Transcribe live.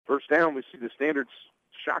first down, we see the standard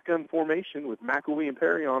shotgun formation with McElwee and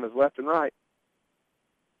Perry on his left and right.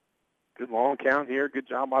 Good long count here. Good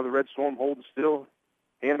job by the Red Storm holding still.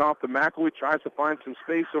 Hand off to McElwee. Tries to find some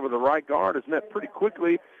space over the right guard. Is met pretty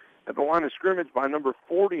quickly at the line of scrimmage by number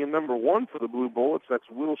 40 and number 1 for the Blue Bullets. That's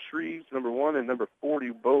Will Shreves, number 1, and number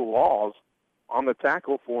 40, Bo Laws, on the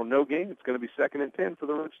tackle for no gain. It's going to be 2nd and 10 for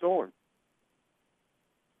the Red Storm.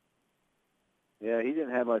 Yeah, he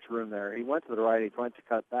didn't have much room there. He went to the right. He went to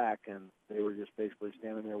cut back, and they were just basically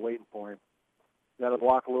standing there waiting for him. Got to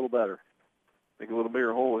block a little better. Make a little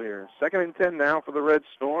bigger hole here. 2nd and 10 now for the Red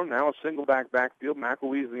Storm. Now a single backfield.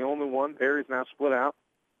 McElwee is the only one. Perry's now split out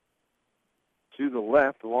to the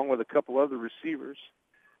left, along with a couple other receivers.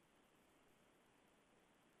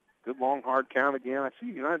 Good long hard count again. I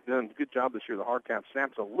see United done a good job this year. The hard count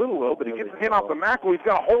snaps a little low, but he gets the hand off the McElwee. He's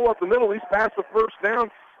got a hole up the middle. He's past the first down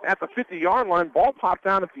at the 50-yard line. Ball popped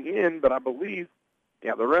out at the end, but I believe, the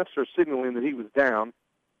refs are signaling that he was down.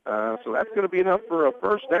 So that's going to be enough for a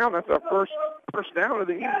first down. That's our first down of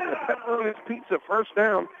the evening. The Pepperoni's Pizza first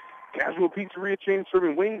down. Casual pizzeria chain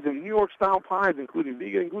serving wings and New York-style pies, including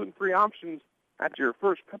vegan and gluten-free options. That's your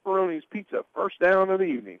first Pepperoni's Pizza first down of the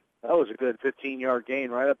evening. That was a good 15-yard gain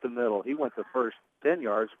right up the middle. He went the first 10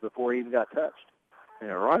 yards before he even got touched.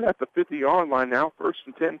 Yeah, right at the 50-yard line now. 1st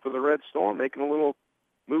and 10 for the Red Storm, making a little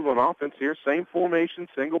move on offense here. Same formation,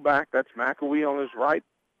 single back. That's McElwee on his right.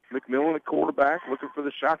 McMillan at quarterback, looking for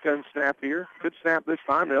the shotgun snap here. Good snap this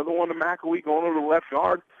time. Another one to McElwee going over the left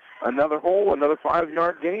guard. Another hole, another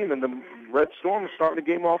 5-yard gain, and the Red Storm is starting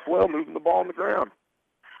the game off well, moving the ball on the ground.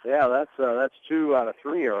 Yeah, that's 2 out of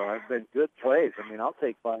 3 have been good plays. I mean, I'll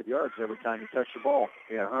take 5 yards every time you touch the ball.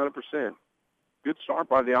 Yeah, 100%. Good start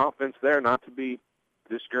by the offense there, not to be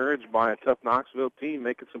discouraged by a tough Knoxville team,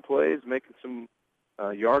 making some plays, making some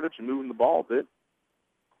yardage, and moving the ball a bit.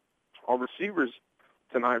 Our receivers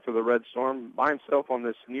tonight for the Red Storm, by himself on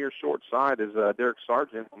this near short side is Derek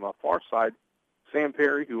Sargent. On the far side, Sam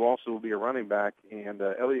Perry, who also will be a running back, and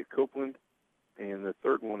Elliot Copeland, and the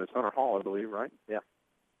third one is Hunter Hall, I believe, right? Yeah.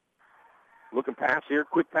 Looking pass here,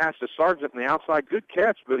 quick pass to Sargent on the outside. Good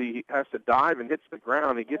catch, but he has to dive and hits the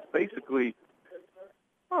ground. He gets basically,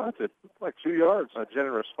 that's like 2 yards. A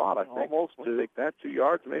generous spot, I think. Almost. We'll take that, 2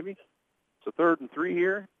 yards maybe. So 3rd and 3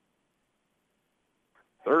 here.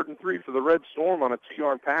 3rd and 3 for the Red Storm on a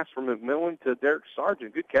 2-yard pass from McMillan to Derek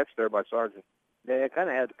Sargent. Good catch there by Sargent. Yeah, he kind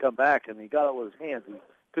of had to come back, and he got it with his hands. He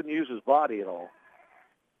couldn't use his body at all.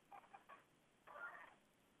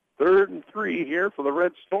 3rd and 3 here for the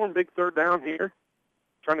Red Storm. Big third down here.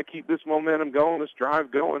 Trying to keep this momentum going, this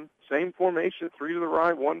drive going. Same formation, 3 to the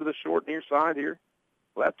right, 1 to the short near side here.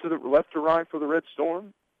 Left to right for the Red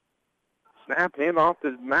Storm. Snap, handoff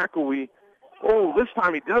to McElwee. Oh, this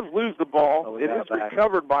time he does lose the ball. It is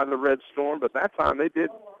recovered by the Red Storm, but that time they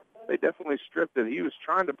definitely stripped it. He was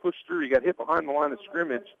trying to push through. He got hit behind the line of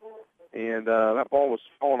scrimmage, and that ball was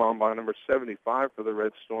fallen on by number 75 for the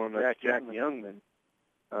Red Storm. That's Jack Youngman.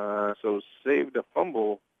 So saved a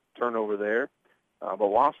fumble turnover there, but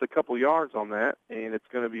lost a couple yards on that, and it's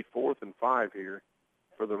going to be 4th and 5 here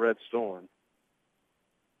for the Red Storm.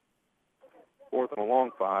 4th and a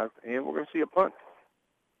long 5, and we're going to see a punt.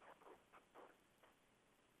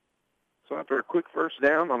 So after a quick first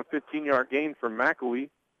down on a 15-yard gain from McElwee,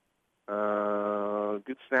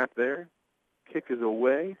 good snap there. Kick is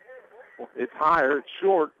away. It's higher. It's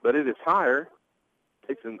short, but it is higher.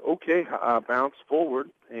 Takes an okay bounce forward,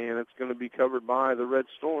 and it's going to be covered by the Red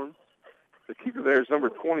Storm. The keeper there is number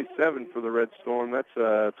 27 for the Red Storm.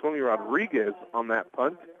 That's Tony Rodriguez on that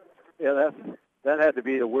punt. Yeah, that had to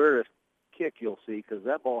be the weirdest kick you'll see, because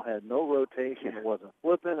that ball had no rotation. It wasn't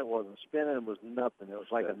flipping. It wasn't spinning. It was nothing. It was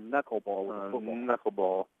like a knuckleball with a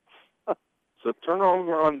football. Knuckleball. So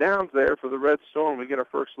turnover on downs there for the Red Storm. We get our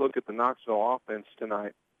first look at the Knoxville offense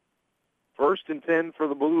tonight. 1st and 10 for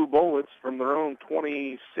the Blue Bullets from their own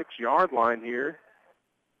 26-yard line here.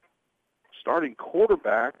 Starting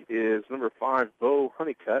quarterback is number 5, Bo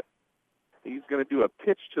Honeycutt. He's going to do a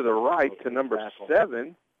pitch to the right to number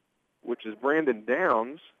 7, which is Brandon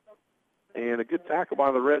Downs. And a good tackle by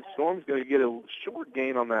the Red Storm. He's going to get a short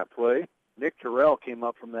gain on that play. Nick Terrell came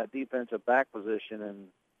up from that defensive back position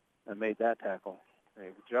and made that tackle. Hey,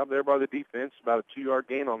 good job there by the defense. About a 2-yard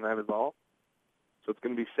gain on that is all. So it's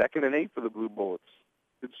going to be 2nd and 8 for the Blue Bullets.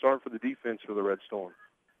 Good start for the defense for the Red Storm.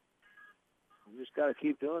 You just got to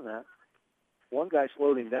keep doing that. One guy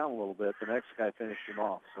slowed him down a little bit. The next guy finished him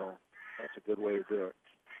off. So that's a good way to do it.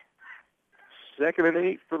 2nd and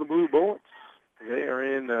 8 for the Blue Bullets. They are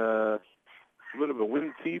in a little bit of a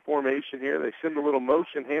wing T formation here. They send a little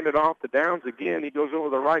motion, hand it off to Downs again. He goes over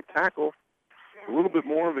the right tackle A little bit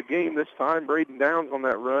more of a game this time. Braden Downs on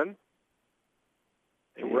that run.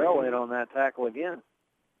 Terrell in on that tackle again.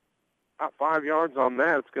 About 5 yards on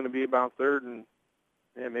that. It's going to be about third and,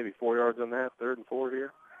 maybe 4 yards on that. 3rd and 4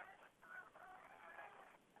 here.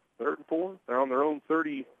 3rd and 4. They're on their own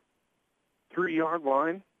 33-yard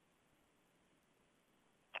line.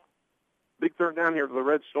 Big third down here for the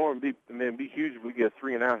Red Storm. Be huge if we get a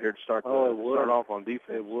 3 and out here to start off on defense.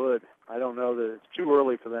 It would. I don't know that it's too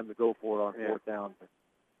early for them to go for it on 4th down.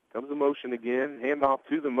 Comes the motion again. Handoff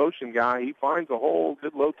to the motion guy. He finds a hole.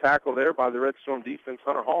 Good low tackle there by the Red Storm defense.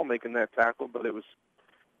 Hunter Hall making that tackle, but it was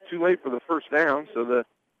too late for the first down. So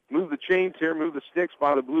move the chains here, move the sticks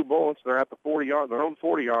by the Blue Bullets. They're at the their own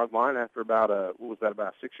 40-yard line after about a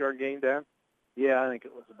 6-yard gain, Dad? Yeah, I think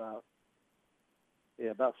it was about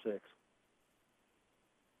 6.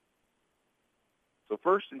 So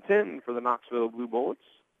 1st and 10 for the Knoxville Blue Bullets.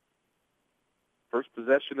 First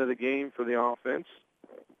possession of the game for the offense.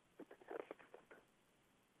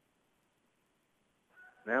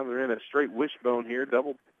 Now they're in a straight wishbone here.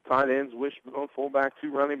 Double tight ends, wishbone, fullback,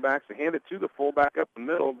 2 running backs. They hand it to the fullback up the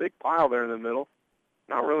middle. Big pile there in the middle.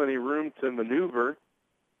 Not really any room to maneuver.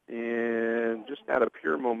 And just out of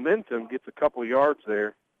pure momentum, gets a couple yards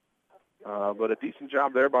there. But a decent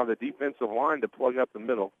job there by the defensive line to plug up the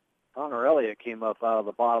middle. Connor Elliott came up out of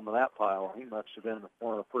the bottom of that pile. He must have been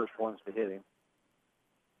one of the first ones to hit him.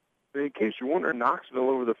 In case you're wondering, Knoxville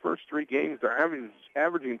over the first 3 games, they're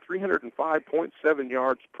averaging 305.7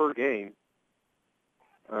 yards per game.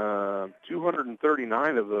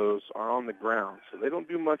 239 of those are on the ground. So they don't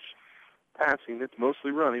do much passing. It's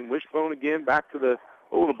mostly running. Wishbone again, back to the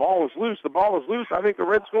ball is loose. The ball is loose. I think the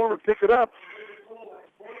Red Storm would pick it up.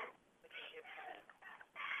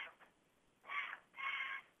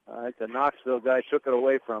 I think the Knoxville guy took it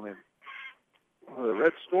away from him. Well, the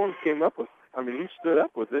Red Storm came up with, he stood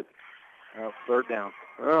up with it. 3rd down.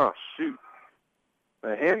 Oh, shoot.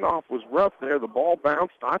 The handoff was rough there. The ball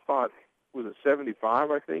bounced. I thought it was a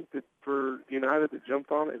 75, I think, that for United that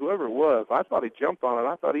jumped on it. Whoever it was, I thought he jumped on it.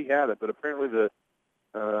 I thought he had it, but apparently the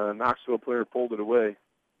Knoxville player pulled it away.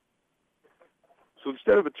 So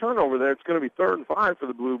instead of a turnover there, it's going to be 3rd and 5 for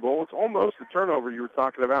the Blue Bullets. Almost the turnover you were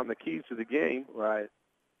talking about in the keys to the game. Right.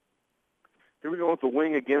 Here we go with the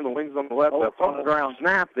wing again. The wing's on the left. Oh, on the ground.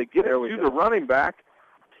 Snap. They get it to the running back.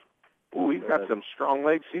 Ooh, he's got some strong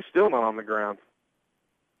legs. He's still not on the ground.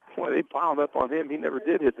 Boy, they piled up on him. He never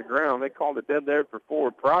did hit the ground. They called it dead there for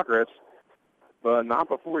forward progress, but not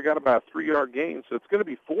before we got about a 3-yard gain. So it's going to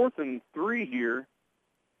be 4th and 3 here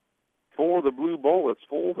for the Blue Bullets.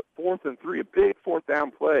 4th and 3, a big 4th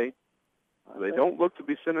down play. They don't look to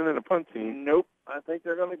be sending in a punt team. Nope. I think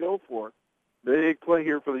they're going to go for it. Big play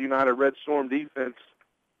here for the United Red Storm defense.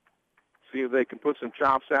 See if they can put some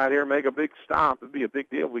chops out here, make a big stop. It'd be a big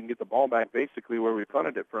deal if we can get the ball back basically where we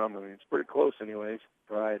punted it from. It's pretty close anyways.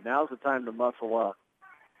 Right. Now's the time to muscle up.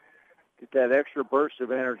 Get that extra burst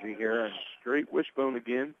of energy here. And straight wishbone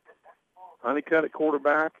again. Honeycutt at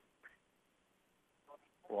quarterback.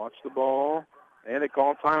 Watch the ball. And they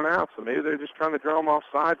call timeout, so maybe they're just trying to draw them off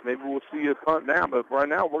sides. Maybe we'll see a punt now, but right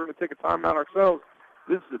now we're going to take a timeout ourselves.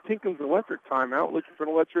 This is the Tinkham's Electric timeout. Looking for an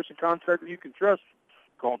electrician contractor you can trust.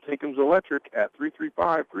 Call Tinkham's Electric at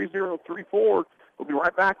 335-3034. We'll be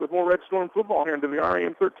right back with more Red Storm football here on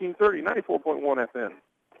WRAM 1330, 94.1 FM.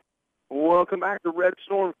 Welcome back to Red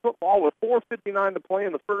Storm football with 4:59 to play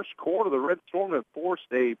in the first quarter. The Red Storm have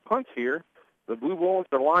forced a punt here. The Blue Bullets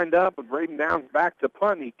are lined up, and Braden Downs back to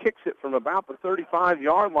punt. He kicks it from about the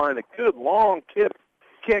 35-yard line. A good long kick.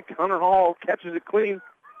 Hunter Hall catches it clean,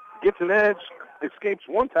 gets an edge, escapes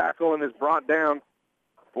one tackle, and is brought down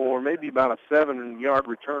for maybe about a 7-yard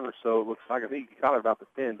return or so. It looks like. I think he caught it about the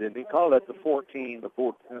 10, didn't he? Called it the 14. The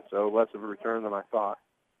 14, so less of a return than I thought.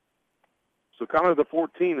 So kind of the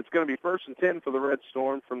 14. It's going to be 1st and 10 for the Red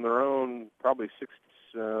Storm from their own probably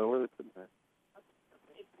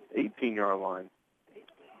 18-yard line.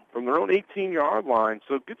 From their own 18-yard line.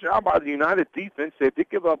 So good job by the United defense. They did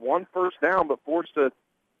give up one first down but forced a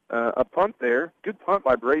punt there. Good punt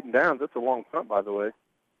by Braden Downs. That's a long punt, by the way.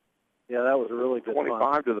 Yeah, that was a really good 25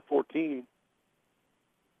 punt. to the 14.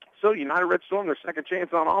 So United Red Storm, their second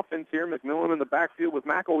chance on offense here. McMillan in the backfield with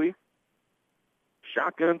McElwee.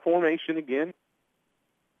 Shotgun formation again.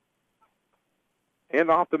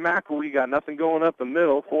 Hand off to McElwee. Got nothing going up the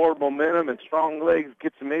middle. Forward momentum and strong legs.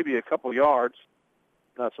 Gets him maybe a couple yards.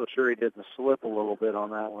 Not so sure he didn't slip a little bit on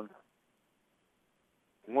that one.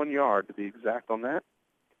 1 yard to be exact on that.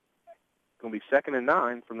 Going to be 2nd and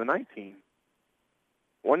 9 from the 19.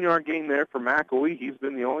 1 yard gain there for McElwee. He's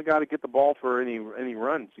been the only guy to get the ball for any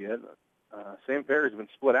runs yet. Sam Ferry's been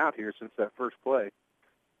split out here since that first play.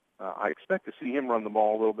 I expect to see him run the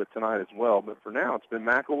ball a little bit tonight as well, but for now it's been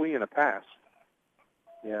McElwee and a pass.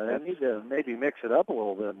 Yeah, they need to maybe mix it up a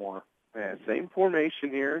little bit more. Yeah, same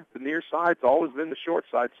formation here. The near side's always been the short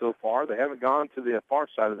side so far. They haven't gone to the far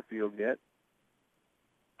side of the field yet.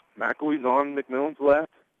 McElwee's on McMillan's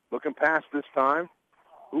left, looking pass this time.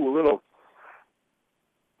 Ooh, a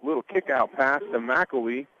little kick-out pass to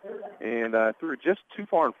McElwee, and threw it just too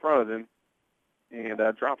far in front of him, and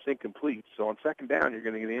drops incomplete. So on second down, you're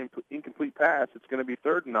going to get an incomplete pass. It's going to be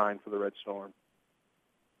 3rd and 9 for the Red Storm.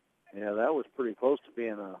 Yeah, that was pretty close to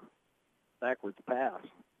being a backwards pass,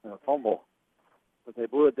 a fumble. But they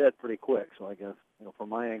blew it dead pretty quick, so I guess, from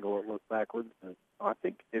my angle, it looked backwards. I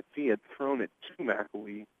think if he had thrown it to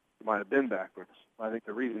McElwee, it might have been backwards. I think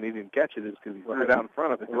the reason he didn't catch it is because he threw it out in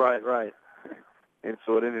front of him. Right. And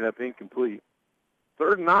so it ended up incomplete.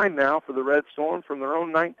 3rd and 9 now for the Red Storm from their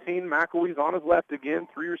own 19. McElwee's on his left again.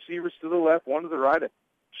 3 receivers to the left, 1 to the right. A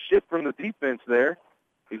shift from the defense there.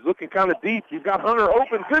 He's looking kind of deep. He's got Hunter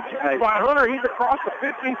open. Good catch by Hunter. He's across the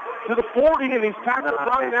 50 to the 40, and he's tackled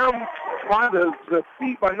right down by the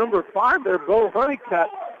feet by number 5 there, Bo Honeycutt.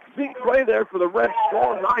 Big play there for the Red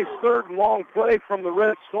Storm. Nice 3rd and long play from the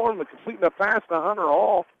Red Storm to complete the pass to Hunter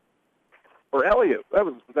Hall. Or Elliott.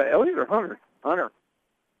 Was that Elliott or Hunter? Hunter.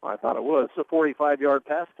 I thought it was. It's a 45-yard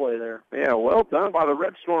pass play there. Yeah, well done by the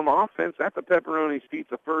Red Storm offense. At the Pepperoni's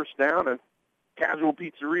Pizza first down, and Casual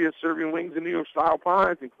Pizzeria serving wings and New York-style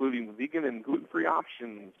pies, including vegan and gluten-free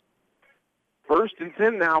options. 1st and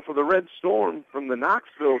 10 now for the Red Storm from the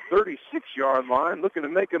Knoxville 36-yard line, looking to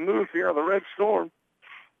make a move here on the Red Storm.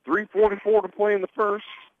 3:44 to play in the first.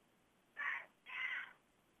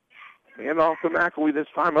 Hand off to McElwee this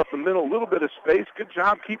time up the middle. A little bit of space. Good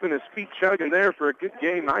job keeping his feet chugging there for a good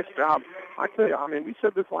gain. Nice job. I tell you, we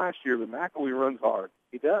said this last year, but McElwee runs hard.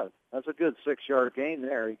 He does. That's a good 6-yard gain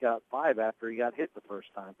there. He got 5 after he got hit the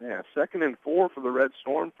first time. Yeah, 2nd and 4 for the Red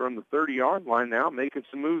Storm from the 30-yard line now, making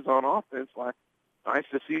some moves on offense. Nice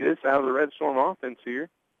to see this out of the Red Storm offense here.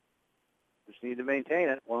 Just need to maintain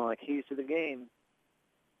it. One of the keys to the game.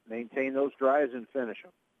 Maintain those drives and finish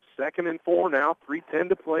them. 2nd and 4 now, 3:10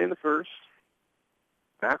 to play in the first.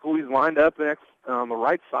 McElwee's lined up next on the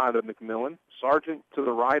right side of McMillan. Sargent to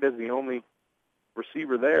the right as the only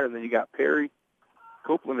receiver there, and then you got Perry,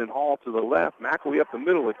 Copeland, and Hall to the left. McElwee up the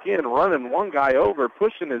middle again, running one guy over,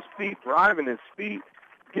 pushing his feet, driving his feet,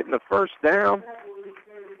 getting the first down.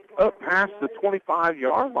 Up past the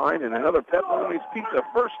 25-yard line, and another Pepperoni's Pizza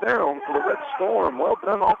first down for the Red Storm. Well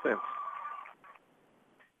done offense.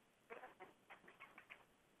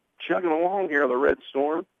 Chugging along here, the Red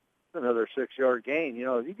Storm. Another 6-yard gain.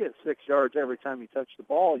 If you get 6 yards every time you touch the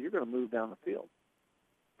ball, you're going to move down the field.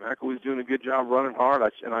 McElwee's doing a good job running hard.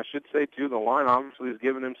 And I should say, too, the line obviously is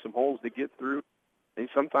giving him some holes to get through. And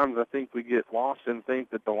sometimes I think we get lost and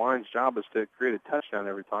think that the line's job is to create a touchdown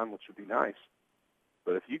every time, which would be nice.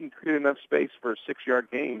 But if you can create enough space for a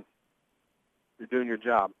 6-yard gain, you're doing your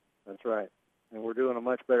job. That's right. And we're doing a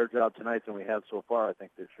much better job tonight than we have so far, I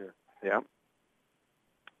think, this year. Yeah.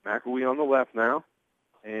 McElwee on the left now,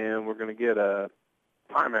 and we're going to get a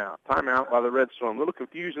timeout. Timeout by the Red Storm. A little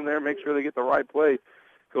confusion there. Make sure they get the right play.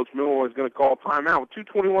 Coach Milroy is going to call timeout. With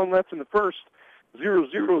 2:21 left in the first,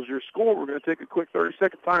 0-0 is your score. We're going to take a quick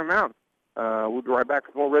 30-second timeout. We'll be right back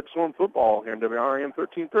with more Red Storm football here on WRAM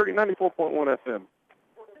 1330, 94.1 FM.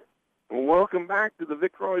 Welcome back to the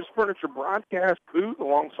Victoria's Furniture broadcast booth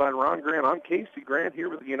alongside Ron Grant. I'm Casey Grant here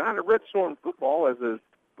with the United Red Storm football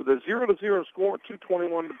with a 0-0 score,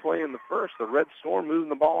 2:21 to play in the first. The Red Storm moving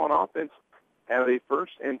the ball on offense, have a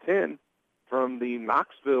 1st and 10 from the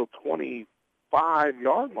Knoxville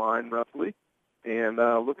 25-yard line, roughly, and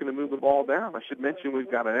looking to move the ball down. I should mention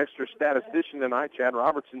we've got an extra statistician tonight. Chad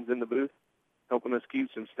Robertson's in the booth, helping us keep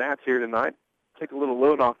some stats here tonight. Take a little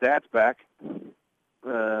load off Dad's back.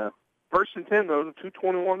 1st and 10, though,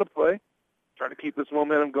 2:21 to play. Try to keep this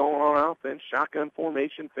momentum going on offense. Shotgun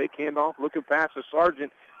formation, fake handoff, looking past the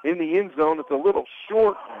Sargent in the end zone. It's a little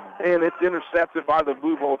short, and it's intercepted by the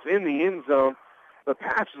Blue Bolts in the end zone. The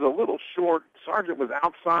pass is a little short. Sargent was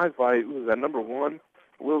outsized by, number 1,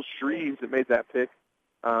 Will Shreves that made that pick.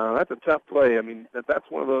 That's a tough play.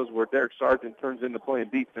 That's one of those where Derek Sargent turns into playing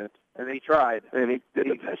defense. And he tried. And he did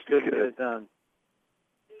the best he could have done.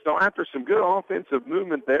 So after some good offensive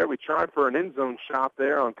movement there, we tried for an end zone shot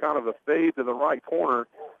there on kind of a fade to the right corner.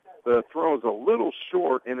 The throw is a little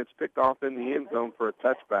short, and it's picked off in the end zone for a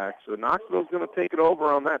touchback. So Knoxville's going to take it over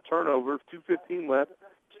on that turnover. 2:15 left,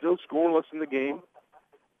 still scoreless in the game.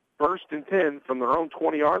 1st and 10 from their own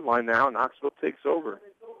 20-yard line now. Knoxville takes over.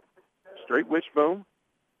 Straight wishbone.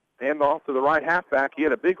 Hand off to the right halfback. He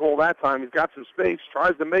had a big hole that time. He's got some space.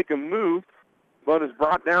 Tries to make a move. but is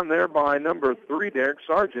brought down there by number 3, Derek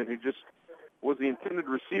Sargent, who just was the intended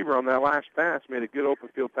receiver on that last pass, made a good open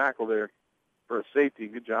field tackle there for a safety.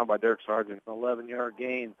 Good job by Derek Sargent. 11-yard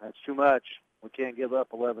gain. That's too much. We can't give up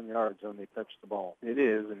 11 yards when they touch the ball. It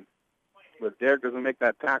is, but Derek doesn't make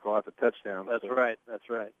that tackle, that's a touchdown. That's right. That's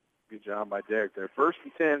right. Good job by Derek there. 1st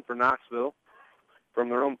and 10 for Knoxville from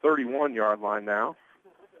their own 31-yard line now.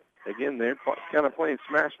 Again, they're kind of playing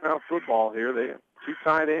smash-mouth football here. They have 2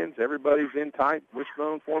 tight ends. Everybody's in tight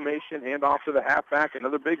wishbone formation. Hand off to the halfback.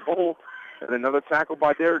 Another big hole. And another tackle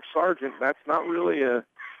by Derek Sargent. That's not really a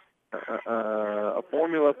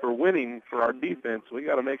formula for winning for our defense. We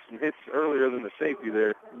got to make some hits earlier than the safety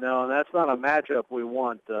there. No, and that's not a matchup we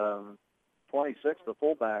want. 26, the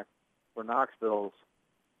fullback for Knoxville's.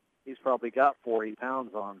 He's probably got 40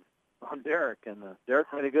 pounds on Derek, and Derek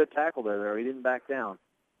made a good tackle there. He didn't back down.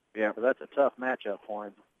 Yeah, but that's a tough matchup for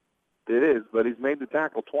him. It is, but he's made the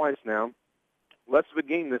tackle twice now. Less of a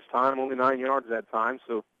gain this time, only 9 yards that time,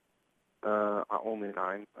 so only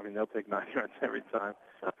 9. I mean, they'll take 9 yards every time.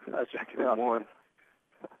 Second and 1.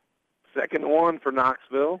 2nd and 1 for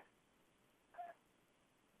Knoxville.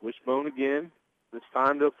 Wishbone again. This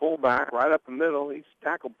time to fullback, right up the middle. He's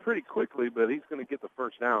tackled pretty quickly, but he's going to get the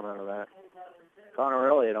first down out of that. Connor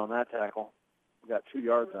Elliott on that tackle. We got 2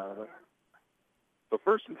 yards out of it. So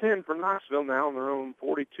 1st and 10 for Knoxville now on their own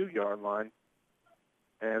 42-yard line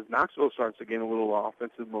as Knoxville starts to gain a little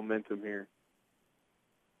offensive momentum here.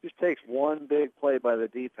 Just takes one big play by the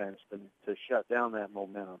defense to shut down that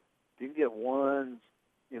momentum. If you can get one,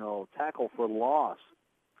 tackle for loss,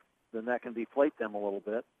 then that can deflate them a little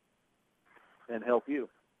bit and help you.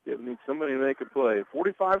 It needs somebody to make a play.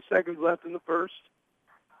 45 seconds left in the first.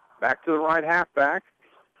 Back to the right halfback.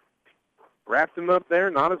 Wrapped him up there.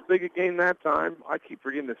 Not as big a gain that time. I keep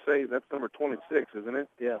forgetting to say that's number 26, isn't it?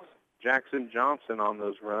 Yes. Jackson Johnson on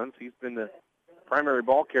those runs. He's been the primary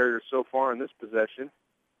ball carrier so far in this possession.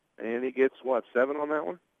 And he gets, 7 on that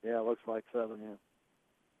one? Yeah, it looks like 7, yeah.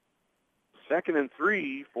 2nd and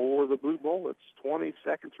 3 for the Blue Bullets. 20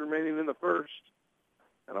 seconds remaining in the first.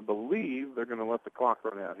 And I believe they're going to let the clock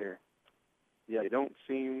run out here. Yeah. They don't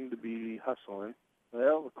seem to be hustling.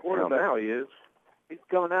 Well, the quarterback, now he is. He's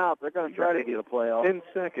coming out. They're going to try to get a play off. 10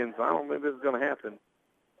 seconds. I don't think this is going to happen.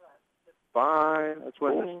 5. That's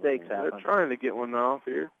when mistakes happen. They're trying to get one off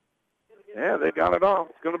here. Yeah, they got it off.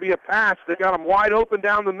 It's going to be a pass. They got him wide open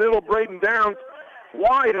down the middle. Braden Downs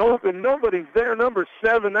wide open. Nobody's there. Number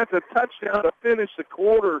 7. That's a touchdown to finish the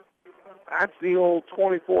quarter. That's the old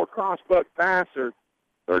 24 crossbuck pass or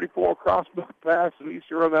 34 crossbuck pass. We used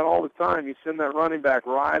to run that all the time. You send that running back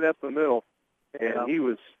right up the middle, and he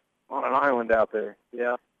was on an island out there.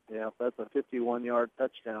 Yeah, that's a 51-yard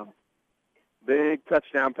touchdown. Big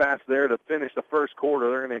touchdown pass there to finish the first quarter.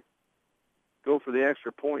 They're going to go for the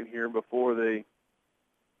extra point here before they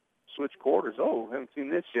switch quarters. Oh, haven't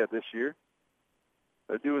seen this yet this year.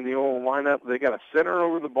 They're doing the old lineup. They got a center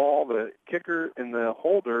over the ball, the kicker, and the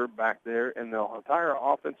holder back there, and the entire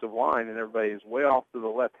offensive line, and everybody is way off to the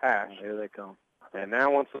left hash. Here they come. And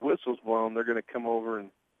now once the whistle's blown, they're going to come over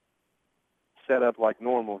and set up like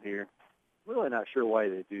normal here. Really not sure why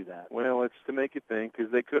they do that. Well, it's to make you think,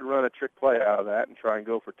 because they could run a trick play out of that and try and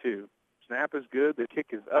go for 2. Snap is good. The kick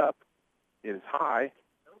is up. It is high,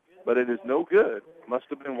 but it is no good. Must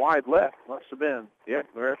have been wide left. Must have been. Yeah,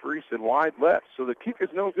 the referee said wide left. So the kick is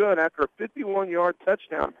no good. After a 51-yard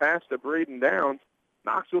touchdown pass to Braden Downs,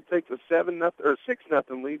 Knoxville takes a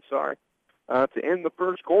 6-0 lead, to end the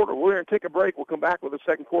first quarter. We're going to take a break. We'll come back with the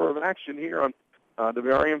second quarter of action here on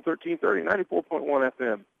WRAM 1330, 94.1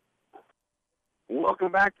 FM.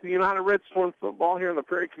 Welcome back to the United Red Storm football here on the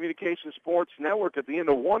Prairie Communications Sports Network. At the end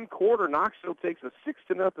of one quarter, Knoxville takes a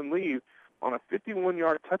 6-0 lead on a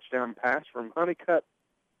 51-yard touchdown pass from Honeycutt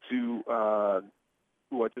to,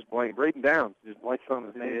 I just blanked, Braden Downs. Just blanked on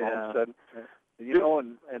his name all of a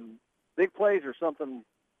sudden. And big plays are something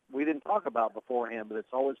we didn't talk about beforehand, but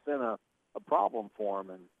it's always been a problem for him,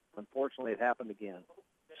 and unfortunately it happened again.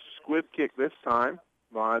 Squib kick this time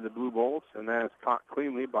by the Blue Bolts, and that is caught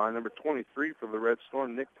cleanly by number 23 for the Red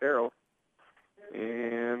Storm, Nick Terrell.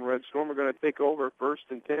 And Red Storm are going to take over 1st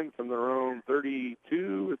and 10 from their own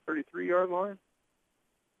 32 or 33-yard line.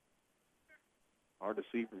 Hard to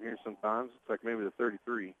see from here sometimes. Looks like maybe the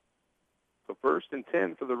 33. So 1st and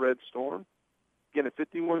 10 for the Red Storm. Again, a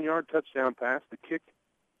 51-yard touchdown pass. The kick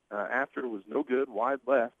after was no good, wide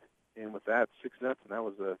left. And with that, 6-0. That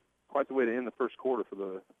was quite the way to end the first quarter for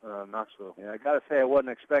the Knoxville. Yeah, I got to say I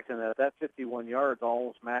wasn't expecting that. That 51 yards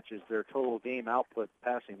almost matches their total game output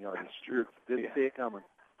passing yards. That's true. Didn't see it coming.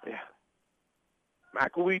 Yeah.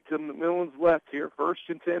 McElwee to Millens left here. 1st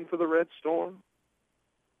and 10 for the Red Storm.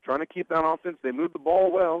 trying to keep that offense. They moved the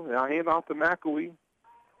ball well. Now hand off to McElwee.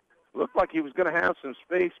 Looked like he was going to have some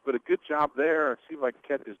space, but a good job there. Let's see if I can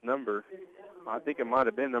catch his number. I think it might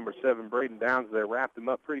have been number 7, Braden Downs. They wrapped him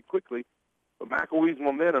up pretty quickly. But McElwee's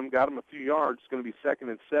momentum got him a few yards. It's going to be 2nd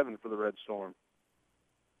and 7 for the Red Storm.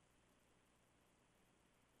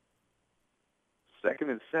 2nd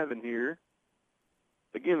and 7 here.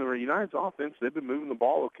 Again, the United's offense, they've been moving the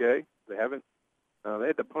ball okay. They haven't. They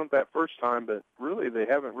had to punt that first time, but really they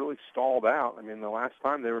haven't really stalled out. I mean, the last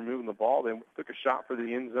time they were moving the ball, they took a shot for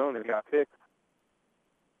the end zone and got picked.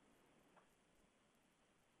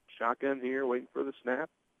 Shotgun here, waiting for the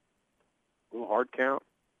snap. A little hard count.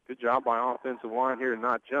 Good job by offensive line here to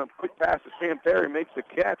not jump. Quick pass to Sam Perry, makes the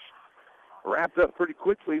catch. Wrapped up pretty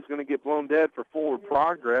quickly. He's going to get blown dead for forward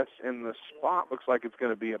progress, and the spot looks like it's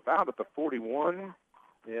going to be about at the 41.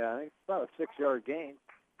 Yeah, I think it's about a 6-yard gain.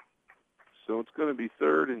 So it's going to be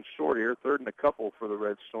 3rd and short here, 3rd and a couple for the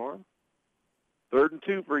Red Storm. 3rd and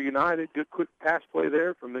 2 for United. Good quick pass play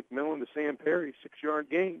there from McMillan to Sam Perry, 6-yard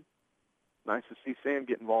gain. Nice to see Sam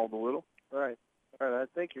get involved a little. Right. I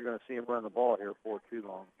think you're going to see him run the ball here for too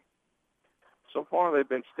long. So far, they've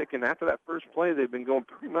been sticking. After that first play, they've been going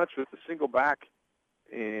pretty much with the single back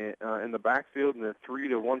in the backfield, and the 3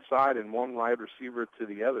 to one side and 1 wide receiver to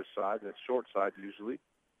the other side, that short side usually.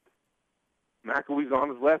 McElwee's on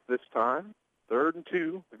his left this time. 3rd and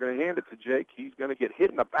 2. They're going to hand it to Jake. He's going to get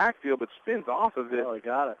hit in the backfield, but spins off of it. Oh, he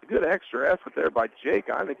got it. Good extra effort there by Jake.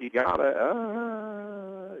 I think he got it.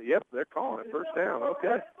 Yep, they're calling it. First down.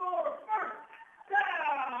 Okay.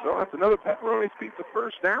 So that's another Pepperoni's Pizza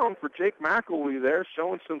first down for Jake McElwee there,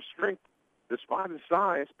 showing some strength despite his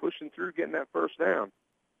size, pushing through, getting that first down.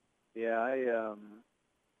 Yeah, I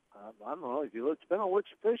don't know. If you look, depending on which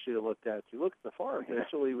official you looked at. You looked at the far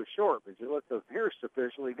official, he was short, but you looked at the nearest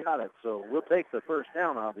official, he got it. So we'll take the first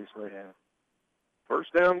down, obviously. Yeah.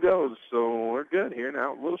 First down goes, so we're good here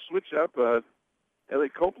now. A little switch up.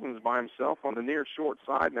 Elliot Copeland's by himself on the near short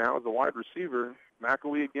side now as a wide receiver.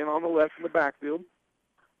 McElwee again on the left in the backfield.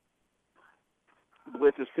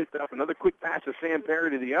 Blitz has picked up another quick pass to Sam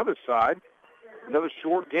Perry to the other side. Another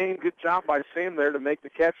short game. Good job by Sam there to make the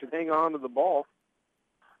catch and hang on to the ball.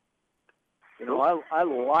 You know, I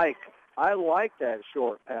like that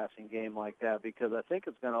short passing game like that because I think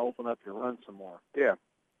it's going to open up your run some more. Yeah.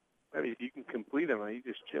 I mean, if you can complete them, you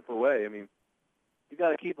just chip away. I mean, you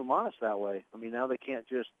got to keep them honest that way. I mean, now they can't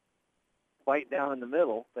just bite down in the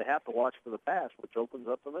middle. They have to watch for the pass, which opens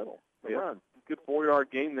up the middle. The run. Good 4-yard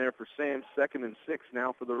gain there for Sam. 2nd and 6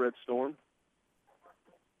 now for the Red Storm.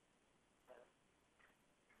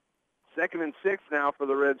 2nd and 6 now for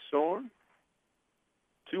the Red Storm.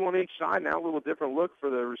 2 on each side now. A little different look for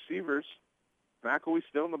the receivers. McElwee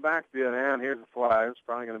still in the backfield. And here's the flag. It's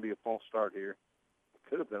probably going to be a false start here.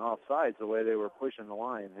 Could have been offsides the way they were pushing the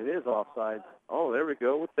line. It is offsides. Oh, there we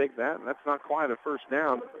go. We'll take that. And that's not quite a first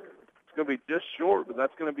down. It's going to be just short, but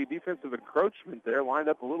that's going to be defensive encroachment there. Lined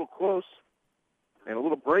up a little close. And a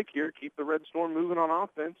little break here. Keep the Red Storm moving on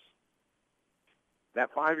offense.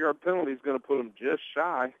 That 5-yard penalty is going to put them just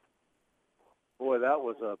shy. Boy, that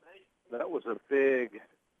was a big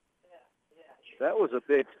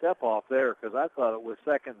step off there because I thought it was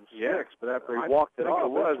 2nd and 6, but after he walked it off,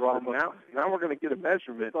 it was. Now we're going to get a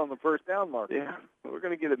measurement. It's on the first down marker. Yeah, we're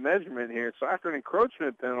going to get a measurement here. So after an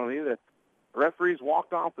encroachment penalty, the referees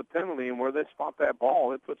walked off the penalty, and where they spot that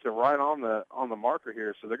ball, it puts it right on the marker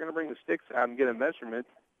here. So they're going to bring the sticks out and get a measurement.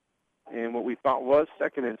 And what we thought was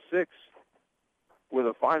 2nd and 6 with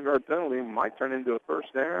a 5-yard penalty might turn into a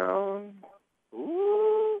first down.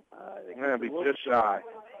 Ooh, it's going to be just shy.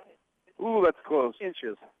 Ooh, that's close.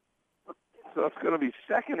 Inches. So it's going to be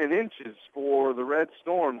 2nd and inches for the Red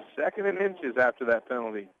Storm. 2nd and inches after that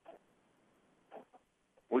penalty.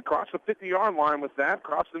 We crossed the 50-yard line with that,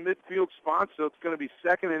 crossed the midfield spot, so it's going to be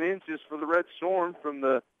 2nd and inches for the Red Storm from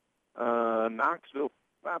the Knoxville,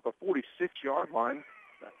 about the 46-yard line.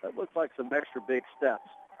 That looks like some extra big steps.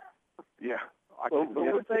 Yeah.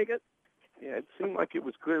 We'll take it. Yeah, it seemed like it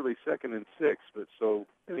was clearly 2nd and 6, but so,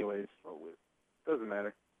 anyways, doesn't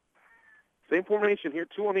matter. Same formation here,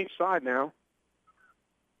 2 on each side now.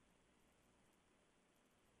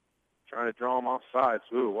 Trying to draw him off sides.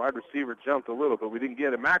 Ooh, wide receiver jumped a little, but we didn't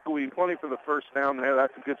get it. McElwee plenty for the first down there.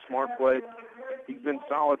 That's a good smart play. He's been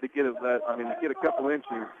solid to get to get a couple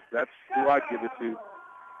inches. That's who I'd give it to.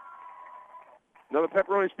 Another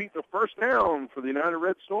Pepperoni's Pizza first down for the United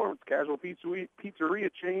Red Storm. It's Casual Pizzeria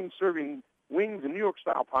chain serving wings and New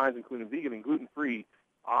York-style pies, including vegan and gluten-free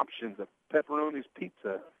options. The Pepperoni's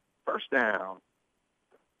Pizza first down.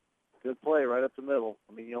 Good play right up the middle.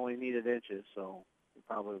 I mean, you only needed inches, so it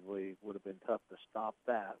probably would have been tough to stop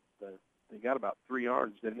that. But He got about 3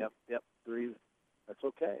 yards, didn't he? Yep, 3. That's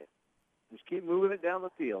okay. Just keep moving it down the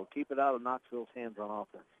field. Keep it out of Knoxville's hands on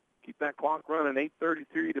offense. Keep that clock running.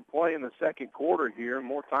 8:33 to play in the second quarter here.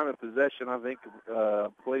 More time of possession, I think,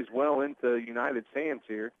 plays well into United's hands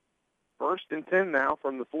here. 1st and 10 now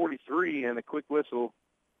from the 43, and a quick whistle.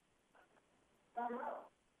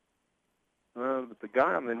 But the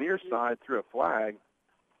guy on the near side threw a flag.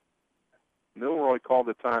 Milroy called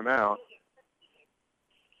the timeout.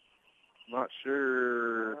 Not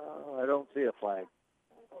sure. I don't see a flag.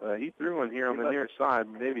 He threw one here on the near side.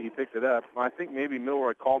 Maybe he picked it up. I think maybe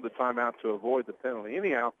Milroy called the timeout to avoid the penalty.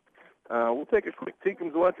 Anyhow, we'll take a quick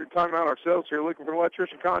Tinkham's Electric timeout ourselves here. Looking for an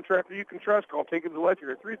electrician contractor you can trust. Call Tinkham's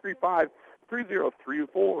Electric at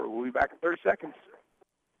 335-3034. We'll be back in 30 seconds.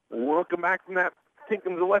 Welcome back from that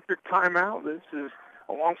Tinkham's Electric timeout. This is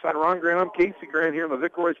alongside Ron Grant. I'm Casey Grant here in the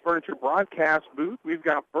Vic Royce Furniture broadcast booth. We've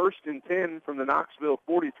got 1st and 10 from the Knoxville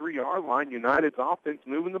 43-yard line. United's offense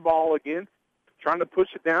moving the ball again, trying to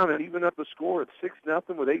push it down and even up the score at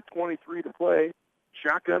 6-0 with 8:23 to play.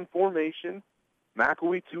 Shotgun formation.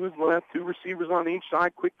 McElwee to his left, 2 receivers on each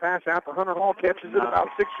side. Quick pass out to Hunter Hall, catches it about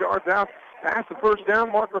 6 yards out. Pass the first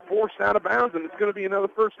down marker, forced out of bounds, and it's going to be another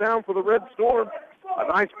first down for the Red Storm. A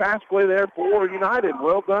nice pass play there for United.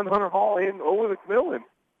 Well done, Hunter Hall and Owen McMillan.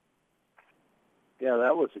 Yeah,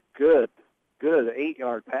 that was a good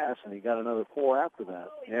 8-yard pass, and he got another 4 after that.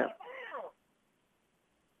 Yeah.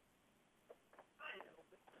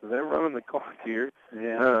 So they're running the clock here.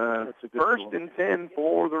 Yeah, that's a good 1st and 10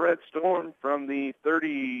 for the Red Storm from the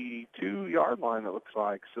 32-yard line, it looks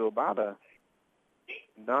like. So about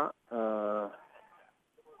I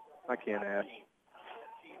can't add.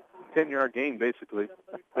 10-yard gain, basically.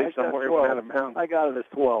 Based on where he went out of bounds. I got it as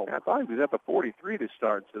 12. I thought he was at the 43 to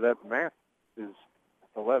start, so that math is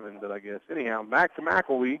 11, but I guess. Anyhow, back to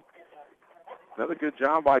McElwee. Another good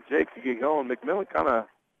job by Jake to get going. McMillan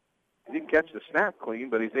he didn't catch the snap clean,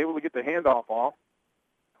 but he's able to get the handoff off.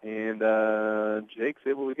 And Jake's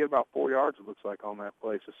able to get about 4 yards, it looks like, on that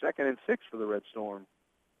play. So 2nd and 6 for the Red Storm.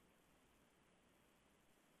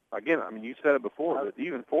 Again, I mean, you said it before, but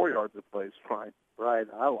even 4 yards of play is fine. Right.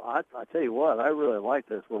 I tell you what, I really like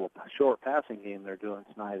this little short passing game they're doing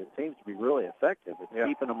tonight. It seems to be really effective. It's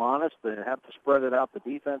keeping them honest. They have to spread it out the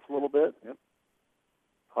defense a little bit. Yep.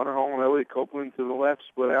 Hunter Hall and Elliott Copeland to the left,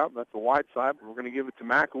 split out. That's the wide side. We're going to give it to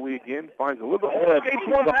McElwee again. Finds a little bit. Skates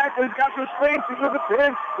one back. He's got some space. He's with the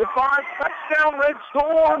 10, the 5. Touchdown, Red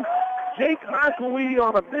Storm. Jake McElwee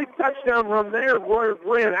on a big touchdown run there.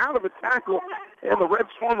 Ran out of a tackle, and the Red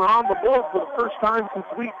Storm are on the board for the first time since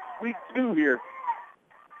week 2 here.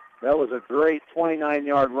 That was a great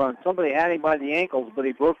 29-yard run. Somebody had him by the ankles, but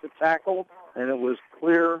he broke the tackle, and it was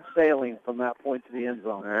clear sailing from that point to the end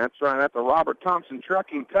zone. That's right. That's a Robert Thompson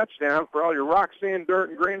Trucking touchdown. For all your rock, sand, dirt,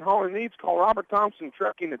 and grain hauling needs, call Robert Thompson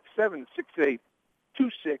Trucking at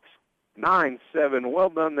 768-2697. Well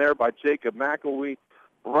done there by Jacob McElwee.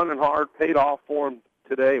 Running hard, paid off for him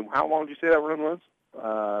today. How long did you say that run was?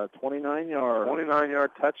 29-yard.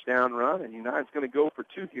 29-yard touchdown run, and United's going to go for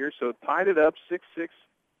 2 here. So tied it up, 6-6,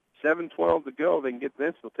 7:12 to go. They can get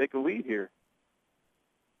this. They'll take a lead here.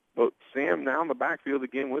 But Sam now in the backfield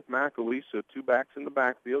again with McElwee, so 2 backs in the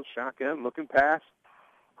backfield. Shotgun, looking pass.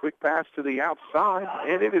 Quick pass to the outside,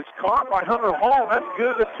 and it is caught by Hunter Hall. That's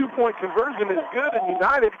good. The 2-point conversion is good, and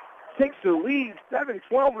United takes the lead.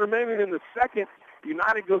 7:12 remaining in the second.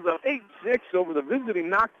 United goes up 8-6 over the visiting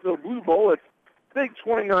Knoxville Blue Bullets. Big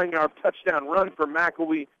 29-yard touchdown run for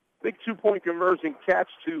McElwee. Big 2-point conversion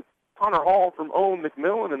catch to Hunter Hall from Owen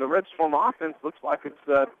McMillan, and the Red Storm offense looks like it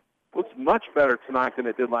looks much better tonight than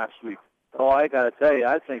it did last week. Oh, I got to tell you,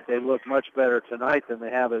 I think they look much better tonight than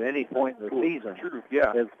they have at any point in the season. True,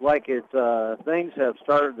 yeah. It's like things have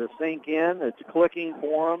started to sink in. It's clicking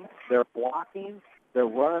for them. They're blocking. They're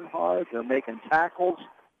running hard. They're making tackles.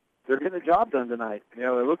 They're getting the job done tonight.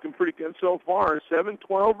 Yeah, they're looking pretty good so far.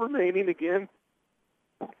 7:12 remaining again.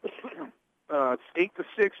 It's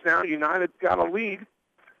 8-6 now. United's got a lead.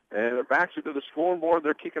 And they're back to the scoreboard.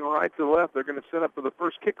 They're kicking right to left. They're going to set up for the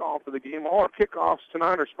first kickoff of the game. All our kickoffs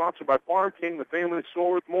tonight are sponsored by Farm King, the family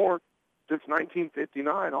store with more since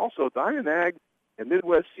 1959. Also, Diamond Ag and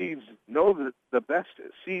Midwest Seeds know that the best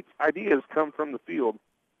seed ideas come from the field.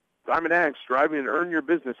 Diamond Ag, striving to earn your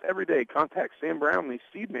business every day. Contact Sam Brownlee,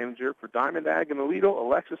 seed manager for Diamond Ag in Aledo,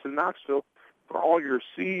 Alexis, and Knoxville for all your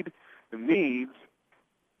seed needs.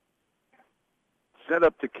 Set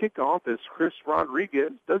up to kick off as Chris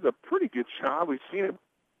Rodriguez does a pretty good job. We've seen him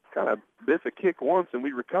kind of biff a kick once, and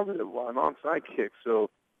we recovered it on an onside kick.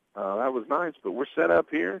 So that was nice. But we're set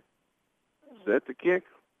up here. Set to kick.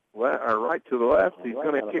 right to the left. He's Right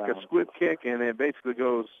going out to of kick a bounds. squib kick, and it basically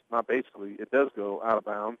goes, not basically, it does go out of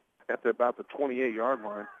bounds at about the 28-yard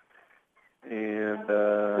line. And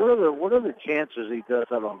what are the chances he does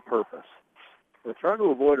that on purpose? They're trying to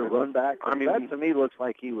avoid a run back. I mean, that to me looks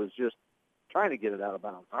like he was just trying to get it out of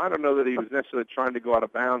bounds. I don't know that he was necessarily trying to go out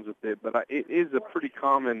of bounds with it, but it is a pretty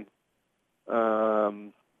common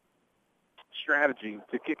strategy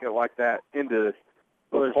to kick it like that into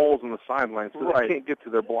those holes in the sideline, so they can't get to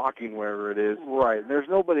their blocking wherever it is. Right. And there's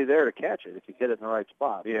nobody there to catch it if you hit it in the right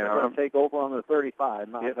spot. Yeah. They're going to take over on the 35,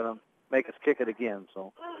 not going to make us kick it again.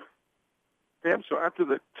 So. Yep, so after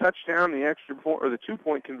the touchdown, the extra point, or the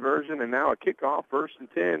 2-point conversion, and now a kickoff, 1st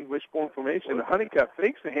and 10, wishbone formation. Honeycutt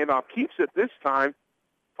fakes the handoff, keeps it this time,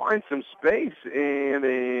 finds some space, and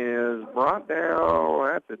is brought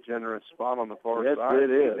down at the generous spot on the far side. Yes,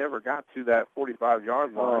 it is. He never got to that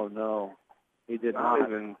 45-yard line. Oh, no. He did not. Not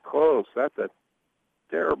even close. That's a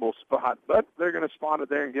terrible spot, but they're going to spot it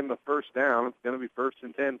there and give him a first down. It's going to be 1st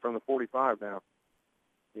and 10 from the 45 now.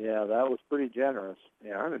 Yeah, that was pretty generous.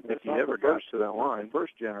 Yeah, I didn't think he ever got to that line.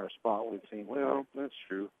 First generous spot we've seen. Well, that's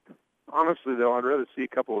true. Honestly, though, I'd rather see a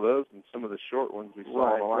couple of those than some of the short ones we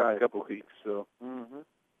saw the last couple of weeks. So,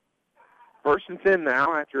 1st and 10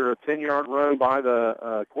 now after a 10-yard run by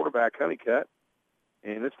the quarterback, Honeycutt.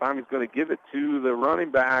 And this time he's going to give it to the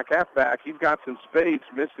running back, halfback. He's got some space,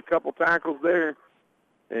 missed a couple tackles there.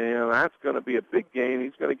 And that's going to be a big gain.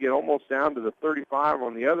 He's going to get almost down to the 35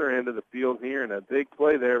 on the other end of the field here, and a big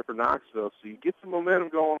play there for Knoxville. So you get some momentum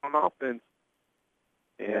going on offense.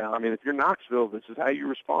 And, I mean, if you're Knoxville, this is how you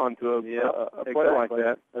respond to a play like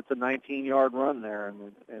that. That's a 19-yard run there,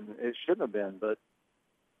 and it shouldn't have been, but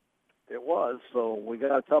it was. So we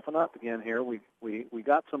got to toughen up again here. We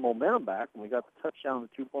got some momentum back, and we got the touchdown and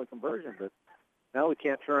the 2-point conversion, but now we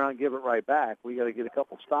can't turn around and give it right back. We got to get a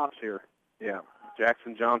couple stops here. Yeah.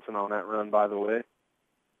 Jackson Johnson on that run, by the way.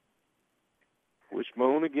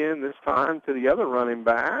 Wishbone again, this time to the other running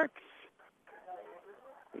back.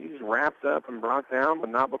 He's wrapped up and brought down, but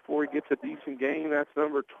not before he gets a decent gain. That's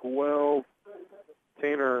number 12,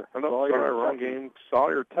 Sawyer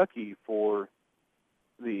Tuckey for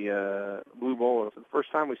the Blue Bullets. It's the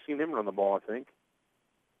first time we've seen him run the ball, I think.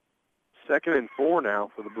 2nd and 4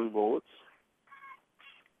 now for the Blue Bullets.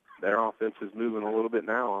 Their offense is moving a little bit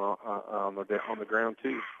now on the ground,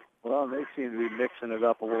 too. Well, they seem to be mixing it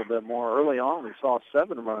up a little bit more. Early on, we saw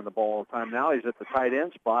 7 running the ball all the time. Now he's at the tight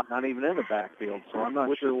end spot, not even in the backfield. So I'm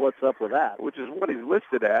not sure what's up with that. Which is what he's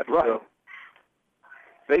listed at. Right. So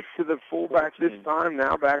fake to the fullback this time.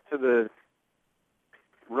 Now back to the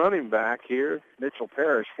running back here. Mitchell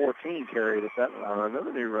Parrish, 14 carried at that time.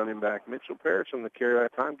 Another new running back. Mitchell Parrish on the carry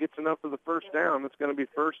that time. Gets enough for the first down. It's going to be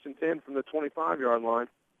 1st and 10 from the 25-yard line.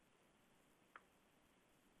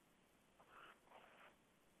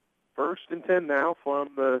 1st and 10 now from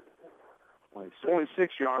the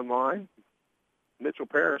 26-yard line. Mitchell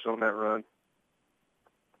Parrish on that run.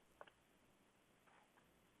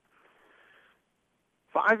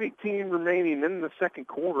 5:18 remaining in the second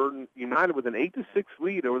quarter. United with an 8-6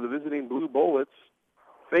 lead over the visiting Blue Bullets.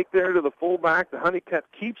 Fake there to the fullback. The Honeycutt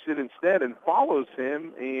keeps it instead and follows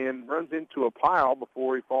him and runs into a pile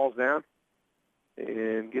before he falls down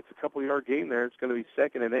and gets a couple-yard gain there. It's going to be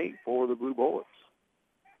 2nd and 8 for the Blue Bullets.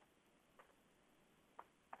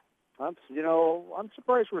 I'm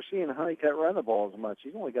surprised we're seeing Honeycutt run the ball as much.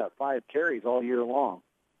 He's only got 5 carries all year long.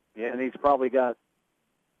 Yeah. And he's probably got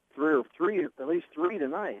at least three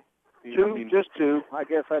tonight. Just 2. I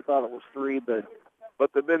guess I thought it was 3, but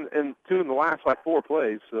they've been in 2 in the last 4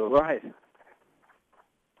 plays. So right.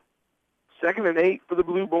 2nd and 8 for the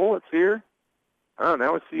Blue Bullets here. Oh,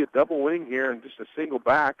 now we see a double wing here and just a single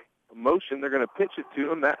back motion. They're going to pitch it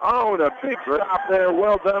to him. And a big stop there.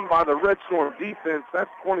 Well done by the Red Storm defense. That's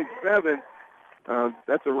 27.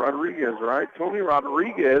 That's a Rodriguez, right? Tony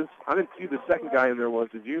Rodriguez. I didn't see the second guy in there,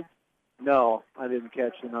 did you? No, I didn't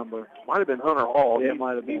catch the number. Might have been Hunter Hall. Yeah, it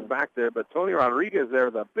might have been. He's back there. But Tony Rodriguez there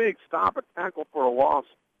with a big stop, a tackle for a loss.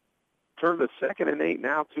 Turned the 2nd and 8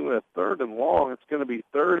 now to a 3rd and long. It's going to be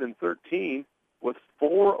 3rd and 13 with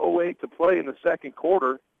 4:08 to play in the second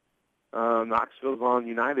quarter. Knoxville's on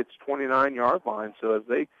United's 29-yard line. So as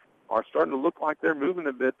they are starting to look like they're moving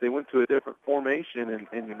a bit, they went to a different formation,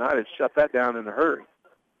 and United shut that down in a hurry.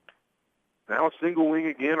 Now a single wing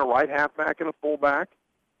again, a right halfback and a fullback.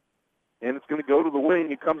 And it's going to go to the wing.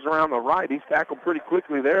 He comes around the right. He's tackled pretty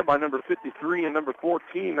quickly there by number 53 and number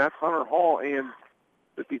 14. That's Hunter Hall, and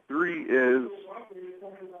 53 is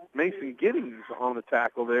Mason Giddings on the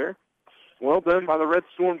tackle there. Well done by the Red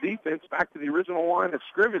Storm defense. Back to the original line of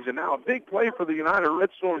scrimmage, and now a big play for the United Red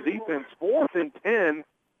Storm defense. 4th and 10.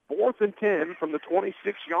 4th and 10 from the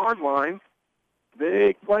 26-yard line.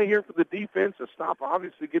 Big play here for the defense. A stop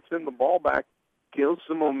obviously gets them the ball back, kills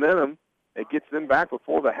some momentum. It gets them back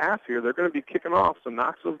before the half here. They're going to be kicking off, so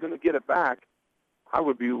Knoxville's going to get it back. I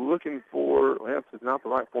would be looking for, well, that's not the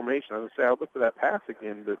right formation. I would say I'll look for that pass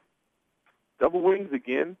again, but double wings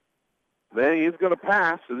again. Then he's going to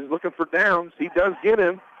pass, so he's looking for downs. He does get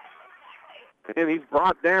him, and he's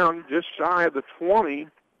brought down just shy of the 20.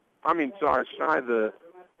 Shy of the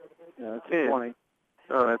 10. 20.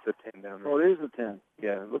 Oh, that's a 10 down there. Oh, it is a 10.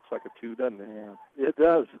 Yeah, it looks like a 2, doesn't it? Yeah, it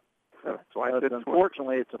does. That's why I said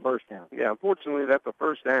unfortunately, it's a first down. Yeah, unfortunately, that's a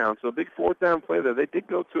first down. So a big fourth down play there. They did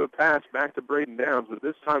go to a pass back to Braden Downs, but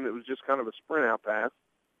this time it was just kind of a sprint out pass.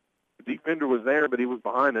 The defender was there, but he was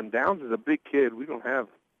behind him. Downs is a big kid. We don't have,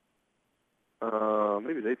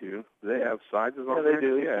 maybe they do. Do they have sizes on there?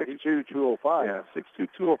 Yeah, they do. Yeah, 6'2", 205. Yeah, 6'2",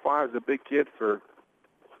 205 is a big kid for,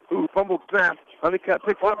 fumbled snap. Honeycutt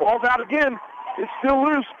picks up, ball's out again. It's still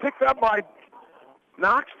loose, picked up by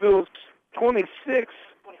Knoxville's 26.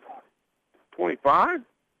 25.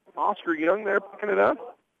 Oscar Young there picking it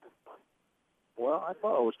up. Well, I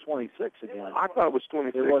thought it was 26 again. I thought it was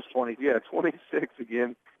 26. It was 26. Yeah, 26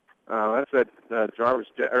 again. That's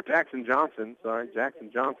that Jackson Johnson. Sorry,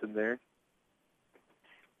 Jackson Johnson there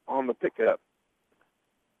on the pickup.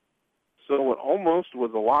 So it almost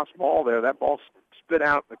was a lost ball there. That ball spit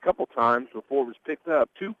out a couple times before it was picked up.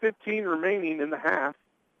 2:15 remaining in the half.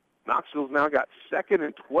 Knoxville's now got 2nd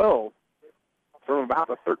and 12. From about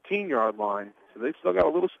the 13-yard line. So they've still got a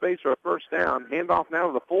little space for a first down. Handoff now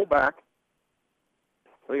to the fullback.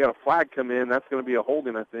 They got a flag come in. That's going to be a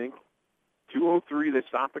holding, I think. 2:03. They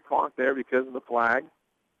stopped the clock there because of the flag.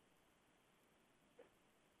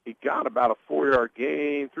 He got about a 4-yard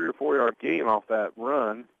gain, 3 or 4-yard gain off that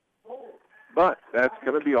run. But that's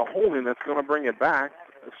going to be a holding that's going to bring it back.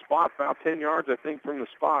 The spot about 10 yards, I think, from the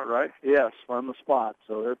spot, right? Yes, from the spot.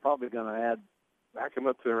 So they're probably going to back him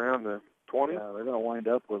up to around the 20? Yeah, they're going to wind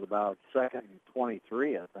up with about 2nd and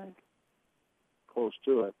 23, I think. Close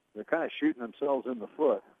to it. They're kind of shooting themselves in the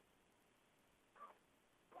foot.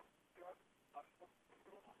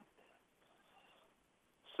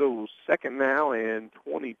 So 2nd now and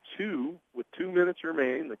 22 with 2 minutes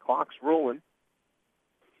remaining. The clock's rolling.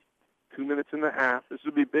 2 minutes in the half. This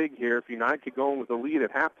would be big here if United could go in with a lead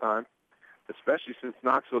at halftime, especially since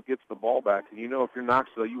Knoxville gets the ball back. And you know if you're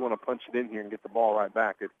Knoxville, you want to punch it in here and get the ball right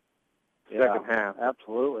back at second half.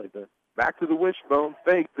 Absolutely. But back to the wishbone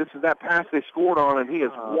fake. This is that pass they scored on, and he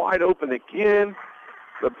is wide open again.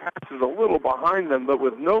 The pass is a little behind them, but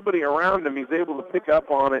with nobody around him, he's able to pick up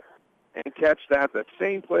on it and catch that. That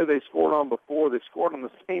same play they scored on before, they scored on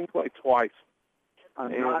the same play twice.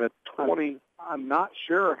 I'm not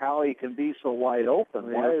sure how he can be so wide open.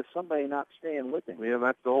 Yeah. Why is somebody not staying with him? Yeah,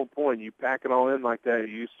 that's the whole point. You pack it all in like that.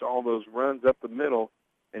 You used to all those runs up the middle,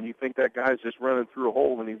 and you think that guy's just running through a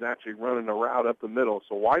hole, and he's actually running a route up the middle.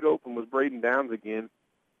 So wide open was Braden Downs again.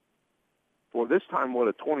 For this time,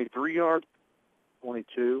 a 23-yard?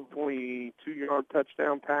 22-yard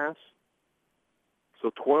touchdown pass.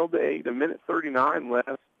 So 12-8, 1:39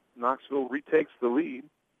 left. Knoxville retakes the lead.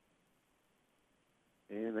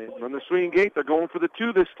 And they run the swinging gate. They're going for the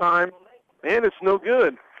 2 this time, and it's no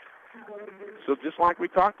good. So just like we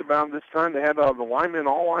talked about this time, they had the linemen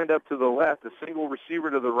all lined up to the left, a single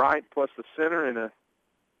receiver to the right, plus the center and the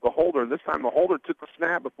holder. This time the holder took the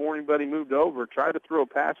snap before anybody moved over, tried to throw a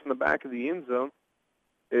pass in the back of the end zone.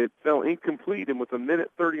 It fell incomplete, and with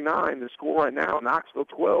 1:39, the score right now, Knoxville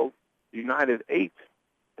 12, United 8,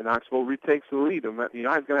 and Knoxville retakes the lead.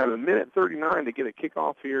 United's going to have 1:39 to get a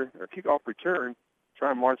kickoff here, or kickoff return,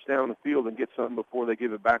 try and march down the field and get something before they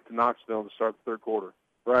give it back to Knoxville to start the third quarter.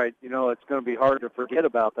 Right. You know, it's going to be hard to forget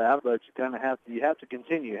about that, but you have to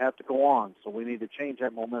continue. You have to go on. So we need to change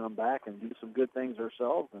that momentum back and do some good things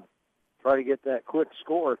ourselves and try to get that quick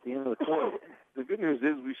score at the end of the quarter. The good news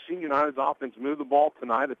is we've seen United's offense move the ball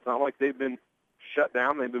tonight. It's not like they've been shut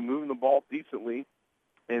down. They've been moving the ball decently.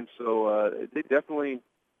 And so they definitely,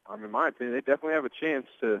 in my opinion, they definitely have a chance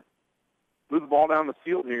to move the ball down the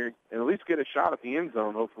field here and at least get a shot at the end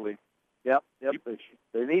zone, hopefully. Yep.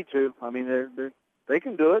 They need to. I mean, they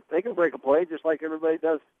can do it. They can break a play just like everybody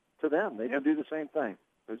does to them. They can do the same thing.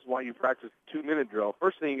 This is why you practice the 2-minute drill.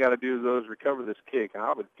 First thing you got to do, though, is recover this kick.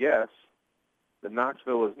 I would guess that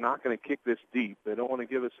Knoxville is not going to kick this deep. They don't want to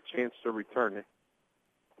give us a chance to return it.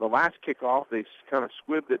 The last kickoff, they kind of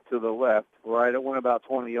squibbed it to the left. Right, it went about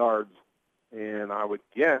 20 yards. And I would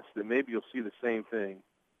guess that maybe you'll see the same thing.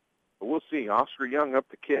 But we'll see. Oscar Young up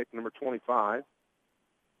to kick, number 25.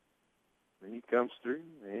 And he comes through,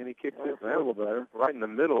 and he kicks it a little better. Right in the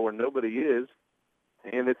middle where nobody is.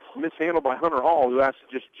 And it's mishandled by Hunter Hall, who has to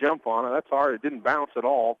just jump on it. That's hard. It didn't bounce at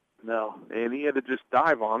all. No. And he had to just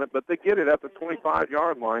dive on it. But they get it at the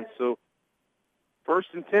 25-yard line. So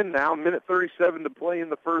 1st and 10 now, minute 37 to play in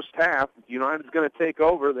the first half. United's going to take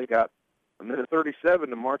over. They got a minute 37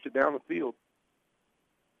 to march it down the field.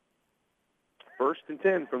 1st and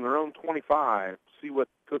 10 from their own 25. See what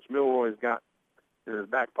Coach Milroy's got in his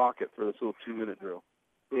back pocket for this little 2-minute drill.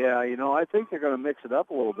 Yeah, I think they're going to mix it up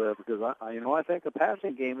a little bit because I think the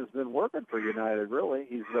passing game has been working for United. Really,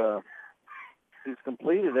 he's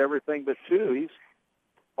completed everything but 2. He's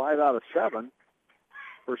 5 out of 7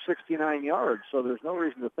 for 69 yards. So there's no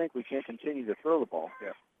reason to think we can't continue to throw the ball.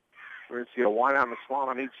 Yeah, we're going to see a wide out in the slot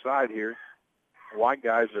on each side here. The wide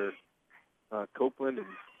guys are Copeland and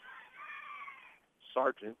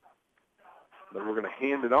Sargent. But we're going to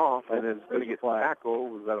hand it off, and it's going to get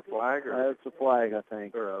tackled. Was that a flag? It's a flag, I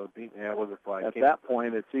think. Yeah, it was a flag. At that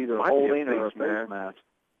point, it's either holding or a face mask.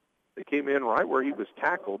 They came in right where he was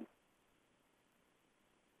tackled.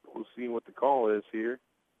 We'll see what the call is here.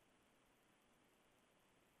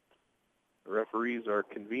 The referees are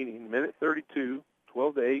convening. Minute 32,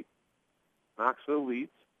 12-8. Knoxville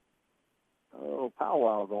leads. Oh,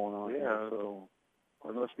 powwow going on. Yeah. Here, so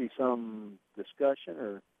there must be some discussion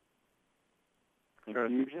or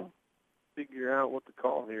confusion. Figure out what the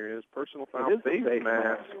call here is. Personal foul face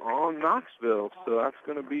mask on Knoxville. So that's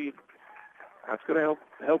going to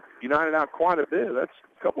help United out quite a bit. That's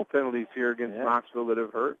a couple penalties here against Knoxville that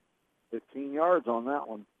have hurt. 15 yards on that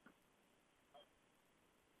one.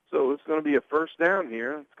 So it's going to be a first down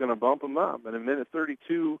here. It's going to bump them up. And in minute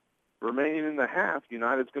 32 remaining in the half,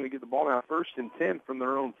 United's going to get the ball now 1st and 10 from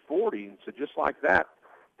their own 40. And so just like that,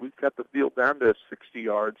 we've cut the field down to 60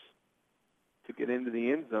 yards to get into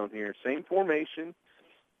the end zone here. Same formation,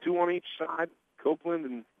 2 on each side, Copeland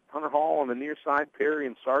and Hunter Hall on the near side, Perry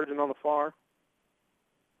and Sargent on the far.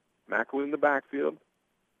 McElwee in the backfield.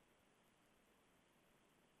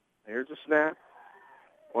 There's a snap.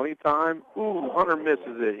 Plenty of time. Ooh, Hunter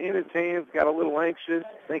misses it. In his hands, got a little anxious.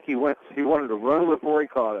 I think he wanted to run before he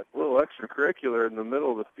caught it. A little extracurricular in the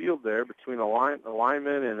middle of the field there between a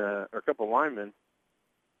lineman and a couple of linemen.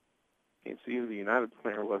 Can't see who the United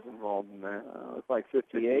player was involved in that. It's like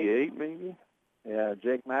 58. 58 maybe? Yeah,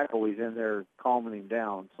 Jake McElwee's in there calming him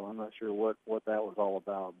down, so I'm not sure what that was all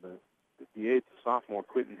about. But 58's the sophomore,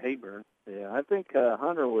 Quentin Hayburn. Yeah, I think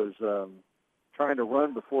Hunter was trying to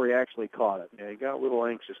run before he actually caught it. Yeah, he got a little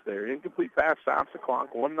anxious there. Incomplete pass stops the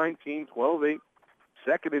clock. 1:19, 12-8.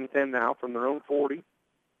 2nd and 10 now from their own 40.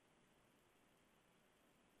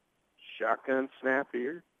 Shotgun snap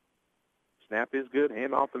here. Snap is good.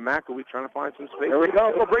 Hand off to McElwee, trying to find some space. There we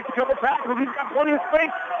go. He'll break a couple tackles. He's got plenty of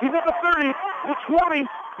space. He's at the 30, the 20.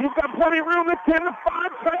 He's got plenty of room. The 10, the 5.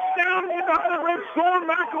 Touchdown. United Red Storm.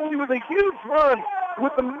 McElwee with a huge run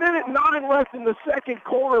with a minute 9 left in the second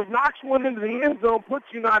quarter. Knocks one into the end zone,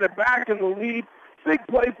 puts United back in the lead. Big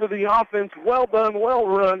play for the offense. Well done, well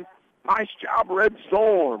run. Nice job, Red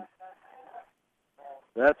Storm.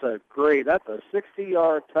 That's a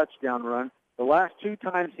 60-yard touchdown run. The last 2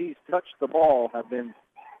 times he's touched the ball have been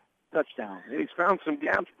touchdowns. And he's found some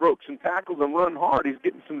gaps, broke some tackles, and run hard. He's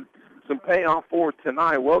getting some payoff for it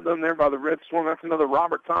tonight. Well done there by the Red Storm. That's another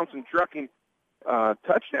Robert Thompson Trucking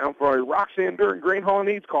touchdown for a Roxanne Durant Grain Hall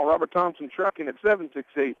needs call. Robert Thompson Trucking at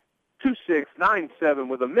 768-2697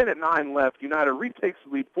 with a minute 9 left. United retakes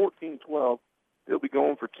the lead 14-12. They'll be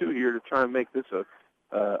going for 2 here to try and make this a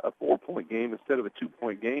 4-point game instead of a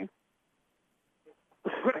 2-point game.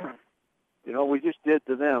 We just did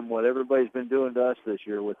to them what everybody's been doing to us this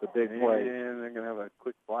year with the big play. And they're going to have a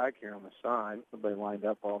quick flag here on the side. Somebody lined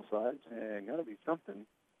up all sides. Yeah, got to be something.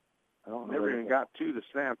 I don't know. Never even got to the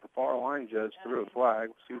snap. The far line judge threw a flag.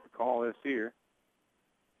 We'll see what the call is here.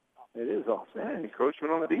 It is offside.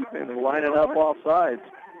 Encroachment on the defense. They're lining up all sides.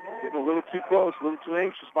 Getting a little too close, a little too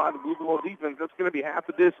anxious by the Blue Ball defense. That's going to be half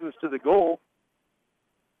the distance to the goal.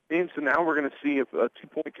 And so now we're going to see a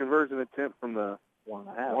 2-point conversion attempt from the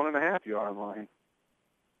 1.5 yard line.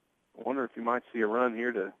 I wonder if you might see a run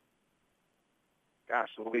here to, gosh,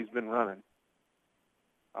 the way he's been running.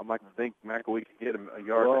 I'd like to think McElwee could get him a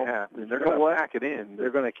yard and a half. And they're going to pack it in.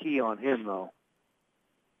 They're going to key on him, though.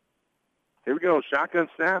 Here we go. Shotgun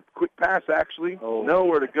snap. Quick pass, actually. Oh.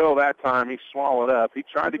 Nowhere to go that time. He swallowed up. He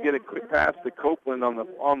tried to get a quick pass to Copeland on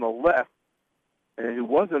the left, and he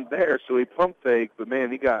wasn't there, so he pump faked. But,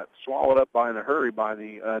 man, he got swallowed up in a hurry by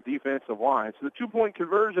the defensive line. So the 2-point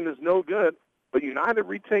conversion is no good, but United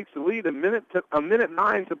retakes the lead. A minute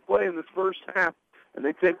 9 to play in this first half, and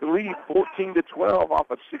they take the lead 14-12 off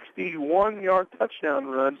a 61-yard touchdown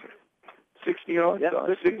run.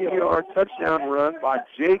 60-yard touchdown run by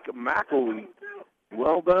Jake McElwee.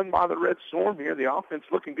 well done by the Red Storm here. The offense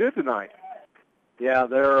looking good tonight. Yeah,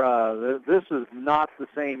 this is not the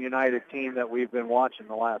same United team that we've been watching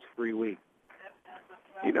the last 3 weeks.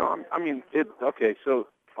 You know, we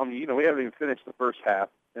haven't even finished the first half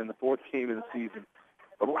and the fourth game of the season.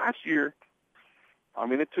 But last year, I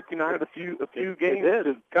mean, it took United a few games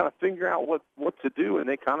to kind of figure out what to do, and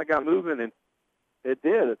they kind of got moving. And it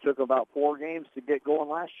did. It took about 4 games to get going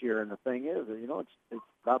last year. And the thing is, it's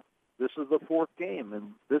about this is the fourth game,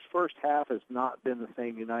 and this first half has not been the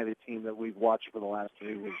same United team that we've watched for the last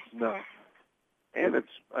 3 weeks. No. And it's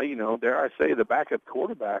dare I say, the backup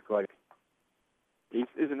quarterback, he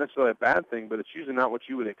isn't necessarily a bad thing, but it's usually not what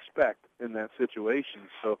you would expect in that situation.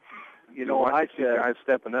 So, I see guys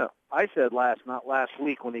stepping up. I said not last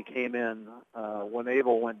week when he came in, when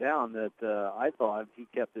Abel went down, that I thought he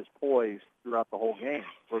kept his poise throughout the whole game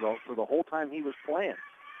for the whole time he was playing,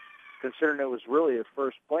 considering it was really his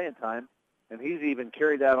first playing time, and he's even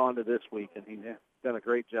carried that on to this week, and he's done a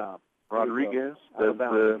great job. Rodriguez,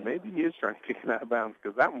 maybe he is trying to kick it out of bounds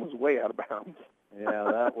because that one was way out of bounds.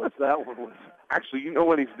 Yeah, that one was. Actually, you know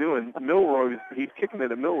what he's doing? He's kicking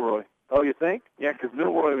it at Milroy. Oh, you think? Yeah, because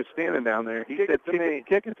Milroy was standing down there. He said,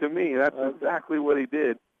 kick it to me. That's exactly what he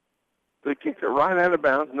did. So he kicked it right out of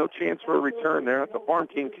bounds. No chance for a return there. It's a farm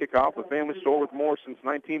team kickoff. The family store with more since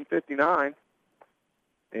 1959.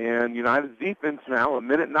 And United's defense now, a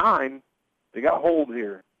minute 9, they got a hold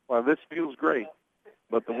here. Well, this feels great.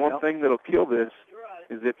 But the one thing that'll kill this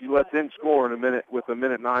is if you let them score in a minute with a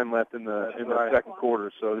minute 9 left in the second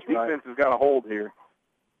quarter. So the defense has got a hold here.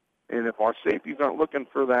 And if our safeties aren't looking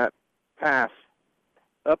for that pass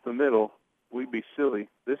up the middle, we'd be silly.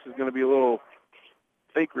 This is going to be a little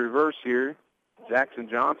fake reverse here. Jackson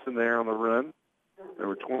Johnson there on the run,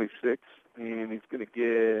 number 26, and he's going to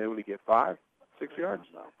get 5, 6 yards?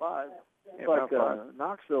 About 5. Yeah, but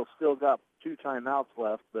Knoxville still got 2 timeouts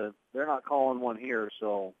left, but they're not calling one here,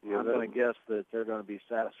 so I'm going to guess that they're going to be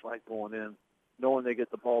satisfied going in, knowing they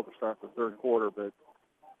get the ball to start the third quarter, but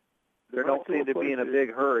they don't seem to be in a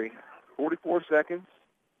big hurry. 44 seconds.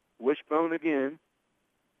 Wishbone again.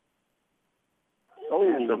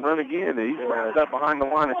 Oh, the run again. He's wrapped up behind the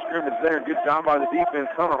line of scrimmage there. Good job by the defense.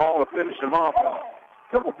 Hunter Hall to finish him off. A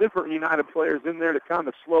couple different United players in there to kind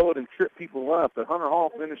of slow it and trip people up, but Hunter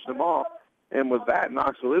Hall finished them off. And with that,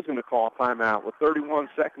 Knoxville is going to call a timeout. With 31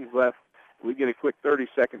 seconds left, we get a quick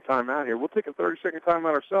 30-second timeout here. We'll take a 30-second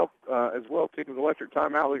timeout ourselves as well. Tinkham's Electric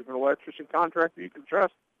timeout. Looking for an electrician contractor you can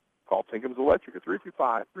trust. Call Tinkham's Electric at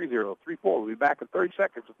 325-3034. We'll be back in 30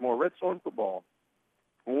 seconds with more Red Storm football.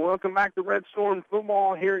 Welcome back to Red Storm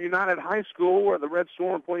football here at United High School, where the Red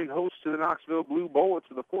Storm playing host to the Knoxville Blue Bullets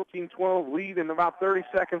with a 14-12 lead and about 30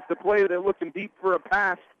 seconds to play. They're looking deep for a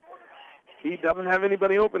pass. He doesn't have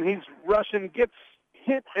anybody open. He's rushing, gets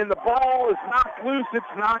hit, and the ball is knocked loose. It's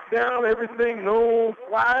knocked down. Everything, no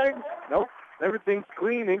flags. Nope. Everything's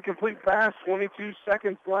clean. Incomplete pass. 22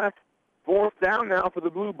 seconds left. 4th down now for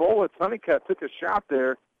the Blue Bullets. Honeycutt took a shot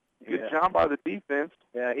there. Good job by the defense.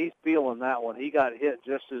 Yeah, he's feeling that one. He got hit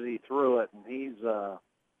just as he threw it, and he's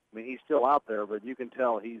still out there, but you can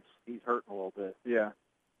tell he's hurting a little bit. Yeah.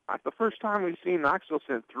 That's the first time we've seen Knoxville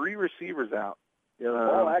send 3 receivers out. Yeah, the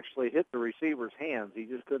ball actually hit the receiver's hands. He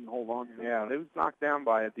just couldn't hold on to it. Yeah, it was knocked down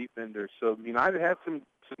by a defender. So United had some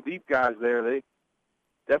deep guys there. They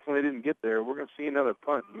definitely didn't get there. We're going to see another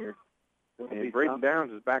punt here. And Braden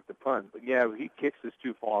Downs is back to punt. But, yeah, he kicks this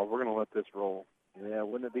too far. We're going to let this roll. Yeah,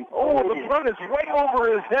 wouldn't it be? Oh, the front is way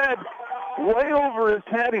over his head. Way over his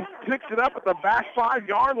head. He picks it up at the back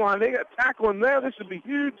 5-yard line. They got tackling there. This should be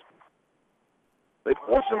huge. They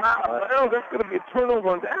force him out of bounds. That's going to be a turnover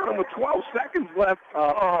on down. And with 12 seconds left,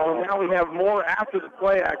 now we have more after the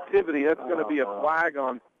play activity. That's going to be a flag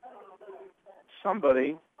on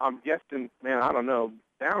somebody. I'm guessing, man, I don't know.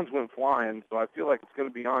 Downs went flying, so I feel like it's going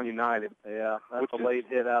to be on United. Yeah, that's a late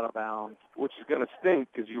hit out of bounds. Which is going to stink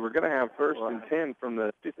because you were going to have 1st and 10 from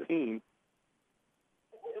the 15.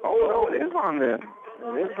 Oh, no, it is on them.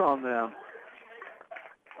 It is on them.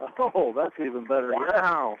 Oh, that's even better.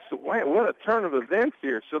 Wow. So what a turn of events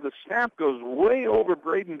here. So the snap goes way over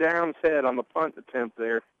Braden Downs' head on the punt attempt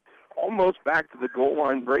there, almost back to the goal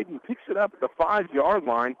line. Braden picks it up at the 5-yard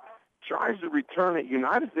line, tries to return it.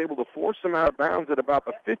 United's able to force him out of bounds at about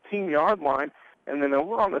the 15-yard line, and then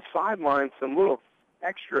over on the sideline, some little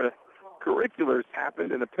extra curriculars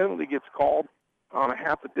happened, and a penalty gets called on a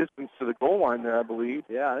half a distance to the goal line there, I believe.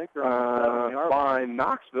 Yeah, I think they're on the 7-yard by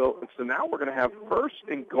Knoxville. And so now we're going to have 1st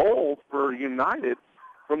and goal for United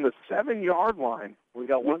from the 7-yard line. We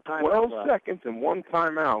got 1 timeout 12 left. seconds and 1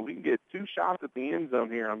 timeout. We can get 2 shots at the end zone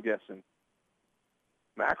here, I'm guessing.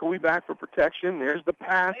 McElwee back for protection. There's the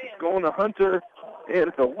pass. It's going to Hunter, and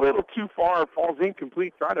it's a little too far. It falls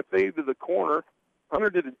incomplete. Try to fade to the corner. Hunter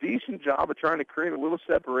did a decent job of trying to create a little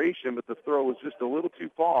separation, but the throw was just a little too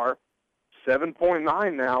far.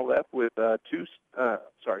 7.9 now left with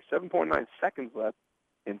 7.9 seconds left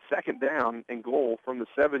in second down and goal from the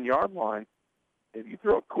 7-yard line. If you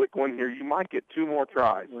throw a quick one here, you might get 2 more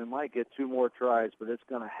tries. We might get 2 more tries, but it's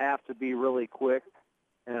going to have to be really quick,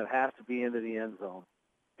 and it has to be into the end zone.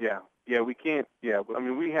 Yeah, we can't. Yeah, I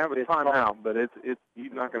mean, we have a timeout, but it's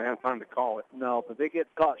you're not going to have time to call it. No, but they get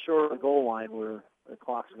caught short of the goal line where the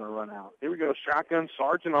clock's going to run out. Here we go, shotgun.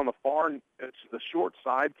 Sargent on the far, it's the short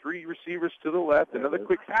side. 3 receivers to the left. Another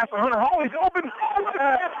quick pass to Hunter Hall. He's open. Oh, what a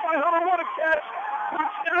catch by Hunter! What a catch!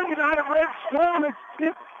 Touchdown, United Red Storm. It's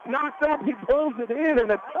tipped, knocked up. He pulls it in,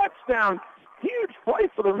 and a touchdown. Huge play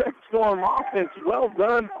for the Red Storm offense. Well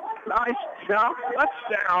done. Nice job.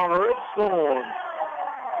 Touchdown, Red Storm.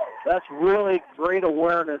 That's really great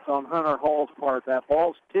awareness on Hunter Hall's part. That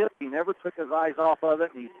ball's tipped. He never took his eyes off of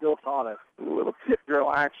it, and he still caught it. A little tip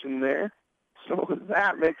drill action there. So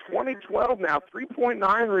that makes 20-12 now.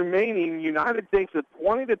 3.9 remaining. United takes a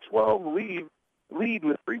 20-12 lead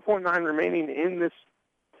with 3.9 remaining in this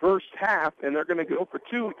first half, and they're going to go for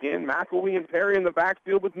 2 again. McElwee and Perry in the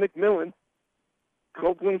backfield with McMillan.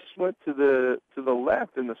 Copeland split to the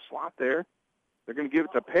left in the slot there. They're going to give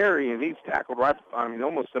it to Perry, and he's tackled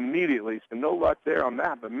almost immediately. So no luck there on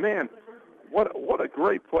that. But, man, what a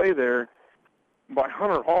great play there by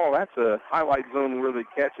Hunter Hall. That's a highlight zone-worthy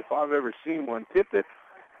catch if I've ever seen one. Tipped it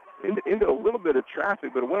into a little bit of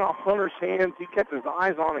traffic, but it went off Hunter's hands. He kept his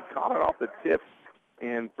eyes on it, caught it off the tip,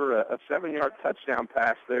 and for a 7-yard touchdown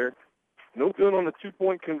pass there. No good on the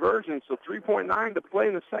 2-point conversion, so 3.9 to play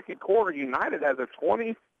in the second quarter. United has a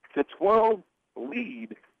 20-12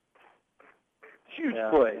 lead. Huge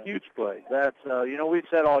play. That's, we've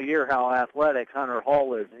said all year how athletic Hunter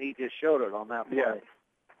Hall is, and he just showed it on that play.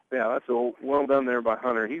 Yeah, that's well done there by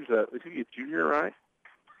Hunter. He's a junior, right?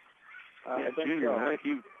 Junior. So. I think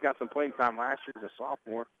he got some playing time last year as a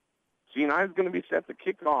sophomore. So United's going to be set to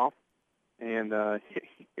kick off, and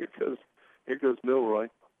here goes Milroy.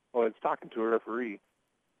 Well, it's talking to a referee,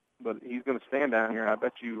 but he's going to stand down here. I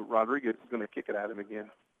bet you Rodriguez is going to kick it at him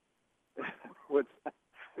again.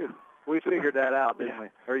 We figured that out, didn't we?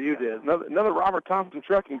 Or you did. Another Robert Thompson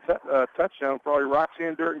Trucking touchdown for all your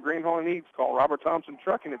Roxanne Dirt and Greenhorn needs. Call Robert Thompson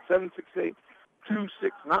Trucking at 768-2697.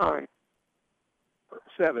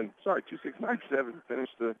 2697. Finish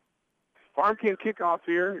the Farm King kickoff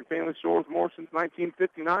here. Your family store was more since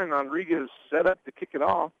 1959. Rodriguez set up to kick it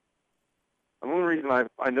off. The only reason I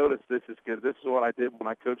noticed this is because this is what I did when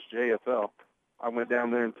I coached JFL. I went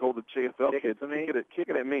down there and told the JFL kids, kick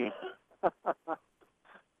it at me.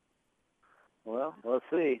 Well, let's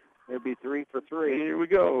see. It'll be 3 for 3. Here we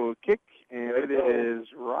go. Kick, and it is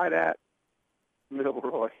right at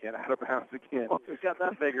Milroy and out of bounds again. Well, we got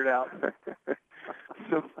that figured out.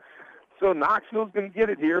 So Knoxville's going to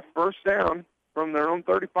get it here, first down from their own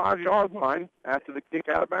 35-yard line after the kick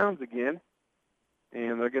out of bounds again.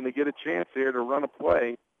 And they're going to get a chance here to run a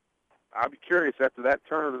play. I'll be curious after that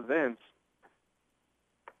turn of events.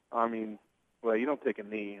 I mean, well, you don't take a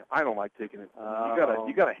knee. I don't like taking it.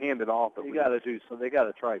 You got to hand it off. You got to do so. They got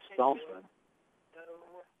to try something.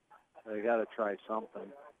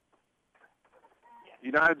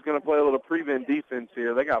 United's going to play a little prevent defense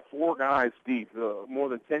here. They got 4 guys deep, more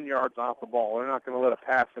than 10 yards off the ball. They're not going to let a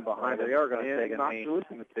pass in behind it. They are going to take a knee. Knoxville's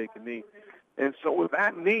going to take a knee. And so with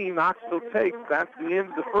that knee, Knoxville takes. That's the end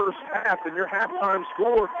of the first half. And your halftime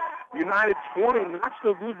score, United 20,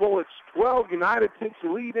 Knoxville Blue Bullets 12. United takes the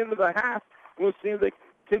lead into the half. We'll see if they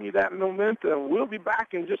continue that momentum. We'll be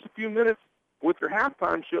back in just a few minutes with your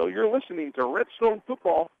halftime show. You're listening to Red Storm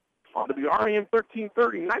Football on WRAM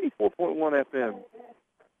 1330, 94.1 FM.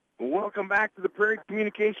 Welcome back to the Prairie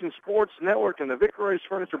Communications Sports Network and the Vic Royce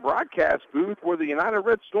Furniture broadcast booth, where the United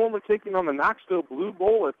Red Storm are taking on the Knoxville Blue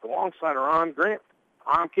Bullets alongside Ron Grant.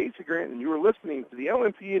 I'm Casey Grant, and you are listening to the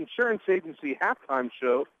LMP Insurance Agency halftime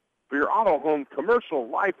show for your auto, home, commercial,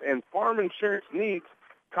 life, and farm insurance needs.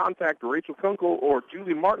 Contact Rachel Kunkel or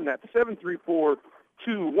Julie Martin at 734-2116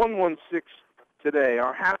 today.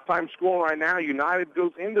 Our halftime score right now, United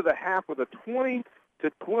goes into the half with a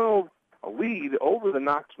 20-12 lead over the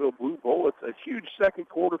Knoxville Blue Bullets. A huge second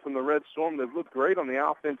quarter from the Red Storm. They've looked great on the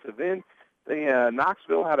offensive end.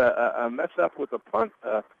 Knoxville had a mess up with a punt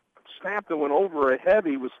snap that went over a head.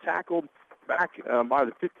 He was tackled back by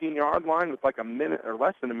the 15-yard line with like a minute or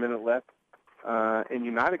less than a minute left. And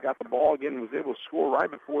United got the ball again and was able to score right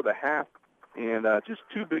before the half. And just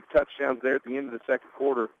 2 big touchdowns there at the end of the second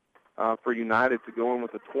quarter for United to go in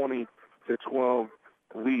with a 20-12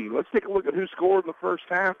 lead. Let's take a look at who scored in the first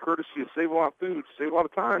half, courtesy of Save a Lot Foods. Save a lot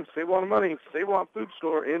of time, save a lot of money. Save a Lot Food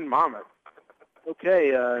Store in Monmouth. Okay,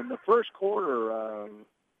 in the first quarter,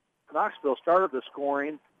 Knoxville started the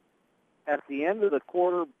scoring. At the end of the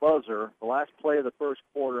quarter buzzer, the last play of the first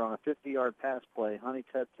quarter on a 50-yard pass play,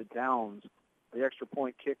 Honeycutt to Downs. The extra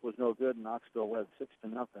point kick was no good, and Knoxville led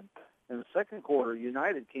 6-0. In the second quarter,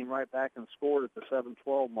 United came right back and scored at the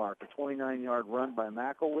 7-12 mark. A 29-yard run by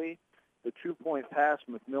McElwee. The 2-point pass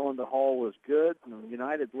McMillan to Hall was good, and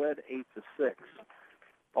United led 8-6.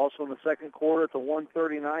 Also in the second quarter, at the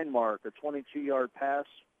 139 mark, a 22-yard pass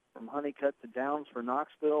from Honeycutt to Downs for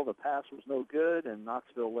Knoxville. The pass was no good, and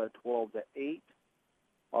Knoxville led 12-8.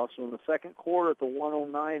 Also in the second quarter, at the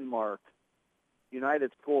 109 mark,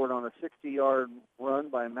 United scored on a 60-yard run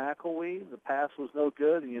by McElwee. The pass was no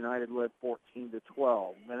good, and United led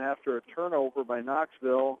 14-12. Then after a turnover by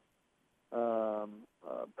Knoxville, a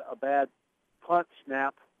bad punt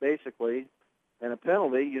snap, basically, and a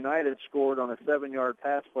penalty, United scored on a 7-yard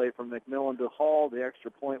pass play from McMillan to Hall. The extra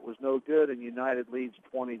point was no good, and United leads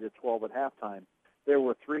 20-12 at halftime. There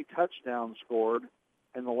were 3 touchdowns scored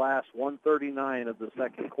in the last 139 of the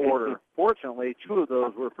second quarter. Fortunately, 2 of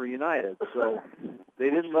those were for United, so they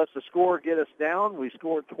didn't let the score get us down. We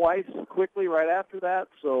scored twice quickly right after that,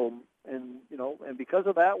 and because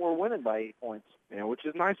of that, we're winning by 8 points. Yeah, which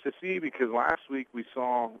is nice to see, because last week we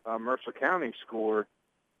saw Mercer County score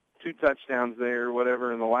 2 touchdowns there, or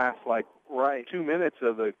whatever, in the last 2 minutes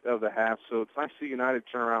of the half. So it's nice to see United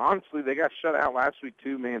turn around. Honestly, they got shut out last week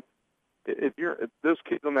too, man. If those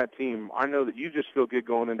kids on that team, I know that you just feel good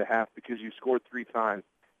going into half because you scored 3 times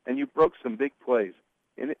and you broke some big plays.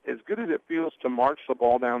 And as good as it feels to march the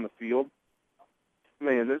ball down the field,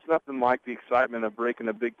 man, there's nothing like the excitement of breaking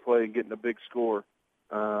a big play and getting a big score.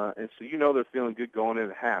 And so they're feeling good going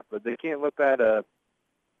into half, but they can't let that.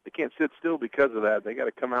 They can't sit still because of that. They got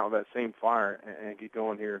to come out with that same fire and get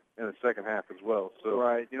going here in the second half as well. So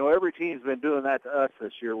right, every team's been doing that to us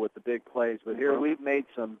this year with the big plays, but here we've made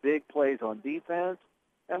some big plays on defense,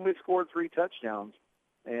 and we've scored 3 touchdowns.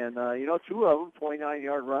 And 2 of them,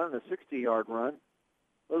 29-yard run and a 60-yard run.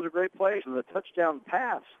 Those are great plays, and the touchdown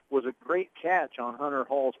pass was a great catch on Hunter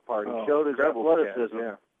Hall's part. He showed his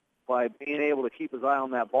athleticism by being able to keep his eye on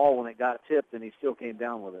that ball when it got tipped, and he still came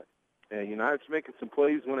down with it. Yeah, United's making some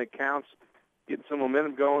plays when it counts, getting some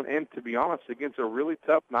momentum going, and to be honest, against a really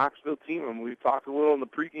tough Knoxville team. And we've talked a little in the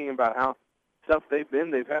pregame about how tough they've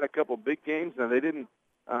been. They've had a couple big games, and they didn't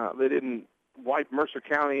wipe Mercer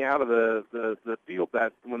County out of the field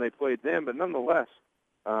that when they played them. But nonetheless,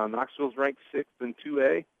 Knoxville's ranked 6th in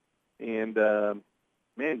 2A, and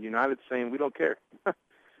United's saying we don't care.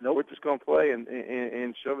 No, we're just going to play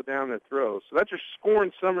and shove it down their throats. So that's your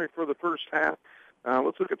scoring summary for the first half.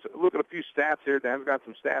 Let's look at a few stats here. Dan's got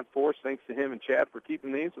some stats for us. Thanks to him and Chad for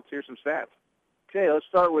keeping these. Let's hear some stats. Okay, let's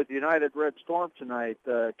start with United Red Storm tonight.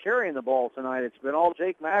 Carrying the ball tonight, it's been all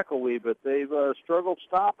Jake McElwee, but they've struggled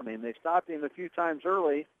stopping him. They stopped him a few times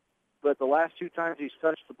early, but the last 2 times he's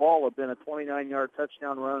touched the ball have been a 29-yard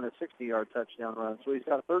touchdown run and a 60-yard touchdown run. So he's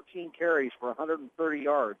got 13 carries for 130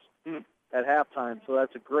 yards at halftime. So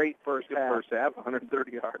that's a great first half. First half,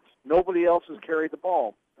 130 yards. Nobody else has carried the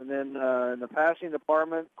ball. And then in the passing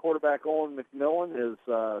department, quarterback Owen McMillan is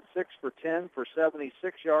 6 for 10 for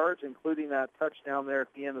 76 yards, including that touchdown there at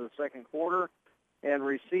the end of the second quarter. And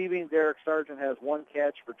receiving, Derek Sargent has 1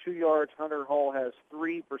 catch for 2 yards. Hunter Hall has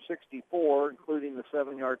 3 for 64, including the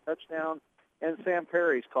 7-yard touchdown. And Sam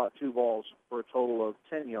Perry's caught 2 balls for a total of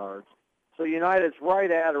 10 yards. So United's right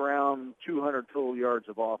at around 200 total yards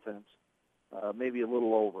of offense, maybe a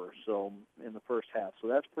little over, so in the first half. So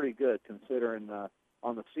that's pretty good considering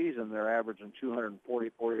on the season they're averaging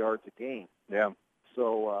 244 yards a game. Yeah.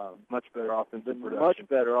 So much better offensive production. Much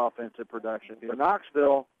better offensive production. For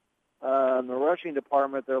Knoxville, in the rushing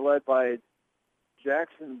department, they're led by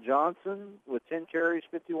Jackson Johnson with 10 carries,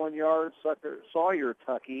 51 yards. Sawyer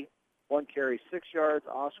Tuckey, 1 carry, 6 yards.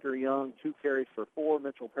 Oscar Young, 2 carries for 4.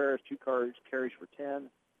 Mitchell Parrish, 2 carries for 10.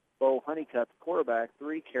 Bo Honeycutt, the quarterback,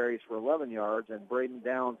 3 carries for 11 yards. And Braden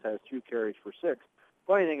Downs has 2 carries for 6.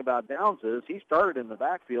 Funny thing about Downs is he started in the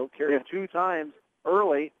backfield, carried 2 times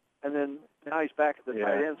early, and then now he's back at the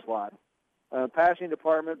tight end slot. Passing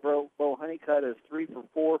department, Bo Honeycutt is 3 for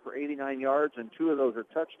 4 for 89 yards, and 2 of those are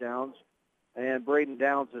touchdowns. And Braden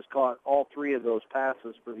Downs has caught all 3 of those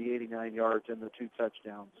passes for the 89 yards and the 2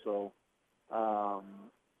 touchdowns. So,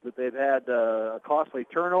 but they've had a costly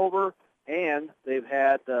turnover, and they've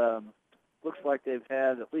had looks like they've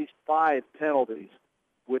had at least 5 penalties,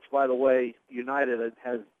 which, by the way, United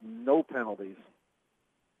has no penalties.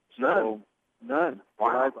 So None.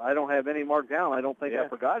 Wow. I don't have any marked down. I don't think I've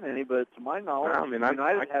forgotten any, but to my knowledge,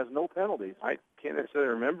 United has no penalties. I can't necessarily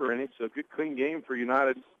remember any, so good, clean game for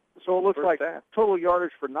United. So it looks First like half. total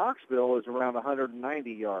yardage for Knoxville is around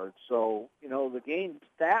 190 yards. So, the game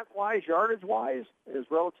stat-wise, yardage-wise, is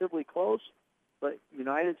relatively close, but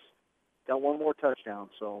United's got one more touchdown,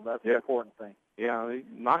 so that's the important thing. Yeah,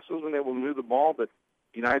 Knoxville's been able to move the ball, but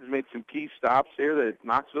United's made some key stops here that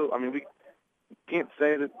Knoxville, we can't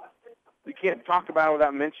say that, we can't talk about it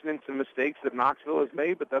without mentioning some mistakes that Knoxville has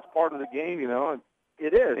made, but that's part of the game,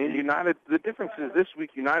 It is. And United, the difference is this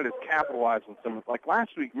week United has capitalized on some. Like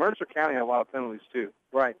last week, Mercer County had a lot of penalties too.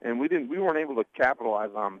 Right. And we weren't able to capitalize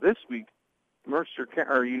on them. This week,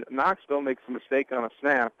 Knoxville makes a mistake on a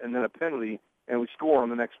snap and then a penalty, and we score on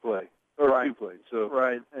the next play. Or two plays. So.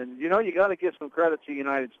 Right. And, you got to give some credit to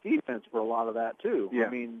United's defense for a lot of that, too.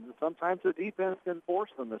 Yeah. Sometimes the defense can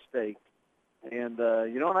force the mistake. And,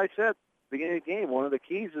 what I said at the beginning of the game, one of the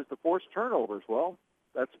keys is to force turnovers. Well,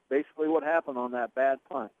 that's basically what happened on that bad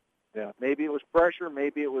punt. Yeah. Maybe it was pressure.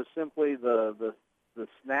 Maybe it was simply the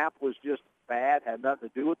snap was just bad, had nothing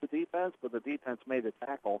to do with the defense, but the defense made the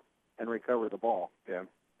tackle and recovered the ball. Yeah.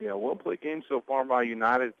 Yeah, well-played game so far by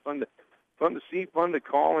United. Fun to see, fun to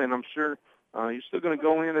call, and I'm sure you're still going to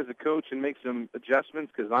go in as a coach and make some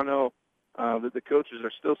adjustments because I know that the coaches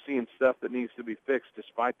are still seeing stuff that needs to be fixed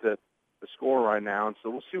despite the score right now. And so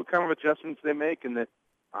we'll see what kind of adjustments they make. And that,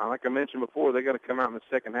 like I mentioned before, they got to come out in the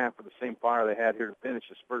second half with the same fire they had here to finish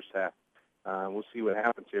this first half. We'll see what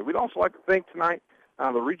happens here. We'd also like to thank tonight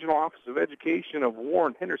the Regional Office of Education of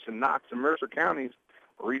Warren, Henderson, Knox, and Mercer Counties.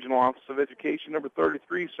 Regional Office of Education number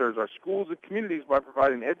 33 serves our schools and communities by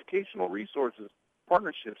providing educational resources,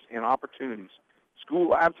 partnerships, and opportunities.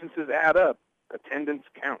 School absences add up. Attendance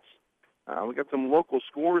counts. We got some local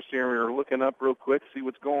scores here we're looking up real quick, see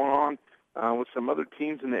what's going on with some other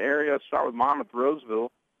teams in the area. Let's start with Monmouth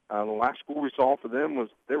Roseville. The last school result for them was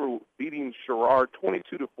they were beating Sherrard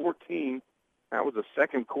 22-14. That was a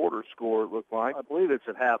second quarter score, it looked like. I believe it's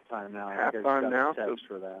at halftime now. Halftime now. Text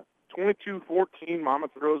for that. 22-14,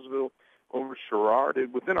 Monmouth Roseville over Sherrard.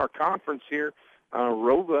 And within our conference here,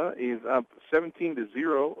 Rova is up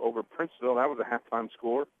 17-0 over Princeville. That was a halftime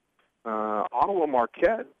score. Ottawa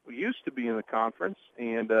Marquette used to be in the conference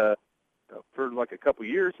and for like a couple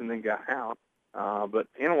years and then got out. But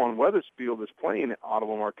Anawan Wethersfield is playing at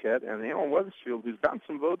Ottawa Marquette, and Anawan Wethersfield, who's gotten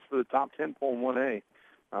some votes for the top 10 poll in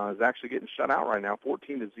 1A, is actually getting shut out right now,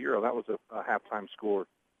 14-0. That was a halftime score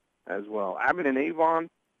as well. Abbott and Avon,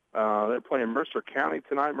 they're playing Mercer County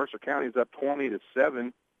tonight. Mercer County is up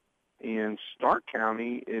 20-7, and Stark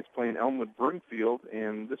County is playing Elmwood Broomfield,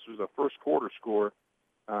 and this was a first quarter score,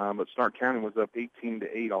 but Stark County was up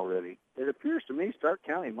 18-8 already. It appears to me Stark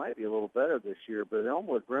County might be a little better this year, but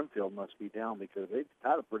Elmwood Brimfield must be down because they've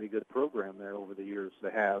had a pretty good program there over the years.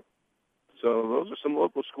 They have. So those are some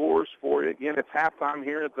local scores for you. Again, it's halftime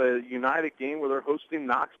here at the United game where they're hosting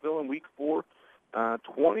Knoxville in Week 4.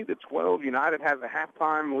 20-12, United has a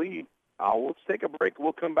halftime lead. Let's take a break.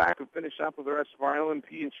 We'll come back and finish up with the rest of our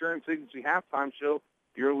LMP Insurance Agency halftime show.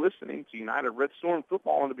 You're listening to United Red Storm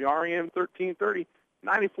Football on WREM 1330,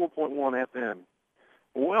 94.1 FM.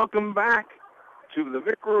 Welcome back to the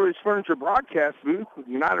Vic Roy's Furniture broadcast booth with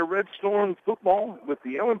United Red Storm Football with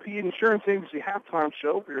the LMP Insurance Agency halftime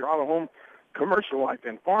show for your auto, home, commercial, life,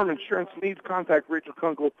 and farm insurance needs. Contact Rachel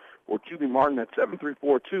Kunkel or Julie Martin at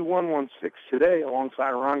 734-2116 today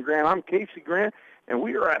alongside Ron Grant. I'm Casey Grant, and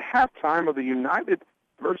we are at halftime of the United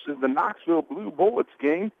versus the Knoxville Blue Bullets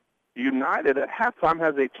game. United at halftime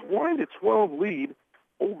has a 20-12 lead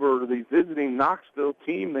over the visiting Knoxville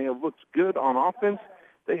team. They have looked good on offense.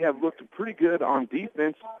 They have looked pretty good on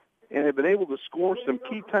defense and have been able to score some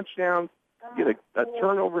key touchdowns, get a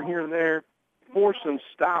turnover here and there, force some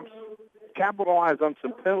stops, capitalize on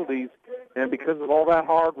some penalties, and because of all that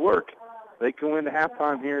hard work, they go into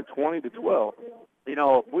halftime here 20-12. You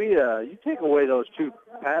know, if you take away those two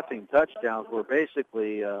passing touchdowns were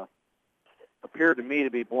basically appeared to me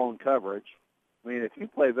to be blown coverage. I mean, if you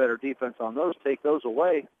play better defense on those, take those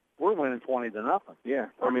away, we're winning 20-0. Yeah.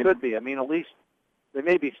 It could be. I mean, at least they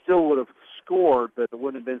maybe still would have scored, but it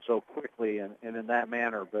wouldn't have been so quickly and in that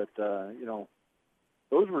manner. But,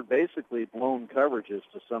 those were basically blown coverages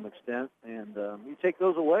to some extent. And you take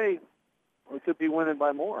those away, we could be winning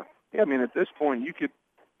by more. Yeah, I mean, at this point, you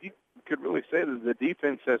could really say that the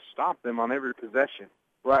defense has stopped them on every possession.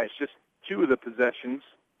 Right. It's just two of the possessions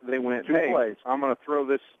they went, two plays. I'm going to throw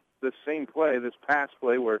this same play, this pass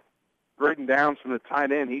play where Braden Downs from the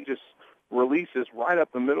tight end, he just releases right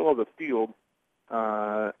up the middle of the field,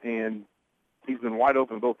 and he's been wide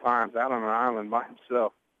open both times out on an island by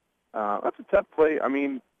himself. That's a tough play. I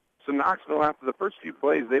mean, So Knoxville, after the first few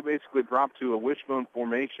plays, they basically dropped to a wishbone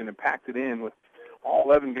formation and packed it in with all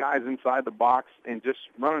 11 guys inside the box and just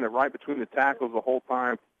running it right between the tackles the whole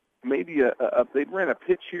time. Maybe they ran a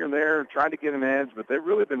pitch here and there, tried to get an edge, but they've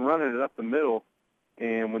really been running it up the middle.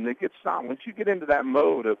 And when they get stopped, once you get into that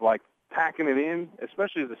mode of like packing it in,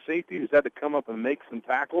 especially as a safety who's had to come up and make some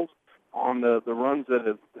tackles on the runs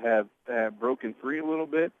that have broken free a little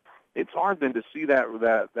bit, it's hard then to see that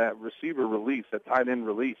receiver release, that tight end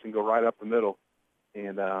release, and go right up the middle.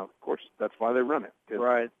 And of course, that's why they run it.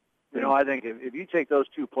 Right. I think if you take those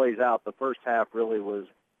two plays out, the first half really was,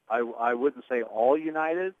 I wouldn't say all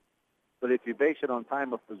United, but if you base it on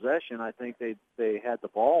time of possession, I think they had the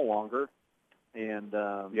ball longer. And,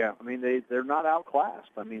 I mean, they're not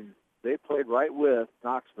outclassed. I mean, they played right with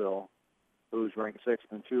Knoxville, who's ranked 6th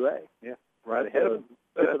in 2A. Yeah, right ahead of them.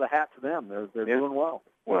 Tip of the hat to them. They're doing well.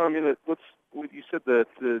 Well, I mean, you said the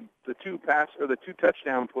two pass or the two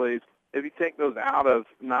touchdown plays. If you take those out of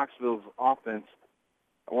Knoxville's offense,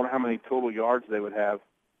 I wonder how many total yards they would have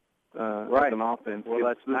as an offense. Well,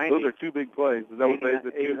 that's 90. Those are two big plays. Is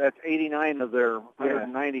that 80, that's 89 of their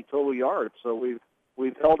 190 total yards. So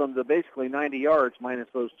we've held them to basically 90 yards minus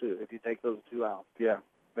those two, if you take those two out. Yeah.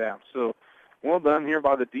 So well done here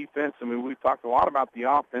by the defense. I mean, we've talked a lot about the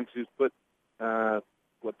offense who's put,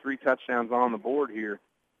 3 touchdowns on the board here,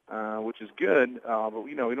 which is good. But,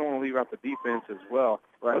 we don't want to leave out the defense as well.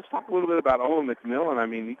 Right. Let's talk a little bit about Owen McMillan. I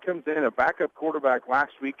mean, he comes in a backup quarterback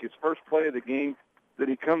last week, his first play of the game that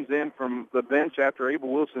he comes in from the bench after Abel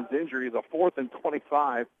Wilson's injury is a 4th and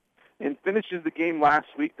 25. And finishes the game last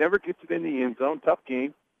week, never gets it in the end zone, tough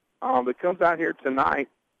game, but comes out here tonight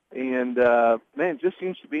and, just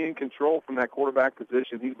seems to be in control from that quarterback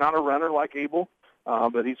position. He's not a runner like Abel,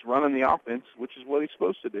 but he's running the offense, which is what he's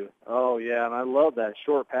supposed to do. Oh, yeah, and I love that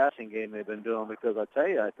short passing game they've been doing because I tell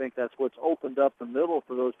you, I think that's what's opened up the middle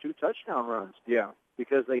for those 2 touchdown runs. Yeah.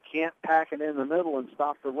 Because they can't pack it in the middle and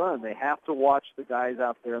stop the run. They have to watch the guys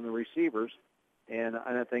out there and the receivers. And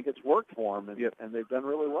I think it's worked for them, and they've done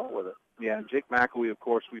really well with it. Yeah, Jake McElwee, of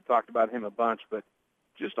course, we've talked about him a bunch, but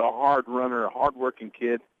just a hard runner, a hard-working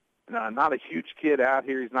kid. Not a huge kid out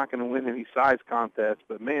here. He's not going to win any size contests,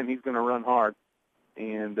 but, man, he's going to run hard,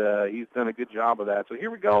 and he's done a good job of that. So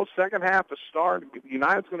here we go, second half to start.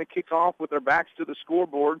 United's going to kick off with their backs to the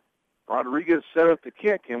scoreboard. Rodriguez set up the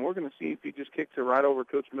kick, and we're going to see if he just kicks it right over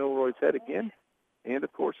Coach Milroy's head again, and,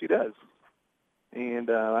 of course, he does. And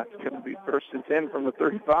that's going to be 1st and 10 from the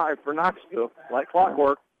 35 for Knoxville. Like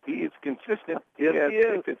clockwork, he is consistent. Yes, he is.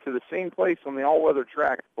 Kicked it to the same place on the all-weather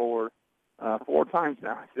track for 4 times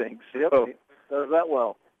now, I think. Yep, so, he does that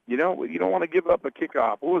well. You don't want to give up a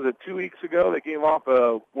kickoff. What was it, 2 weeks ago? They gave off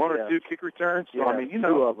 1 or 2 kick returns. So, I mean,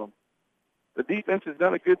 2 of them. The defense has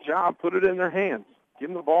done a good job. Put it in their hands. Give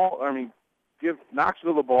them the ball. Give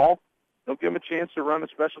Knoxville the ball. Don't give them a chance to run the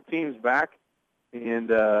special teams back.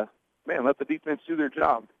 And, let the defense do their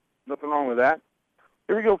job. Nothing wrong with that.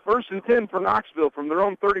 Here we go, 1st and 10 for Knoxville from their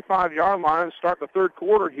own 35-yard line to start the third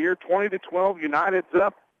quarter here. 20-12, United's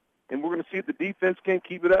up, and we're going to see if the defense can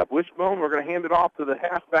keep it up. Wishbone, we're going to hand it off to the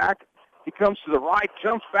halfback. He comes to the right,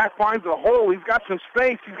 jumps back, finds a hole. He's got some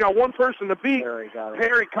space. He's got one person to beat.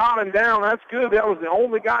 Perry caught him down. That's good. That was the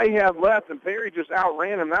only guy he had left, and Perry just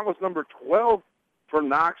outran him. That was number 12 for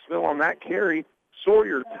Knoxville on that carry.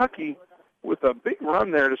 Sawyer Tuckey with a big run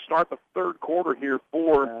there to start the third quarter here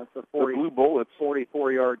for the Blue Bullets.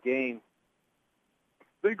 44-yard gain.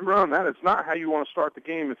 Big run. That is not how you want to start the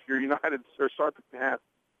game if you're United, or start the half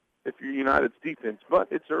if you're United's defense. But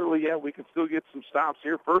it's early. Yeah, we can still get some stops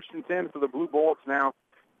here. 1st and 10 for the Blue Bullets now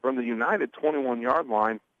from the United 21-yard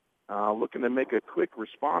line. Looking to make a quick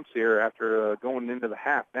response here after going into the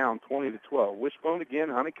half down 20-12. Wishbone again,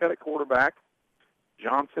 Honeycutt at quarterback.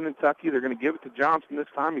 Johnson and Tuckey, they're going to give it to Johnson this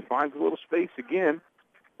time. He finds a little space again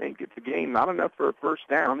and gets the gain. Not enough for a first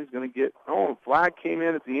down. He's going to get, flag came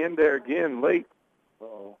in at the end there again late.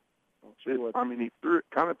 Uh-oh. He threw it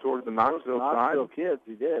kind of towards the Knoxville side. Kids,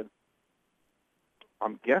 he did.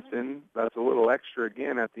 I'm guessing that's a little extra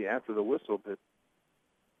again after the whistle, but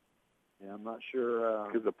yeah, I'm not sure.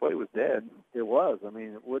 Because the play was dead. It was.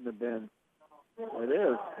 It wouldn't have been. It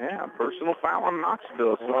is. Yeah, personal foul on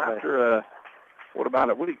Knoxville. So after what about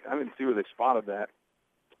it? I didn't see where they spotted that.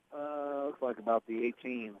 Looks like about the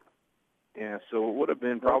 18. Yeah, so it would have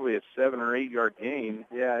been probably a 7 or 8 yard gain.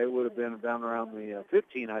 Yeah, it would have been down around the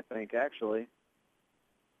 15, I think, actually.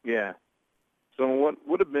 Yeah. So what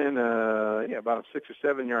would have been about a 6 or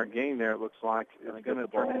 7 yard gain there, it looks like. It's going to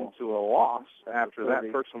turn into a loss after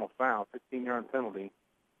that personal foul, 15-yard penalty.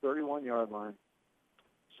 31-yard line.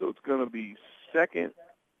 So it's going to be 2nd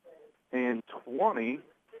and 20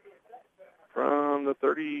 from the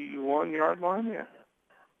 31-yard line, yeah.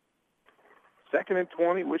 2nd and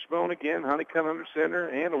 20, Wishbone again, Honeycutt under center,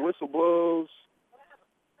 and a whistle blows.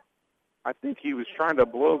 I think he was trying to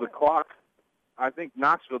blow the clock. I think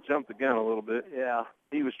Knoxville jumped the gun a little bit. Yeah.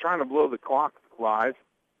 He was trying to blow the clock live,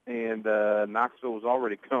 and Knoxville was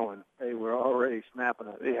already going. They were already snapping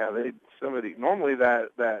it. Yeah, normally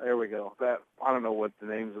that there we go. That I don't know what the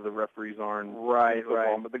names of the referees are in right,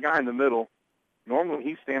 but the guy in the middle, normally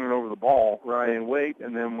he's standing over the ball, right, and wait,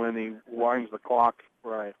 and then when he winds the clock,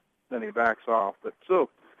 right, then he backs off. But so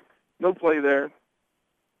no play there.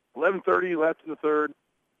 11:30 left in the third.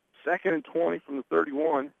 2nd and 20 from the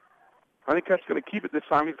 31. Honeycutt's going to keep it this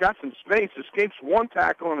time. He's got some space. Escapes one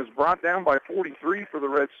tackle and is brought down by 43 for the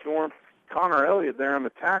Red Storm. Connor Elliott there on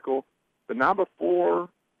the tackle. But now before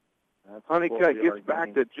Honeycutt gets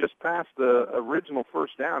back to just past the original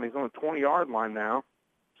first down, he's on the 20-yard line now.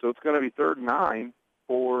 So it's going to be 3rd and 9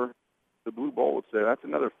 for the Blue Bullets there. That's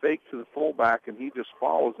another fake to the fullback, and he just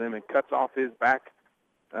follows him and cuts off his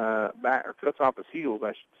cuts off his heels,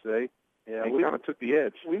 I should say. Yeah, we kind of took the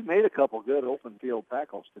edge. We've made a couple good open field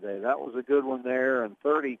tackles today. That was a good one there, and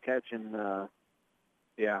 30 catching. On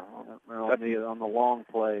the long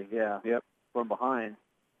play. Yeah. Yep. From behind.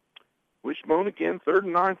 Wishbone again, 3rd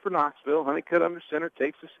and 9 for Knoxville. Honeycutt under center,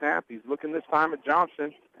 takes a snap. He's looking this time at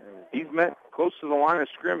Johnson. He's met close to the line of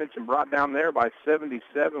scrimmage and brought down there by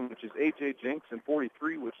 77, which is A.J. Jinks, and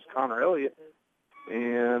 43, which is Connor Elliott.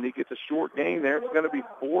 And he gets a short gain there. It's going to be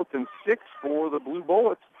 4th and 6 for the Blue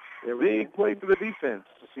Bullets. Big play for the defense.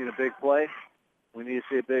 See the big play? We need to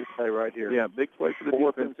see a big play right here. Yeah, big play for the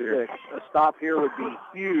defense here. A stop here would be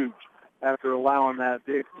huge after allowing that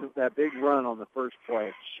big run on the first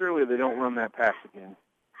play. Surely they don't run that pass again.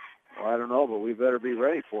 Well, I don't know, but we better be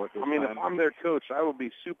ready for it this time. If I'm their coach, I would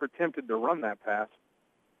be super tempted to run that pass.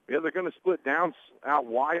 Yeah, they're going to split down out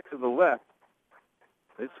wide to the left.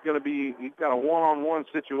 It's going to be, you've got a one-on-one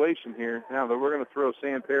situation here. Now that we're going to throw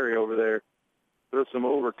Sam Perry over there, throw some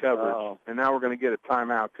over coverage, and now we're going to get a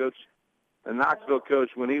timeout. Coach, the Knoxville coach,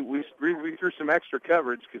 when we threw some extra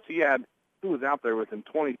coverage because he had, who was out there with him,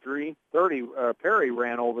 23? 30, Perry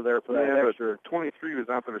ran over there for that extra. 23 was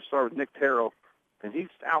out there to start with Nick Terrell, and he's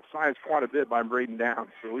outsized quite a bit by Braden Downs.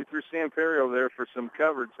 So we threw Sam Perry over there for some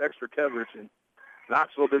coverage, extra coverage, and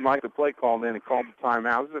Knoxville didn't like the play call then and called the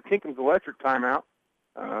timeout. This is a Tinkham's Electric timeout.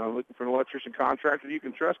 Looking for an electrician contractor you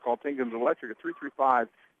can trust, call Tinkham's Electric at 335-3034.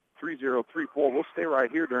 We'll stay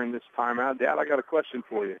right here during this timeout. Dad, I got a question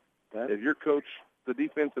for you. Okay. If you're coach, the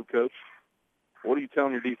defensive coach, what are you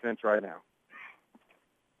telling your defense right now?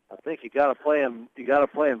 I think you got to play them. You got to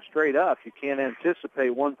play them straight up. You can't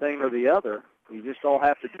anticipate one thing or the other. You just all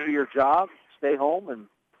have to do your job, stay home,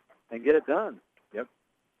 and get it done.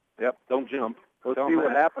 Yep. Don't jump. Let's see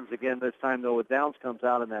what happens again this time, though, with Downs comes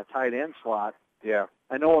out in that tight end slot. Yeah.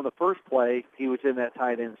 I know on the first play he was in that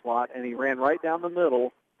tight end slot, and he ran right down the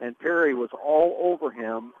middle, and Perry was all over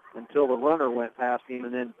him until the runner went past him,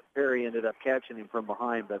 and then Perry ended up catching him from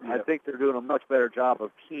behind. But I think they're doing a much better job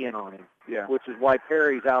of keying on him, which is why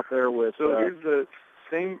Perry's out there with... So here's the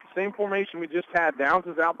same formation we just had. Downs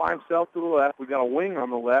is out by himself to the left. We've got a wing on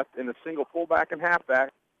the left and a single fullback and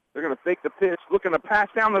halfback. They're going to fake the pitch, looking to pass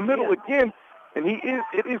down the middle again, and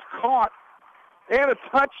it is caught, and a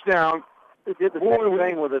touchdown. They did the same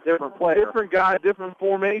thing with a different player. Different guy, different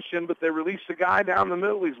formation, but they released the guy down the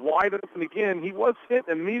middle. He's wide open again. He was hit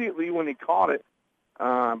immediately when he caught it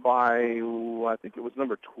by, I think it was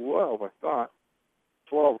number 12, I thought.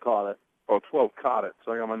 12 caught it. Oh, 12 caught it,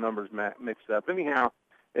 so I got my numbers mixed up. Anyhow,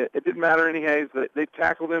 it didn't matter anyways. They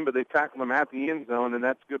tackled him, but they tackled him at the end zone, and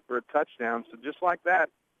that's good for a touchdown. So just like that,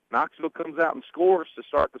 Knoxville comes out and scores to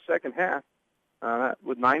start the second half.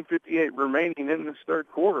 With 9:58 remaining in this third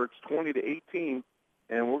quarter, it's 20-18,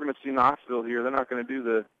 and we're going to see Knoxville here. They're not going to do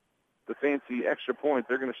the fancy extra point.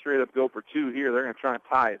 They're going to straight up go for two here. They're going to try and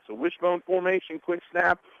tie it. So wishbone formation, quick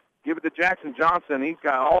snap, give it to Jackson Johnson. He's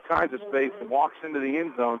got all kinds of space and walks into the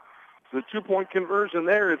end zone. So the two-point conversion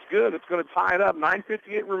there is good. It's going to tie it up.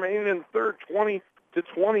 9:58 remaining in the third. 20-20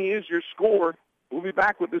 is your score. We'll be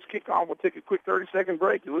back with this kickoff. We'll take a quick 30-second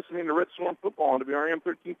break. You're listening to Red Storm Football on WRM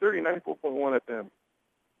 1330, 94.1 FM.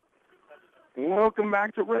 Welcome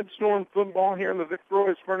back to Red Storm Football here in the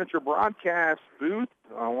Victoria's Furniture broadcast booth,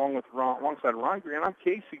 alongside Ron Grant. I'm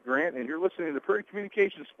Casey Grant, and you're listening to the Prairie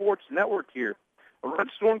Communications Sports Network here. A Red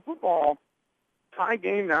Storm Football tie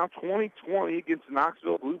game now, 20-20 against the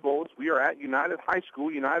Knoxville Blue Bullets. We are at United High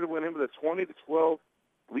School. United went in with a 20-12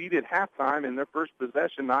 lead at halftime. In their first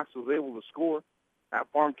possession, Knoxville was able to score. That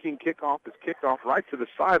Farm King kickoff is kicked off right to the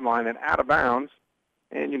sideline and out of bounds.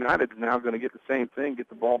 And United is now going to get the same thing, get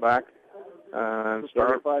the ball back and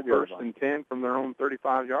start 35-yard first and 10 from their own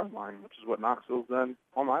 35-yard line, which is what Knoxville's done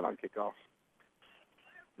all night on kickoffs.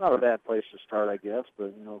 Not a bad place to start, I guess,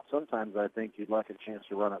 but, sometimes I think you'd like a chance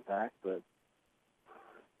to run it back, but...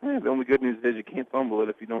 The only good news is you can't fumble it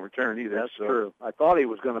if you don't return either. That's true. I thought he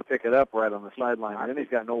was going to pick it up right on the sideline, and then he's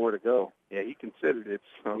got nowhere to go. Yeah, he considered it.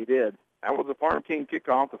 So he did. That was a Farm King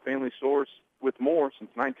kickoff, the family source with more since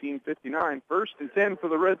 1959. First and 10 for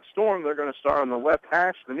the Red Storm. They're going to start on the left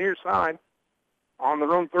hash, the near side, on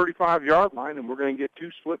their own 35-yard line, and we're going to get two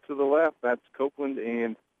splits to the left. That's Copeland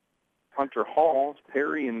and Hunter Hall,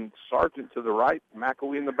 Perry and Sargent to the right,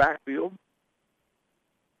 McElwee in the backfield.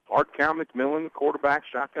 Hard count, McMillan, the quarterback,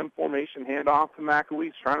 shotgun formation, handoff to McElwee.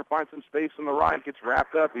 He's trying to find some space on the right, gets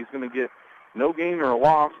wrapped up. He's going to get no gain or a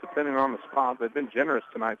loss, depending on the spot. They've been generous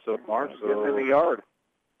tonight so far. So getting in the yard.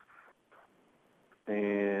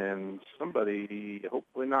 And somebody,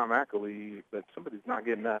 hopefully not McElwee, but somebody's not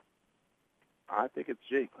getting that. I think it's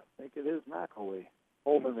Jake. I think it is McElwee.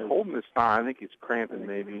 Holding his thigh. I think he's cramping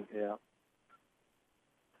maybe. Yeah.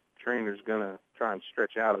 Trainer's going to try and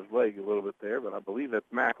stretch out his leg a little bit there, but I believe that's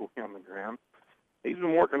McElwee on the ground. He's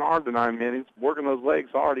been working hard tonight, man. He's working those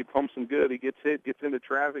legs hard. He pumps them good. He gets hit, gets into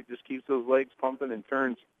traffic, just keeps those legs pumping and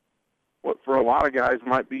turns what for a lot of guys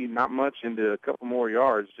might be not much into a couple more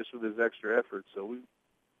yards just with his extra effort. So we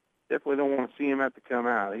definitely don't want to see him have to come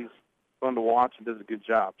out. He's fun to watch and does a good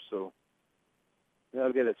job. So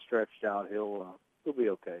he'll get it stretched out. He'll be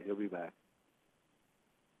okay. He'll be back.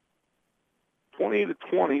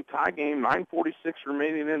 20-20, tie game, 9:46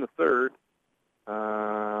 remaining in the third.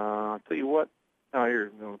 I'll tell you what. Oh, here,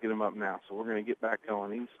 we'll get him up now. So we're going to get back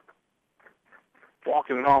going. He's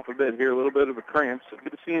walking it off a bit here, a little bit of a cramp. So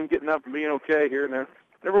good to see him getting up and being okay here and there.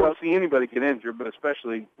 Never want to see anybody get injured, but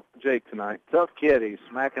especially Jake tonight. Tough kid. He's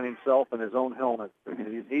smacking himself in his own helmet.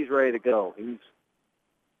 He's ready to go.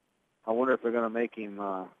 I wonder if they're going to make him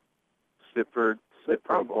sit for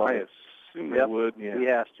probably. I assume they would. Yeah. He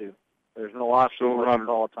has to. There's no option to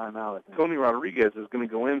call a timeout, I think. Tony Rodriguez is going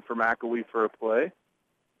to go in for McElwee for a play.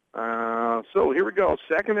 So here we go,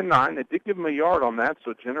 2nd and 9. They did give him a yard on that,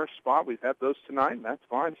 so generous spot. We've had those tonight, and that's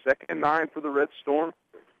fine. 2nd and 9 for the Red Storm.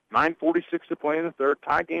 9:46 to play in the third.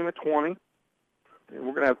 Tie game at 20. And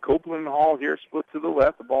we're going to have Copeland and Hall here split to the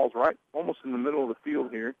left. The ball's right almost in the middle of the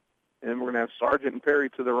field here. And we're going to have Sargent and Perry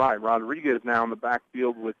to the right. Rodriguez now in the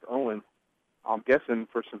backfield with Owen. I'm guessing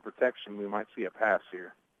for some protection we might see a pass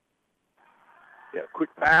here. Yeah,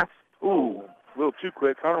 quick pass. Ooh, a little too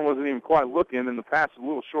quick. Hunter wasn't even quite looking, and the pass is a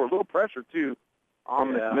little short. A little pressure, too, on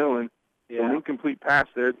McMillan. So an incomplete pass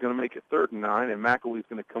there is going to make it 3rd and 9, and McElwee's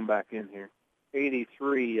going to come back in here.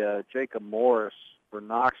 83, Jacob Morris for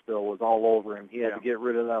Knoxville was all over him. He had to get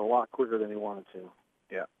rid of that a lot quicker than he wanted to.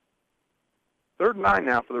 Yeah. 3rd and 9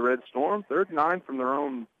 now for the Red Storm. 3rd and 9 from their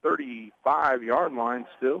own 35-yard line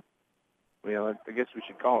still. Well, I guess we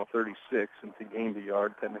should call it 36 since he gained a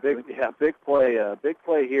yard technically. Big play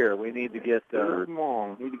here. We need to get 3rd and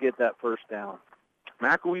long. Need to get that first down.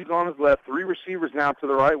 McElwee's on his left. 3 receivers now to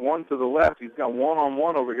the right, 1 to the left. He's got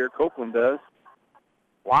one-on-one over here. Copeland does.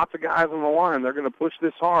 Lots of guys on the line. They're going to push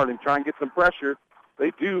this hard and try and get some pressure.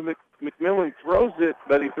 They do. McMillan throws it,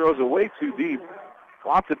 but he throws it way too deep.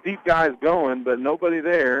 Lots of deep guys going, but nobody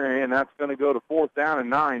there, and that's going to go to 4th down and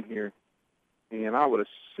 9 here. And I would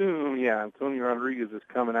assume, Antonio Rodriguez is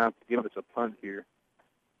coming out to give us a punt here.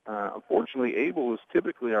 Unfortunately, Abel is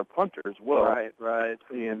typically our punter as well. Right.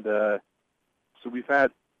 And so we've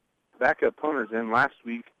had backup punters in last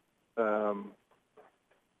week. I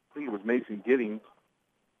think it was Mason Giddings.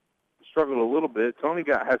 Struggled a little bit. Tony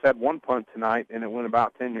has had 1 punt tonight, and it went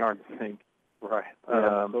about 10 yards, I think. Right.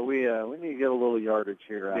 So we need to get a little yardage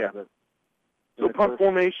here out of it. So punt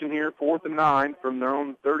formation here, 4th and 9 from their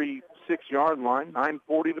own 36-yard line,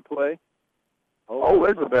 9:40 to play. Oh,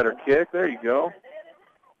 there's a better kick. There you go.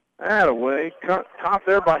 Attaway. Caught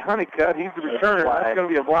there by Honeycutt. He's the returner. That's going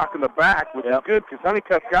to be a block in the back, which is good because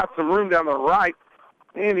Honeycutt's got some room down the right,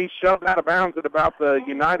 and he shoved out of bounds at about the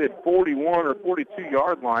United 41 or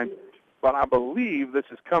 42-yard line. But I believe this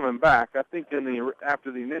is coming back. I think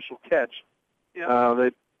after the initial catch,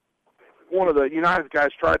 one of the United guys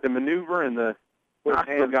tried to maneuver, and the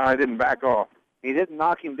Knoxville guy didn't back off. He didn't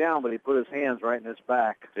knock him down, but he put his hands right in his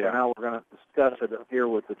back. So now we're going to discuss it here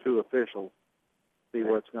with the 2 officials, see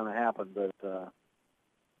what's going to happen. But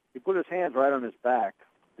he put his hands right on his back.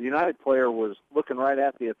 The United player was looking right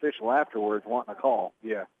at the official afterwards, wanting a call.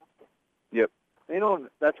 Yeah. Yep.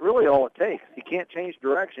 That's really all it takes. You can't change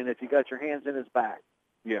direction if you got your hands in his back.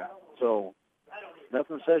 Yeah. So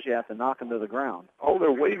nothing says you have to knock him to the ground. Oh,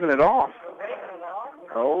 they're waving it off.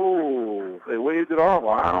 Oh, they waved it off.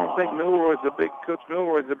 Well, I don't think Coach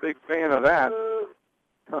Milroy's a big fan of that.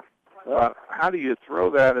 How do you throw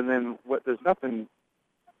that and then there's nothing?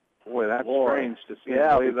 Boy, that's strange to see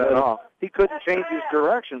him wave that off. He couldn't change his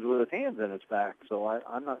directions with his hands in his back, so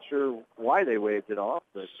I'm not sure why they waved it off.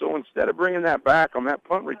 But. So instead of bringing that back on that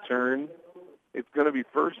punt return, it's going to be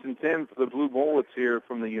 1st and 10 for the Blue Bullets here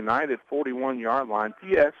from the United 41-yard line.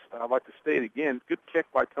 P.S., I'd like to state again, good kick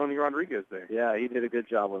by Tony Rodriguez there. Yeah, he did a good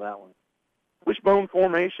job with that one. Wishbone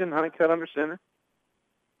formation, Honeycutt under center.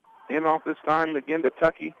 Hand off this time again to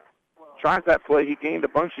Tucky. Tries that play. He gained a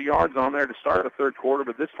bunch of yards on there to start the third quarter,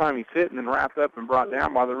 but this time he's hit and then wrapped up and brought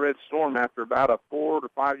down by the Red Storm after about a 4 to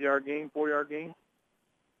 5 yard gain, 4 yard gain.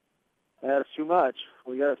 That's too much.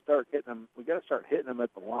 We got to start hitting them. We got to start hitting them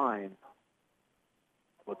at the line.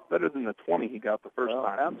 Well, it's better than the 20 he got the first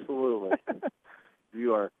time. Absolutely.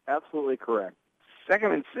 You are absolutely correct.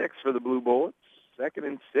 2nd and 6 for the Blue Bullets. 2nd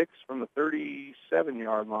and 6 from the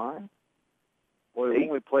 37-yard line. Boy, we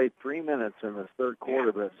only played 3 minutes in this third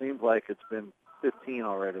quarter, but it seems like it's been 15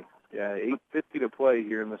 already. Yeah, 8:50 to play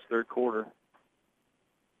here in this third quarter.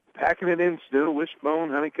 Packing it in still. Wishbone.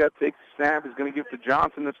 Honeycutt takes a snap. He's going to give to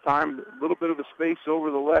Johnson this time. A little bit of a space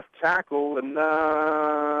over the left tackle, and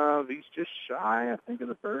he's just shy, I think, of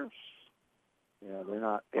the first. Yeah, they're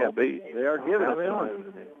not. Yeah, they are giving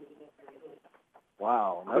it.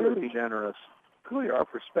 Wow, another generous. Clearly, our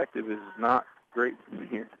perspective is not great from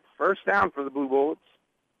here. First down for the Blue Bullets.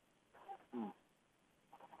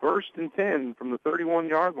 1st and 10 from the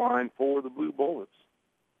 31-yard line for the Blue Bullets.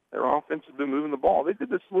 Their offense has been moving the ball. They did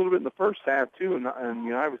this a little bit in the first half, too, and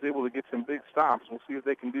I was able to get some big stops. We'll see if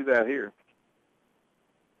they can do that here.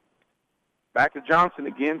 Back to Johnson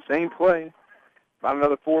again, same play. About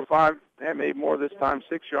another 4 or 5, maybe more this time,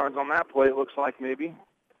 6 yards on that play, it looks like maybe.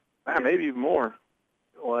 Maybe even more.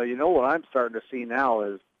 Well, you know what I'm starting to see now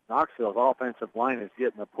is Knoxville's offensive line is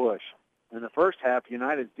getting a push. In the first half,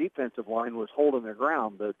 United's defensive line was holding their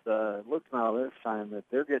ground, but it looks now this time that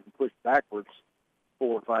they're getting pushed backwards 4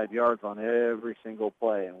 or 5 yards on every single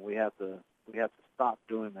play, and we have to stop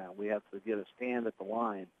doing that. We have to get a stand at the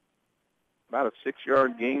line. About a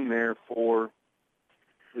 6-yard gain there for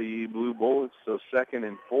the Blue Bullets, so 2nd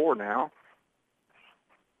and 4 now.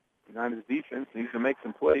 United's defense needs to make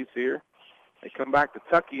some plays here. They come back to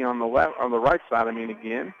Tucky on the right side,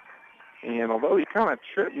 again. And although he kind of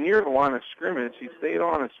tripped near the line of scrimmage, he stayed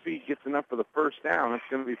on his feet, gets enough for the first down. It's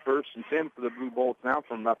going to be 1st and 10 for the Blue Bullets now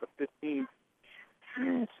from about the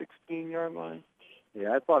 16-yard line.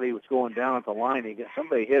 Yeah, I thought he was going down at the line.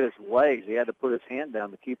 Somebody hit his legs. He had to put his hand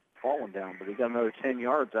down to keep falling down, but he got another 10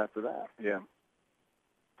 yards after that. Yeah.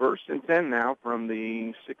 1st and 10 now from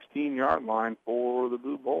the 16-yard line for the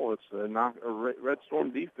Blue Bullets. Red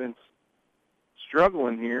Storm defense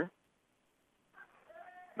struggling here.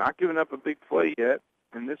 Not giving up a big play yet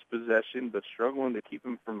in this possession, but struggling to keep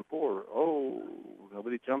him from 4. Oh,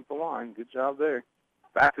 nobody jumped the line. Good job there.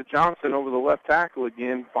 Back to Johnson over the left tackle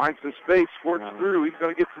again. Finds some space, squirts through. He's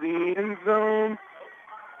going to get to the end zone.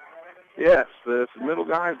 Yes, the middle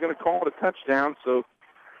guy is going to call it a touchdown. So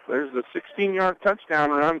there's a 16-yard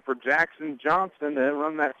touchdown run for Jackson Johnson to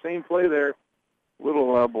run that same play there.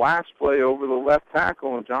 Little blast play over the left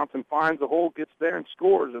tackle, and Johnson finds a hole, gets there, and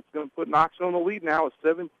scores. It's going to put Knoxville in the lead now with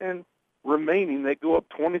 7:10 remaining. They go up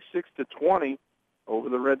 26-20 over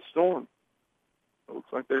the Red Storm. It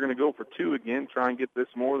looks like they're going to go for 2 again, try and get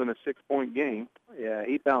this more than a 6-point game. Yeah,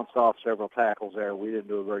 he bounced off several tackles there. We didn't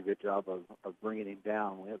do a very good job of bringing him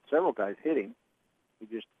down. We had several guys hit him. He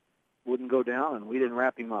just wouldn't go down, and we didn't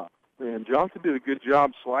wrap him up. And Johnson did a good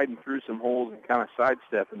job sliding through some holes and kind of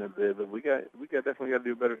sidestepping a bit, but we definitely got to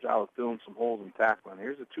do a better job of filling some holes and tackling.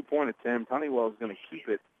 Here's a 2-point attempt. Honeywell is going to keep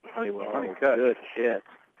it. Honeycutt. Good hit.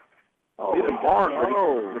 Hit him hard,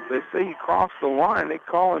 but if they say he crossed the line, they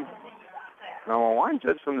call him. Now, a line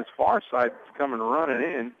judge from this far side is coming running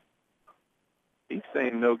in. He's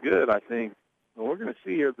saying no good, I think. Well, we're going to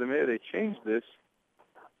see here if they change this.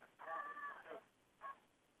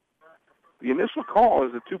 The initial call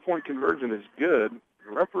is a 2-point conversion is good.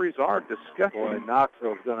 The referees are discussing. Boy,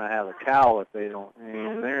 Knoxville's going to have a cow if they don't.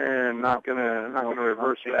 And they're not going to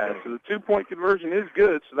reverse that. So the 2-point conversion is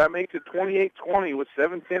good. So that makes it 28-20 with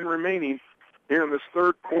 7:10 remaining here in this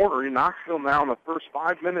third quarter. Knoxville now in the first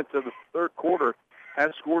 5 minutes of the third quarter has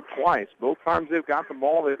scored twice. Both times they've got the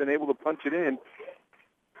ball, they've been able to punch it in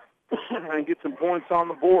and get some points on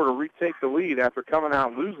the board or retake the lead after coming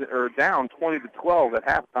out down 20-12 at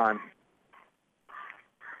halftime.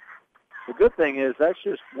 The good thing is that's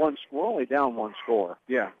just we're only down 1 score.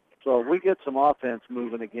 Yeah. So if we get some offense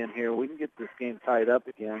moving again here, we can get this game tied up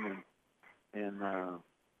again and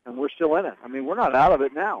and we're still in it. I mean, we're not out of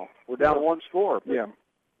it now. We're down one score. Yeah.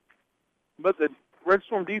 But the Red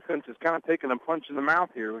Storm defense is kind of taking a punch in the mouth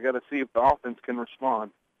here. We got to see if the offense can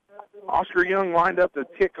respond. Oscar Young lined up to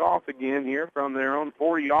kick off again here from their own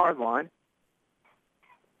 40-yard line.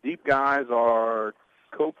 Deep guys are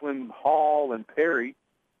Copeland, Hall, and Perry.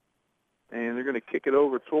 And they're going to kick it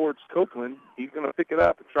over towards Copeland. He's going to pick it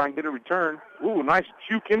up and try and get a return. Ooh, nice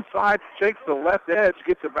juke inside. Shakes the left edge,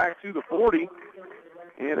 gets it back to the 40.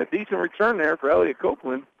 And a decent return there for Elliot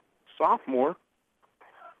Copeland, sophomore.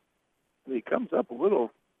 He comes up a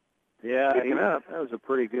little. Yeah, picking up. That was a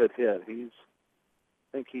pretty good hit. I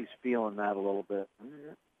think he's feeling that a little bit.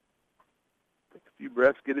 Take a few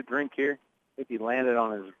breaths, get a drink here. I think he landed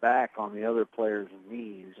on his back on the other player's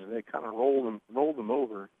knees. And they kind of rolled him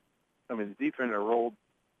over. I mean, the defender rolled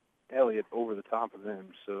Elliott over the top of them.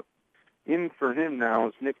 So in for him now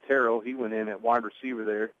is Nick Terrell. He went in at wide receiver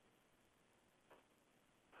there.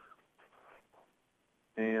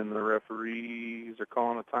 And the referees are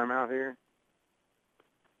calling a timeout here.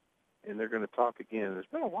 And they're going to talk again. There's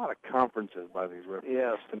been a lot of conferences by these referees.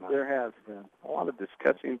 Yes, tonight. there has been. A lot of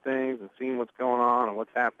discussing things and seeing what's going on and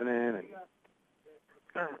what's happening.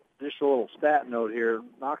 And just a little stat note here.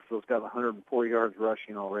 Knoxville's got 104 yards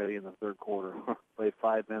rushing already in the third quarter. Played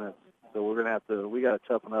 5 minutes. So we got to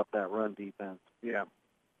toughen up that run defense. Yeah.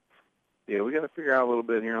 Yeah, we got to figure out a little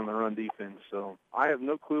bit here on the run defense. So I have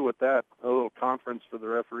no clue what that little conference for the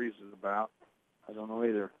referees is about. I don't know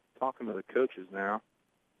either. Talking to the coaches now.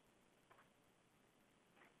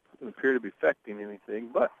 Doesn't appear to be affecting anything,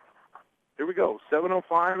 but here we go.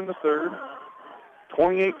 7:05 in the third.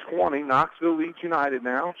 28-20, Knoxville leads United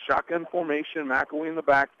now. Shotgun formation, McElwee in the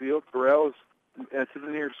backfield. Terrell is to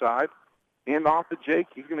the near side. Hand off to Jake.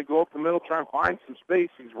 He's going to go up the middle, try and find some space.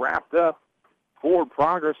 He's wrapped up. Forward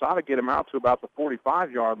progress ought to get him out to about the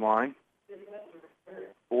 45-yard line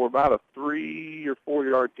for about a 3 or 4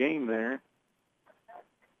 yard gain there.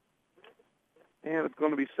 And it's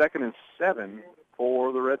going to be 2nd and 7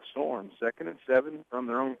 for the Red Storm. 2nd and 7 from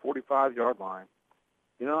their own 45-yard line.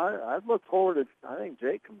 You know, I'd look forward to, I think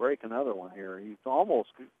Jake can break another one here. He almost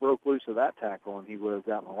broke loose of that tackle, and he would have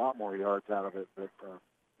gotten a lot more yards out of it. But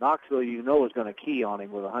Knoxville, is going to key on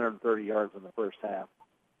him with 130 yards in the first half.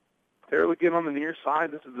 Terrell again on the near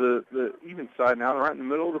side. This is the even side now. They're right in the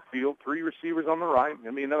middle of the field. 3 receivers on the right.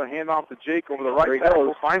 Going to be another handoff to Jake over the right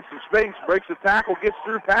tackle. Finds some space, breaks the tackle, gets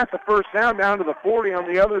through past the first down to the 40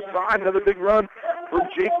 on the other side. Another big run from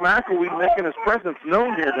Jake McElwee, making his presence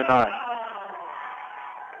known here tonight.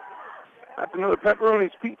 That's another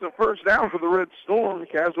Pepperoni's Pizza first down for the Red Storm.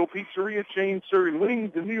 Casual Pizzeria chain serving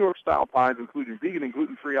wings and New York-style pies, including vegan and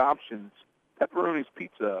gluten-free options. Pepperoni's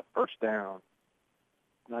Pizza, first down.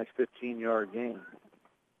 Nice 15-yard gain.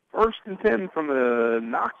 1st and 10 from the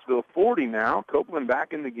Knoxville 40 now. Copeland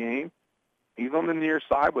back in the game. He's on the near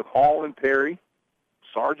side with Hall and Perry.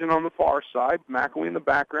 Sargent on the far side. McElwee in the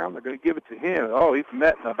background. They're going to give it to him. Oh, he's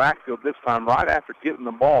met in the backfield this time right after getting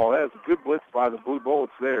the ball. That was a good blitz by the Blue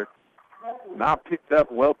Bullets there. Not picked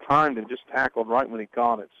up, well-timed, and just tackled right when he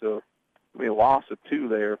caught it. So it'll be a loss of 2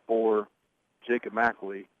 there for Jacob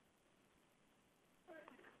McElwee.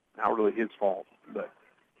 Not really his fault, but...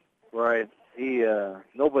 Right. He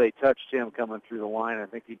nobody touched him coming through the line. I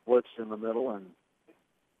think he blitzed in the middle and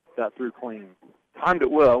got through clean. Timed it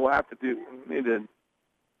well. We'll have to need to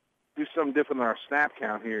do something different than our snap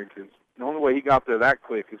count here, because the only way he got there that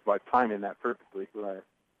quick is by timing that perfectly. Right.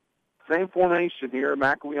 Same formation here.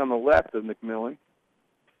 McElwee on the left of McMillan.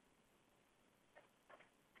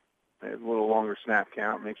 There's a little longer snap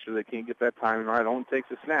count. Make sure they can't get that timing right. Owen takes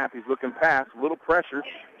a snap. He's looking past. A little pressure.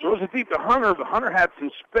 Throws it deep to Hunter. But Hunter had some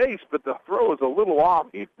space, but the throw is a little off.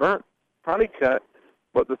 He burnt Honeycutt,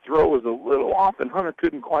 but the throw was a little off, and Hunter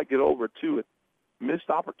couldn't quite get over to it. Missed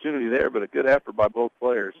opportunity there, but a good effort by both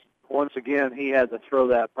players. Once again, he had to throw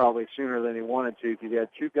that probably sooner than he wanted to, because he had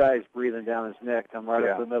 2 guys breathing down his neck, come right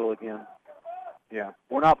up the middle again. Yeah.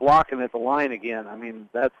 We're not blocking at the line again. I mean,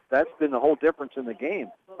 that's been the whole difference in the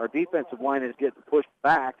game. Our defensive line is getting pushed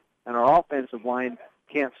back, and our offensive line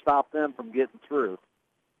can't stop them from getting through.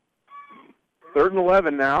 3rd and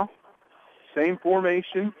 11 now. Same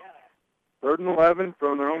formation. 3rd and 11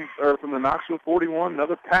 from their own, from the Knoxville 41.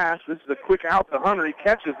 Another pass. This is a quick out to Hunter. He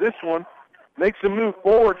catches this one, makes a move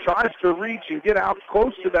forward, tries to reach and get out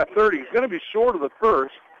close to that 30. He's going to be short of the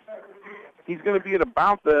first. He's going to be at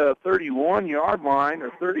about the 31-yard line or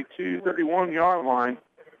 32, 31-yard line.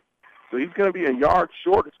 So he's going to be a yard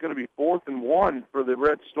short. It's going to be 4th and 1 for the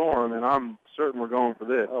Red Storm, and I'm certain we're going for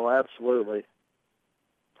this. Oh, absolutely.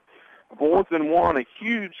 4th and 1, a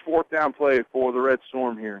huge 4th down play for the Red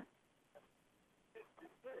Storm here.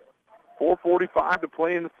 4:45 to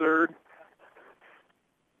play in the third.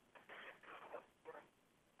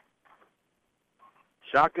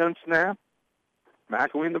 Shotgun snap.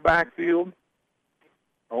 McElwee in the backfield.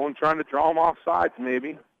 Owen trying to draw him off sides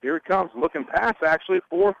maybe. Here it comes. Looking pass, actually.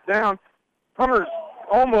 4th down. Hunter's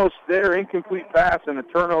almost there. Incomplete pass and a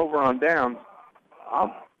turnover on downs.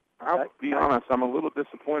 I'll be honest, I'm a little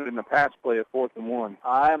disappointed in the pass play at 4th and 1.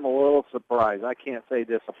 I'm a little surprised. I can't say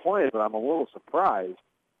disappointed, but I'm a little surprised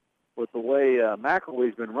with the way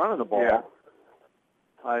McElwee's been running the ball.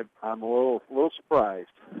 Yeah. I'm a little surprised.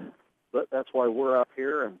 But that's why we're up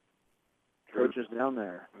here and Coach is down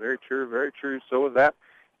there. Very true, very true. So was that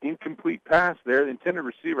incomplete pass there. The intended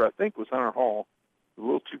receiver, I think, was Hunter Hall. A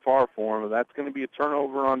little too far for him, but that's going to be a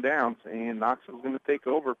turnover on downs, and Knoxville's going to take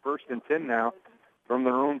over 1st and 10 now from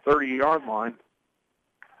their own 30-yard line,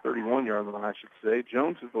 31-yard line, I should say.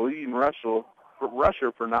 Jones is the leading rusher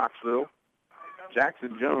for Knoxville.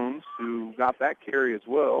 Jackson Jones, who got that carry as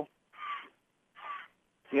well.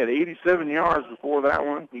 He had 87 yards before that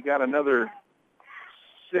one. He got another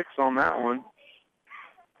 6 on that one.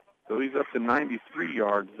 So he's up to 93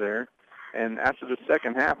 yards there. And after the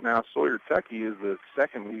second half now, Sawyer Tuckey is the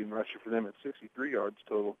second leading rusher for them at 63 yards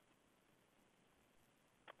total.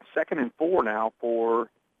 2nd and 4 now for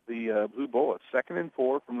the Blue Bullets. 2nd and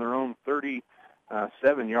 4 from their own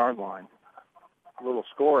 37-yard line. A little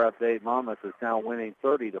score update. Monmouth is now winning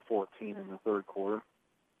 30-14 in the third quarter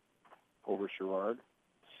over Sherrard.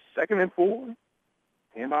 2nd and 4.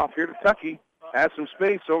 Hand off here to Tuckey. Has some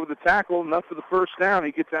space over the tackle. Enough for the first down.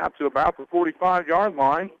 He gets out to about the 45-yard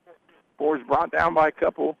line. Is brought down by a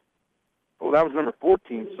couple. Oh, that was number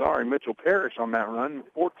 14. Sorry, Mitchell Parrish on that run.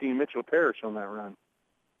 14, Mitchell Parrish on that run.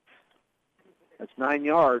 That's 9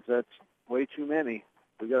 yards. That's way too many.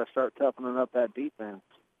 We got to start toughening up that defense.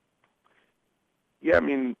 Yeah, I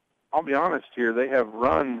mean, I'll be honest here. They have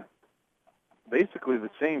run basically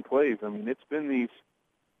the same plays. I mean, it's been these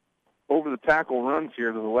over-the-tackle runs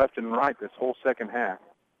here to the left and right this whole second half.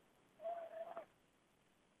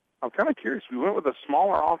 I'm kind of curious. We went with a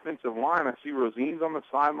smaller offensive line. I see Rosine's on the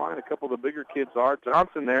sideline. A couple of the bigger kids are.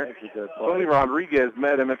 Johnson there. Tony Rodriguez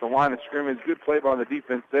met him at the line of scrimmage. Good play by the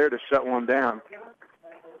defense there to shut one down.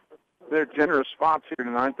 They're generous spots here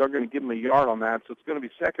tonight. They're going to give him a yard on that, so it's going to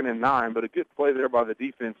be 2nd and 9, but a good play there by the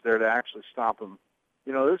defense there to actually stop him.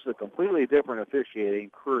 You know, this is a completely different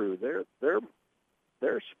officiating crew. Their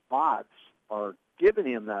spots are giving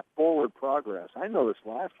him that forward progress. I know this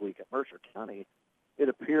last week at Mercer County. It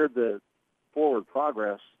appeared that forward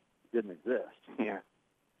progress didn't exist. Yeah.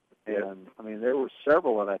 And, I mean, there were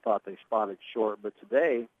several that I thought they spotted short, but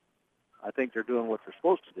today I think they're doing what they're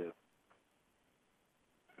supposed to do.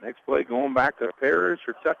 Next play going back to Parrish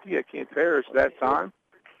or Tuckey. I can't Parrish that time.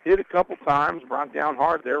 Hit a couple times, brought down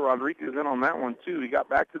hard there. Rodriguez in on that one, too. He got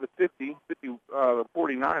back to the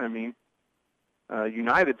 49, I mean.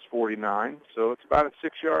 United's 49, so it's about a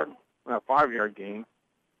 5-yard gain.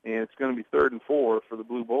 And it's going to be 3rd and 4 for the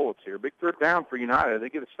Blue Bullets here. Big 3rd down for United. They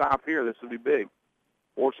get a stop here. This will be big.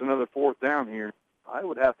 Force another 4th down here. I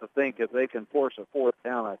would have to think if they can force a 4th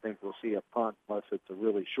down, I think we'll see a punt unless it's a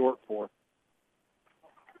really short 4th.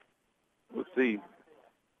 Let's see.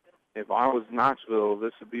 If I was Knoxville,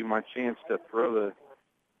 this would be my chance to throw the...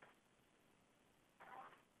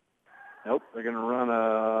 Nope, they're going to run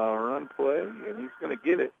a run play, and he's going to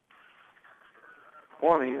get it.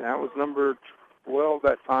 20, that was number 12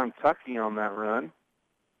 that time, Tuckey on that run.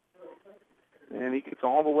 And he gets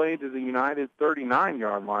all the way to the United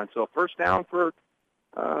 39-yard line. So 1st down for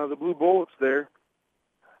the Blue Bullets there.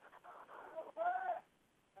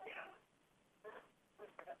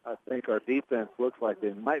 I think our defense looks like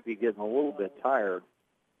they might be getting a little bit tired.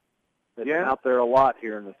 They've been out there a lot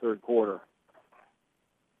here in the third quarter.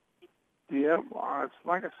 Yeah, well, it's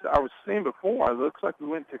like I was saying before, it looks like we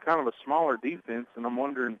went to kind of a smaller defense, and I'm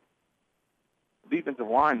wondering, defensive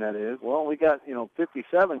line, that is. Well, we got,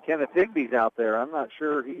 57, Kenneth Higby's out there. I'm not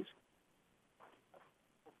sure he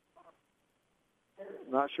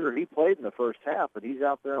played in the first half, but he's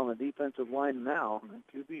out there on the defensive line now. It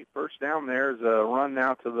could be 1st down. There's a run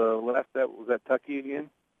now to the left. Was that Tuckey again?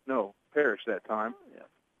 No, Parrish that time. Yeah.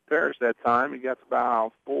 Parrish that time. He got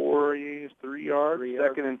about 3 yards.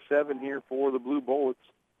 2nd and 7 here for the Blue Bullets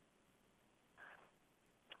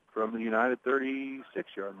from the United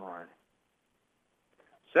 36-yard line.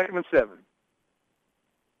 2nd and 7.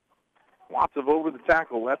 Lots of over the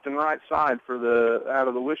tackle, left and right side for out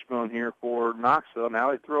of the wishbone here for Knoxville.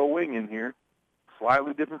 Now they throw a wing in here.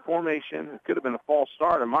 Slightly different formation. It could have been a false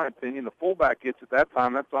start, in my opinion. The fullback gets at that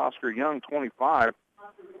time. That's Oscar Young, 25,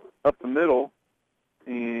 up the middle.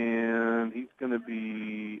 And he's going to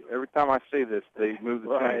be, every time I say this, they move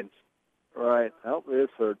the chains. Right. Oh, it is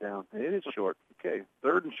third down. It is short. Okay,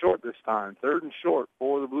 3rd and short this time. 3rd and short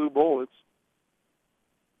for the Blue Bullets.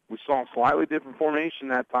 We saw a slightly different formation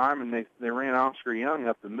that time, and they ran Oscar Young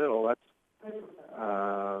up the middle. That's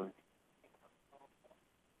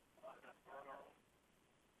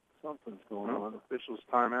something's going on. Officials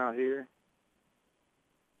timeout here.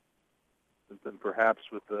 Something perhaps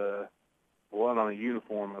with the blood on a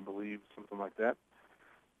uniform, I believe, something like that.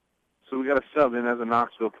 So we got a sub in as a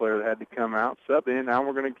Knoxville player that had to come out. Sub in. Now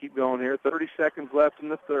we're going to keep going here. 30 seconds left in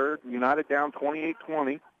the third. United down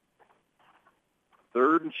 28-20.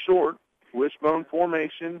 3rd and short. Wishbone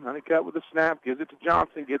formation. Honeycutt with a snap. Gives it to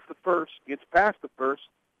Johnson. Gets the first. Gets past the first.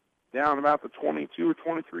 Down about the 22 or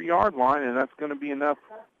 23-yard line, and that's going to be enough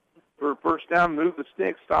for a first down. Move the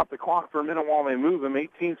sticks. Stop the clock for a minute while they move them.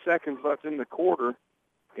 18 seconds left in the quarter.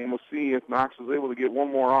 And we'll see if Knox is able to get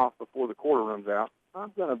one more off before the quarter runs out.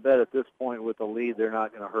 I'm going to bet at this point with the lead they're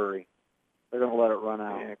not going to hurry. They're going to let it run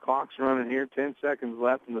out. Yeah, clock's running here. 10 seconds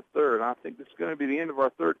left in the third. I think this is going to be the end of our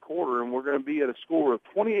third quarter, and we're going to be at a score of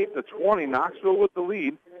 28-20. Knoxville with the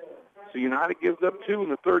lead. So United gives up 2 in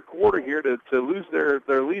the third quarter here to lose their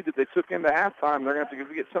lead that they took into halftime. They're going to have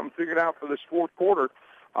to get something figured out for this fourth quarter.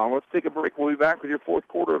 Let's take a break. We'll be back with your fourth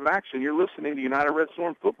quarter of action. You're listening to United Red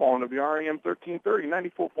Storm Football on WRAM 1330,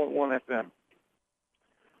 94.1 FM.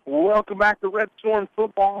 Welcome back to Red Storm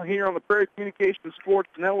Football here on the Prairie Communications Sports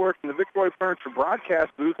Network in the Victoria Furniture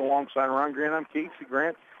broadcast booth alongside Ron Grant. I'm Casey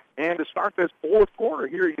Grant. And to start this fourth quarter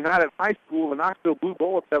here at United High School, the Knoxville Blue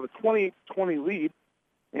Bullets have a 28-20 lead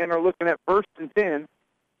and are looking at 1st and 10.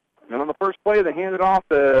 And on the first play, they handed off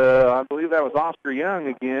to, I believe that was Oscar Young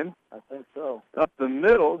again. I think so. Up the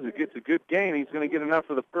middle, he gets a good gain. He's going to get enough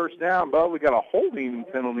for the first down, but we got a holding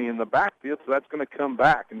penalty in the backfield, so that's going to come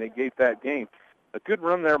back, and they gave that gain. A good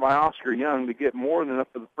run there by Oscar Young to get more than enough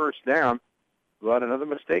for the first down, but another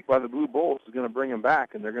mistake by the Blue Bullets is going to bring him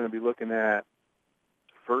back, and they're going to be looking at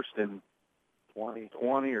 1st and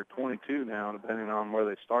 20 or 22 now, depending on where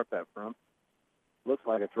they start that from. Looks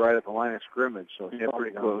like it's right at the line of scrimmage, so it's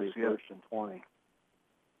pretty close. 1st and 20.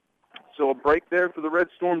 So a break there for the Red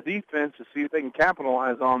Storm defense to see if they can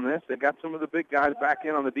capitalize on this. They got some of the big guys back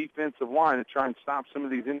in on the defensive line to try and stop some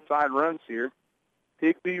of these inside runs here.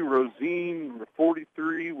 Higby, Rosine,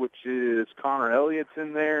 43, which is Connor Elliott's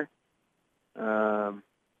in there. Trying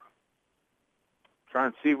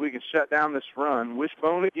to see if we can shut down this run.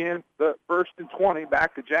 Wishbone again, the 1st and 20,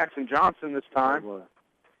 back to Jackson Johnson this time.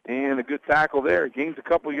 And a good tackle there. Gains a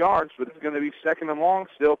couple yards, but it's going to be 2nd and long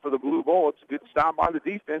still for the Blue Bullets. Good stop by the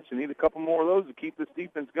defense. You need a couple more of those to keep this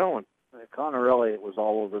defense going. Connor Elliott was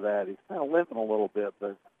all over that. He's kind of limping a little bit,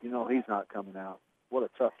 but, he's not coming out. What a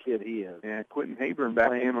tough kid he is. And Quentin Hayburn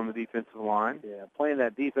back in on the defensive line. Yeah, playing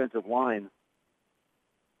that defensive line.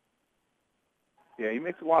 Yeah, he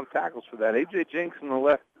makes a lot of tackles for that. A.J. Jenks in the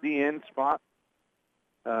left DN spot.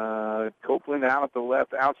 Copeland out at the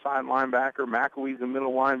left outside linebacker. McAwee's the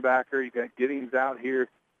middle linebacker. You got Giddings out here.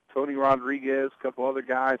 Tony Rodriguez, a couple other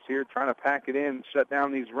guys here trying to pack it in and shut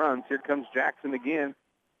down these runs. Here comes Jackson again.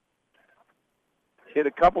 Hit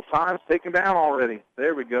a couple times, taken down already.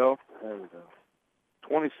 There we go.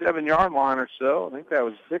 27-yard line or so. I think that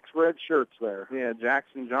was 6 red shirts there. Yeah,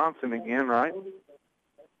 Jackson Johnson again, right?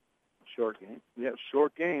 Short game. Yeah,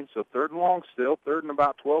 short game. So 3rd and long still. 3rd and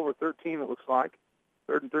about 12 or 13, it looks like.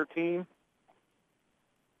 3rd and 13.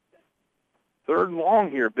 3rd and long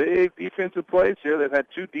here. Big defensive plays here. They've had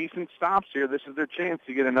 2 decent stops here. This is their chance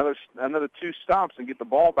to get another 2 stops and get the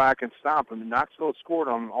ball back and stop. And Knoxville has scored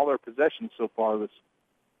on all their possessions so far this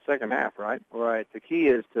second half, right? Right. The key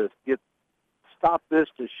is to stop this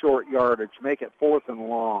to short yardage, make it 4th and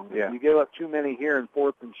long. Yeah. If you give up too many here in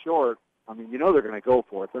 4th and short, they're going to go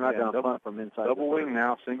for it. They're not going to punt from inside. Double wing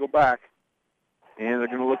now, single back. And they're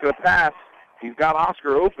going to look at a pass. He's got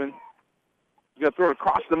Oscar open. He's going to throw it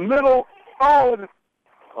across the middle. Oh,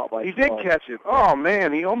 he did catch it. Oh,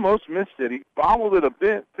 man, he almost missed it. He bobbled it a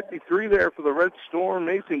bit. 53 there for the Red Storm.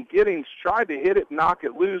 Mason Giddings tried to hit it, knock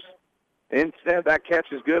it loose. Instead, that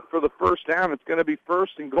catch is good for the first down. It's going to be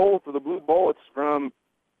 1st and goal for the Blue Bullets from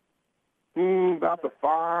about the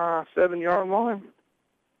 7-yard line.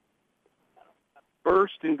 1st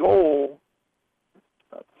and goal.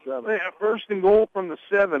 About 7. Yeah, 1st and goal from the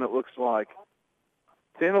 7, it looks like.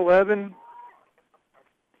 10-11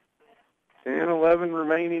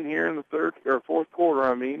 remaining here in the fourth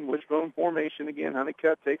quarter. Wishbone formation again.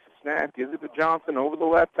 Honeycutt takes a snap, gives it to Johnson over the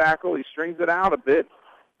left tackle. He strings it out a bit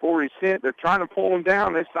before he's hit. They're trying to pull him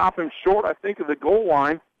down. They stop him short, I think, of the goal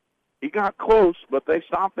line. He got close, but they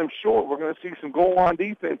stopped him short. We're going to see some goal line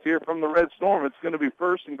defense here from the Red Storm. It's going to be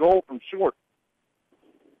 1st and goal from short.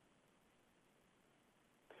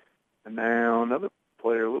 And now another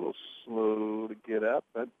player a little slow to get up.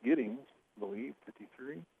 That's Giddings, I believe,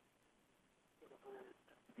 53.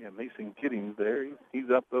 Yeah, Mason Giddings there. He's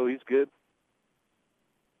up, though. He's good.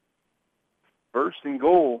 First and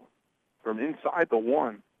goal from inside the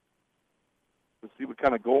 1. Let's see what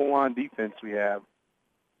kind of goal line defense we have.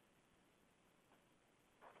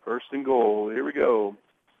 First and goal. Here we go.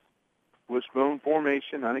 Wishbone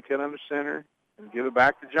formation, Honeycutt under center, and give it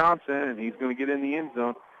back to Johnson, and he's going to get in the end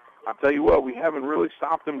zone. I'll tell you what, we haven't really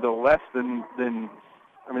stopped them to less than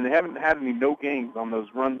they haven't had any no gains on those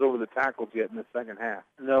runs over the tackles yet in the second half.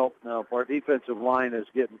 No. Our defensive line is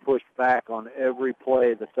getting pushed back on every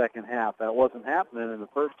play the second half. That wasn't happening in the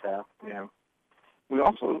first half. Yeah. We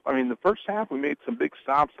also, the first half we made some big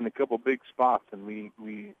stops in a couple big spots, and we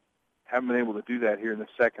haven't been able to do that here in the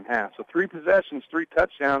second half. So 3 possessions, 3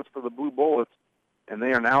 touchdowns for the Blue Bullets, and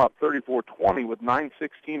they are now up 34-20 with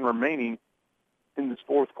 9:16 remaining in this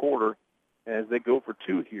fourth quarter as they go for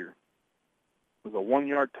 2 here. With a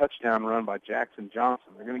 1-yard touchdown run by Jackson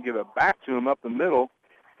Johnson. They're going to give it back to him up the middle,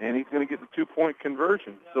 and he's going to get the 2-point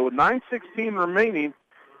conversion. So with 9:16 remaining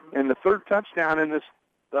and the third touchdown in this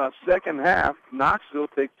second half, Knoxville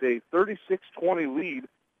takes a 36-20 lead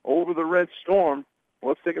over the Red Storm. Well,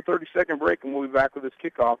 let's take a 30-second break, and we'll be back with this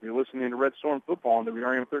kickoff. You're listening to Red Storm Football on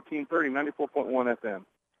WRAM 1330, 94.1 FM.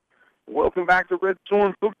 Welcome back to Red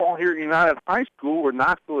Storm Football here at United High School, where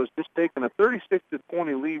Knoxville has just taken a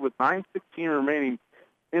 36-20 lead with 9:16 remaining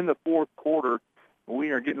in the fourth quarter. We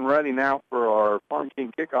are getting ready now for our Farm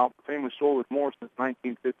King kickoff, the famous show with more since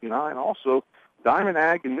 1959. Also, Diamond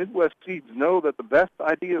Ag and Midwest Seeds know that the best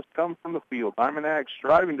ideas come from the field. Diamond Ag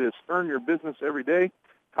striving to earn your business every day.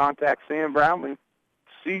 Contact Sam Brownlee,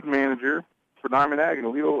 seed manager for Diamond Ag and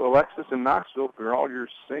Leo Alexis in Knoxville for all your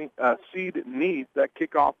seed needs. That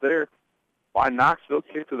kickoff there by Knoxville,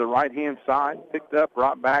 kick to the right-hand side, picked up,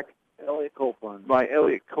 brought back Elliott Copeland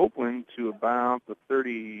to about the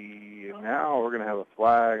 30. Now we're going to have a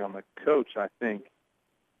flag on the coach, I think.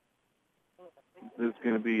 There's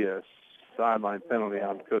going to be a sideline penalty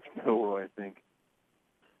on Coach Milroy, I think.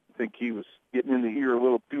 I think he was getting in the ear a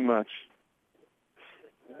little too much.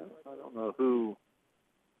 I don't know who.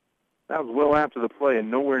 That was well after the play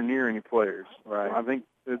and nowhere near any players. Right. I think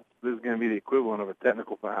this is going to be the equivalent of a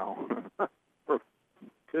technical foul.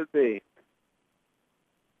 Could be.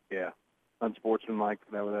 Yeah. Unsportsmanlike,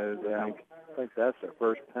 that is, I think that's their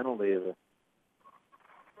first penalty of it.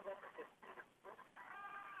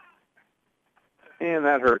 And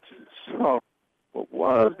that hurts. So what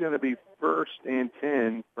was going to be first and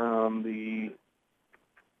 10 from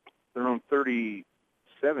their own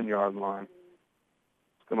 37-yard line.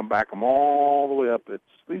 It's going to back them all the way up. It's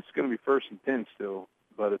at least going to be first and 10 still,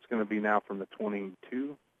 but it's going to be now from the 22.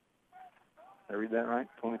 Did I read that right?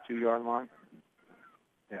 22-yard line?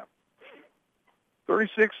 Yeah.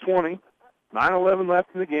 36-20, 9:11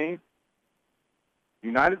 left in the game.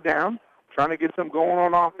 United down, trying to get something going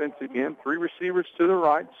on offense again. 3 receivers to the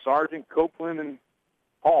right, Sargent, Copeland, and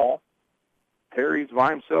Hall. Perry's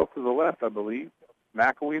by himself to the left, I believe.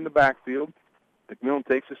 McElwee in the backfield. McMillan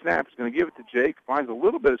takes a snap. He's going to give it to Jake. Finds a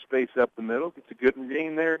little bit of space up the middle. Gets a good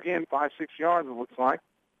gain there again. 5-6 yards, it looks like.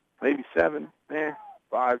 Maybe 7.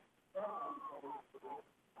 5.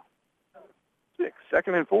 6.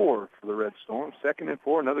 2nd and 4 for the Red Storm. 2nd and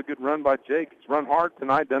 4. Another good run by Jake. He's run hard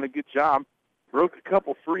tonight. Done a good job. Broke a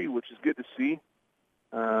couple free, which is good to see.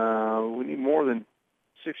 We need more than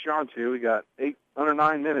 6 yards here. We got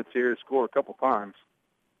 9 minutes here to score a couple times.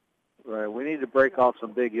 Right, we need to break off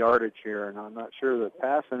some big yardage here, and I'm not sure that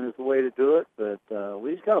passing is the way to do it, but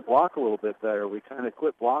we just got to block a little bit better. We kind of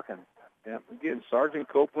quit blocking. Yeah, again, Sargent,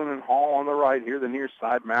 Copeland, and Hall on the right here, the near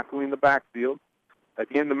side. McElwee in the backfield.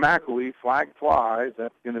 Again, the McElwee, flag flies.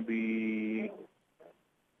 That's going to be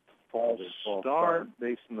false start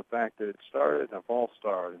based on the fact that it started and a false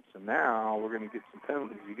start. And so now we're going to get some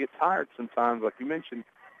penalties. You get tired sometimes, like you mentioned.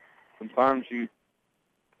 Sometimes you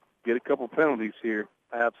get a couple penalties here.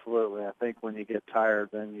 Absolutely. I think when you get tired,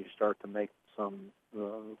 then you start to make some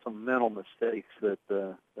mental mistakes that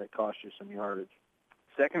cost you some yardage.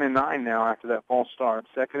 2nd and 9 now after that false start.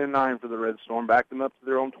 2nd and 9 for the Red Storm. Back them up to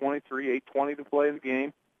their own 23. 8:20 to play in the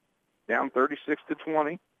game. Down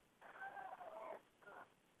 36-20.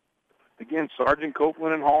 Again, Sargent,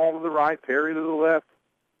 Copeland, and Hall to the right. Perry to the left.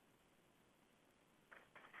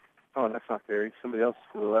 Oh, that's not Perry. Somebody else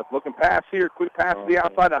to the left. Looking pass here. Quick pass to the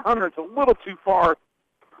outside of Hunter. It's a little too far.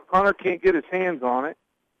 Hunter can't get his hands on it.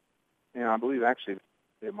 And I believe actually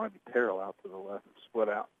it might be Terrell out to the left. Split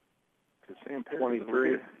out.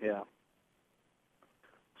 23. Yeah.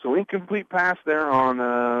 So incomplete pass there on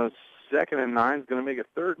 2nd and 9 is going to make it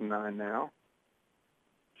 3rd and 9 now.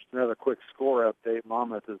 Another quick score update.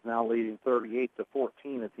 Monmouth is now leading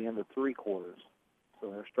 38-14 at the end of 3 quarters. So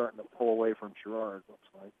they're starting to pull away from Girard, looks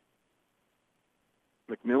like.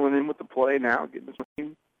 McMillan in with the play now, getting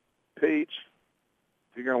the page.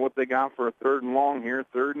 Figuring out what they got for a 3rd and long here.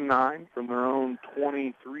 3rd and 9 from their own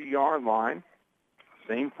 23-yard line.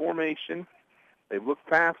 Same formation. They've looked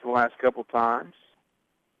past the last couple times.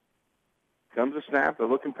 Comes a snap. They're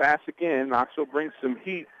looking pass again. Knoxville brings some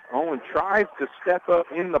heat. Owen tries to step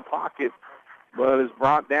up in the pocket, but is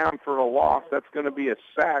brought down for a loss. That's going to be a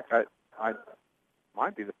sack. I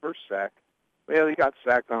might be the first sack. Well, he got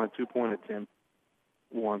sacked on a 2-point attempt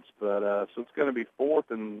once, but so it's going to be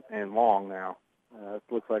 4th and long now. It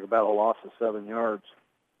looks like about a loss of 7 yards.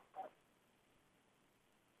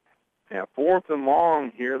 Yeah, 4th and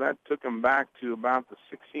long here. That took them back to about the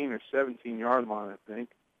 16 or 17-yard line, I think.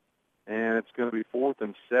 And it's going to be 4th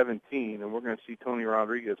and 17, and we're going to see Tony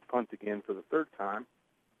Rodriguez punt again for the 3rd time.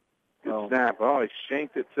 Good snap. Oh, he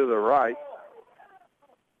shanked it to the right.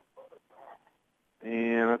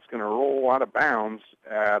 And that's going to roll out of bounds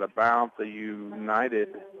at about the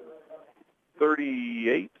United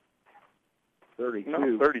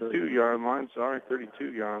 32-yard line. Sorry,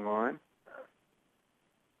 32-yard line.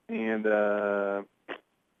 And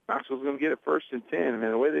Knoxville's going to get it 1st and 10. And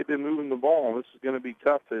the way they've been moving the ball, this is going to be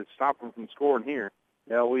tough to stop them from scoring here.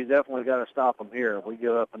 Yeah, we definitely got to stop them here. If we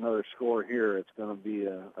give up another score here, it's going to be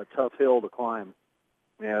a tough hill to climb.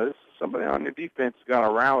 Yeah, this is somebody on your defense has got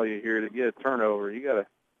to rally here to get a turnover.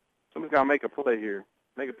 Somebody's got to make a play here.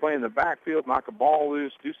 Make a play in the backfield, knock a ball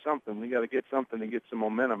loose, do something. We got to get something to get some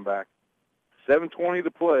momentum back. 7:20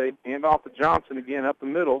 to play. Hand off to Johnson again up the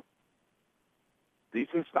middle.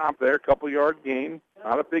 Decent stop there, couple-yard gain.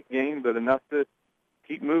 Not a big gain, but enough to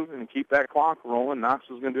keep moving and keep that clock rolling.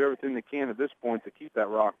 Knoxville's going to do everything they can at this point to keep that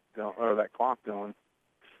clock going.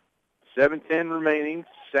 7:10 remaining,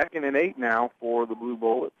 2nd and 8 now for the Blue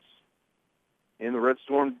Bullets. And the Red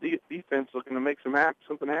Storm defense looking to make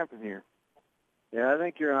something happen here. Yeah, I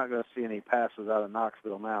think you're not going to see any passes out of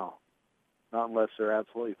Knoxville now, not unless they're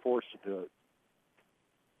absolutely forced to do it.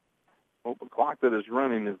 Well, the clock that is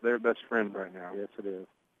running is their best friend right now. Yes, it is.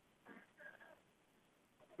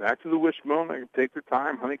 Back to the wishbone. They can take their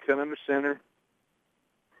time. Honeycutt under center.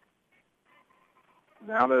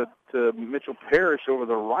 Now to Mitchell Parrish over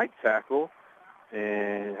the right tackle.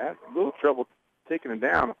 And had a little trouble taking him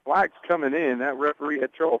down. The flag's coming in. That referee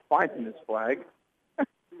had trouble finding his flag.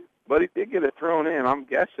 But he did get it thrown in. I'm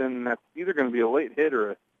guessing that's either going to be a late hit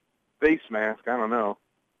or a face mask. I don't know.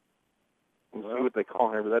 We'll see what they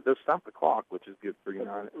call here, but that does stop the clock, which is good for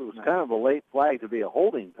United. It was kind of a late flag to be a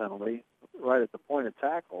holding penalty right at the point of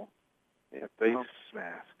tackle. Yeah, face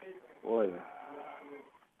mask. Boy,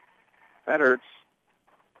 that hurts.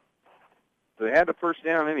 So they had the 1st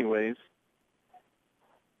down anyways.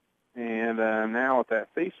 And now with that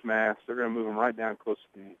face mask, they're going to move him right down close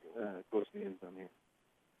to the end zone here.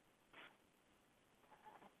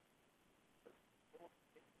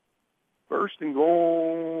 First and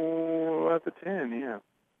goal at the 10, yeah.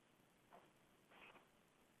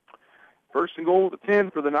 1st and goal at the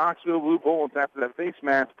 10 for the Knoxville Blue Bullets after that face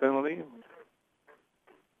mask penalty.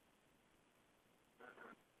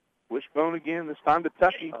 Wishbone again, this time to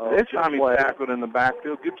Tucky. This time he tackled in the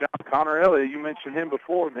backfield. Good job, Connor Elliott. You mentioned him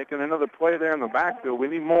before, making another play there in the backfield. We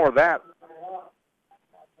need more of that.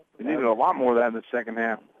 We needed a lot more of that in the second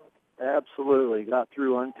half. Absolutely. Got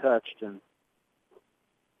through untouched and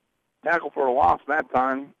tackle for a loss that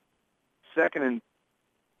time. 2nd and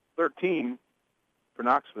 13 for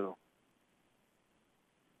Knoxville.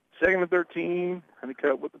 2nd and 13.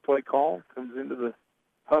 Honeycutt with the play call. Comes into the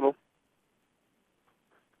huddle.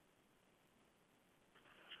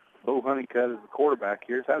 Bo Honeycutt is the quarterback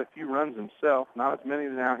here. He's had a few runs himself. Not as many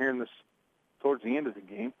now here towards the end of the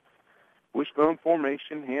game. Wishbone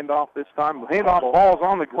formation. Handoff this time. Handoff ball's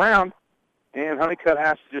on the ground. And Honeycutt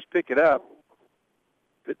has to just pick it up.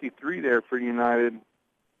 53 there for United.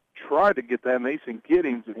 Tried to get that Mason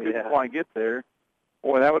Giddings, but couldn't quite get there.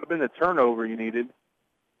 Boy, that would have been the turnover you needed.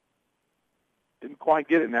 Didn't quite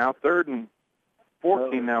get it now. 3rd and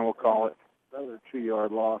 14 now we'll call it. Another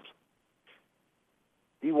 2-yard loss.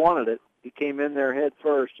 He wanted it. He came in there head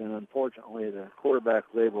first, and unfortunately the quarterback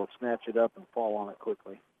was able to snatch it up and fall on it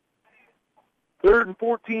quickly. 3rd and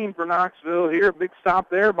 14 for Knoxville here. Big stop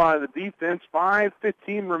there by the defense.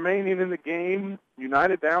 5:15 remaining in the game.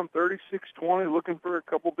 United down 36-20, looking for a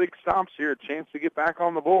couple big stops here, a chance to get back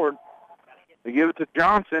on the board. They give it to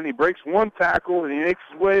Johnson. He breaks one tackle, and he makes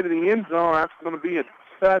his way to the end zone. That's going to be a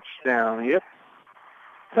touchdown. Yep,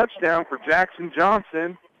 touchdown for Jackson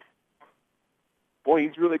Johnson. boy,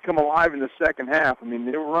 he's really come alive in the second half. I mean,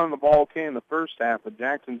 they were running the ball okay in the first half, but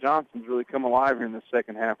Jackson Johnson's really come alive here in the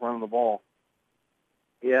second half running the ball.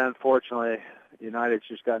 Yeah, unfortunately, United's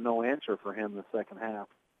just got no answer for him in the second half.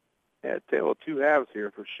 Yeah, tale of two halves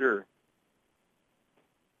here for sure.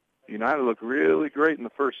 United looked really great in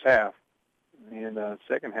the first half, and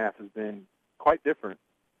second half has been quite different.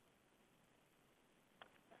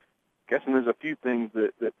 Guessing there's a few things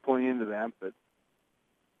that play into that, but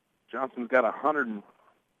Johnson's got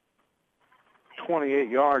 128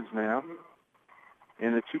 yards now,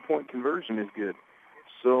 and the two-point conversion is good.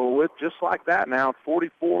 So with just like that now,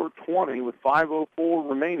 44-20 with 5:04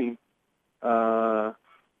 remaining,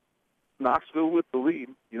 Knoxville with the lead.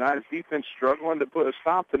 United's defense struggling to put a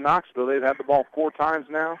stop to Knoxville. They've had the ball 4 times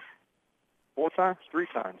now. 4 times? 3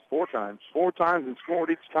 times. 4 times. 4 times and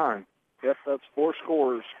scored each time. Yep, that's 4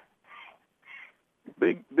 scores.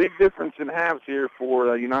 Big difference in halves here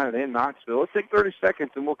for United and Knoxville. Let's take 30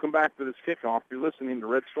 seconds, and we'll come back to this kickoff. You're listening to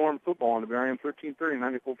Red Storm Football on WRAM 1330,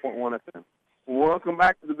 94.1 FM. Welcome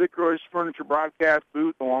back to the Vic Royce Furniture Broadcast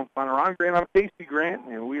booth alongside Ron Grant. I'm Casey Grant,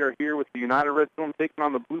 and we are here with the United Red Storm taking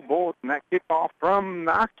on the Blue Bullets. And that kickoff from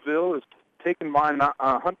Knoxville is taken by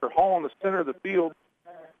Hunter Hall in the center of the field.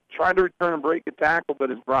 Tried to return and break a tackle,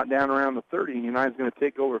 but is brought down around the 30. United's going to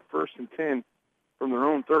take over 1st and 10 from their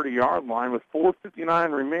own 30-yard line with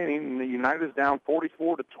 4:59 remaining, and the United is down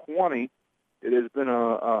 44-20. It has been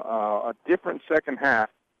a different second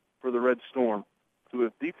half for the Red Storm, who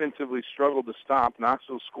have defensively struggled to stop.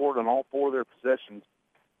 Knoxville scored on all 4 of their possessions,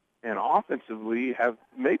 and offensively have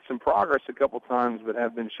made some progress a couple times, but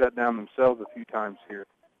have been shut down themselves a few times here.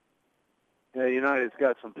 Yeah, United's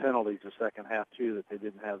got some penalties the second half, too, that they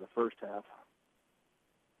didn't have the first half.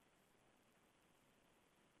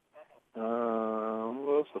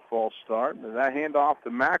 Well, it's a false start. But that handoff to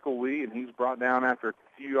McElwee, and he's brought down after a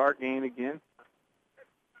few-yard gain again.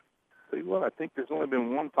 Tell you what, I think there's only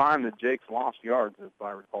been one time that Jake's lost yards, if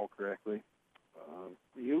I recall correctly.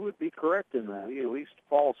 You would be correct in that. He at least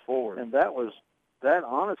falls forward. And that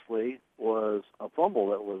honestly was a fumble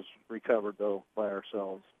that was recovered, though, by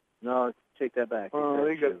ourselves. No, take that back.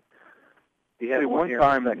 He had one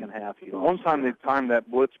time in the second half. One time they timed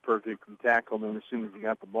that blitz perfect and tackled him as soon as he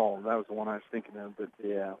got the ball. That was the one I was thinking of. But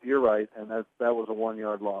yeah, you're right, and that was a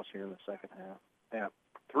 1-yard loss here in the second half. Yeah.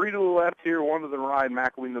 3 to the left here, 1 to the right.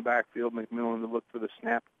 McElwee in the backfield. McMillan to look for the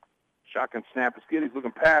snap. Shotgun snap is good. He's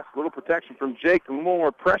looking past. Little protection from Jake. A little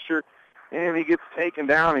more pressure, and he gets taken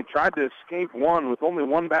down. He tried to escape one with only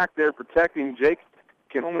one back there protecting. Jake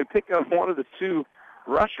can only pick up one of the 2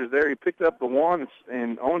 rushers there. He picked up the one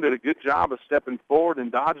and Owen did a good job of stepping forward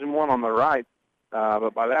and dodging one on the right.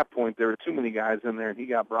 But by that point, there were too many guys in there, and he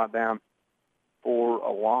got brought down for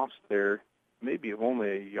a loss there, maybe of only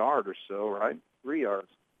a yard or so, right? 3 yards.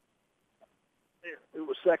 It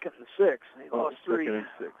was 2nd and 6. He lost 3. 2nd and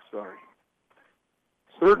 6, sorry.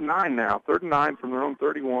 3rd and 9 now. 3rd and 9 from their own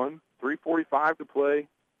 31. 3:45 to play.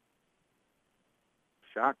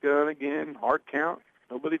 Shotgun again. Hard count.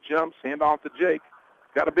 Nobody jumps. Hand off to Jake.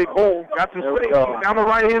 Got a big hole. Got some space down the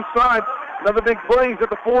right-hand side. Another big play. He's at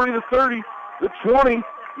the 40, the 30, the 20.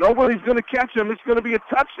 Nobody's going to catch him. It's going to be a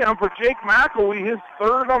touchdown for Jake McElwee, his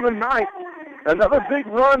 3rd on the night. Another big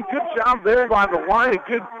run. Good job there by the line. A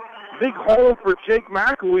good big hole for Jake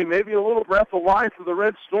McElwee. Maybe a little breath of life for the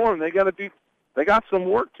Red Storm. They got some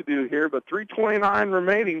work to do here, but 3:29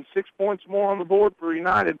 remaining. 6 points more on the board for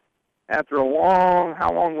United after a long,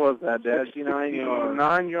 how long was that, Dad?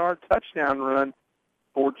 69-yard touchdown run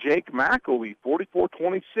for Jake McElwee.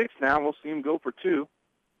 44-26 now. We'll see him go for 2.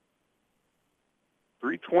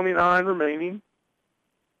 3:29 remaining.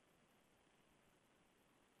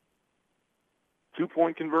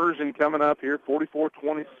 2-point conversion coming up here,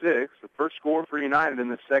 44-26. The first score for United in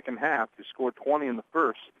the second half. They scored 20 in the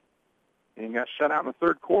first and got shut out in the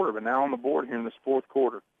third quarter, but now on the board here in this fourth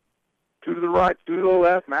quarter. 2 to the right, 2 to the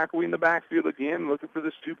left. McElwee in the backfield again, looking for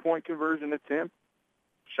this 2-point conversion attempt.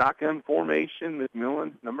 Shotgun formation.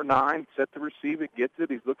 McMillan, number 9, set to receive it, gets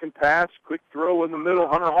it. He's looking pass, quick throw in the middle.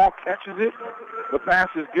 Hunter Hall catches it. The pass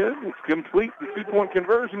is good. It's complete. The 2-point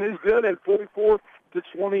conversion is good, and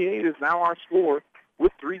 44-28 is now our score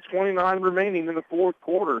with 3:29 remaining in the fourth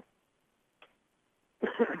quarter.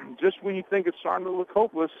 Just when you think it's starting to look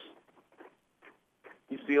hopeless,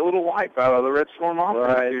 you see a little life out of the Red Storm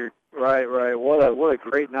offense here. Right. What a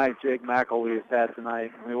great night Jake McElwee has had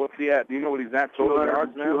tonight. I mean, what's he at? Do you know what he's at total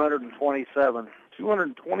yards now? 227.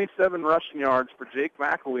 227 rushing yards for Jake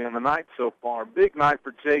McElwee on the night so far. Big night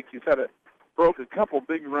for Jake. He's broke a couple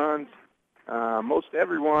big runs. Most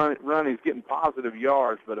every run he's getting positive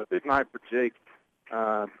yards, but a big night for Jake.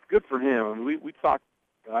 Good for him. I mean, we talked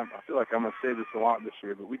I feel like I'm going to say this a lot this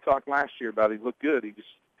year, but we talked last year about he looked good. He just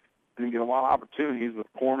didn't get a lot of opportunities with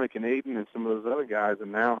Cormac and Aiden and some of those other guys,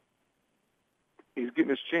 and now he's getting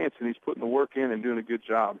his chance, and he's putting the work in and doing a good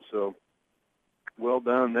job. So well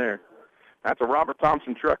done there. That's a Robert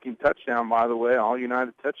Thompson Trucking touchdown, by the way. All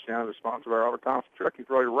United touchdowns are sponsored by Robert Thompson Trucking.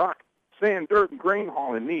 For all your rock, sand, dirt, and grain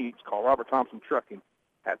hauling needs, call Robert Thompson Trucking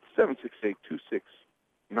at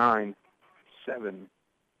 768-2697.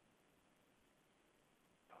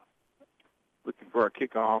 Looking for our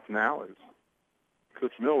kickoff now is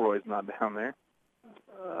Coach Milroy's not down there.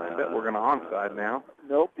 I bet we're going to onside now.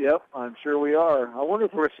 Nope, yep, I'm sure we are. I wonder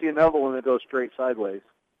if we're going to see another one that goes straight sideways.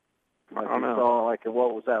 I don't know. Saw, like,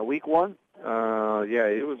 what was that, week 1? Yeah,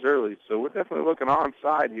 it was early, so we're definitely looking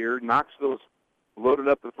onside here. Knoxville's loaded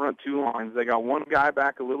up the front two lines. They got one guy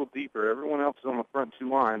back a little deeper. Everyone else is on the front two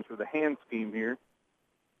lines for the hand scheme here.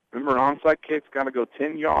 Remember, an onside kick's got to go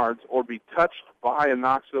 10 yards or be touched by a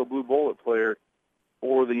Knoxville Blue Bullet player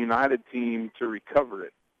for the United team to recover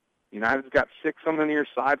it. United's got 6 on the near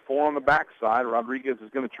side, 4 on the back side. Rodriguez is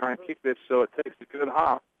going to try and kick this, so it takes a good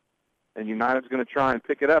hop. And United's going to try and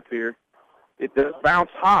pick it up here. It does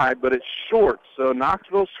bounce high, but it's short. So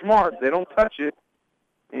Knoxville's smart. They don't touch it.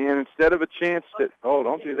 And instead of a chance that,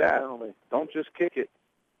 don't do that. Don't just kick it.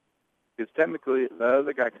 Because technically the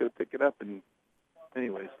other guy could pick it up. And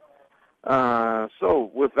anyways.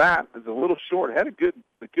 So with that, it's a little short. Had a good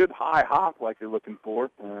high hop like they're looking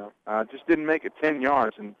for. Just didn't make it 10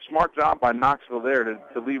 yards. And smart job by Knoxville there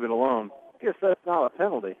to leave it alone. I guess that's not a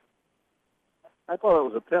penalty. I thought it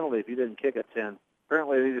was a penalty if you didn't kick at 10.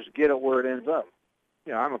 Apparently they just get it where it ends up.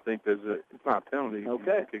 Yeah, I don't think it's not a penalty.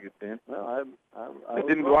 Okay. Kick it 10. Well, it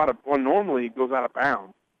didn't go out of, normally it goes out of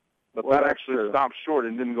bounds. But that actually stopped short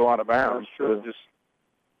and didn't go out of bounds. That's true. So it just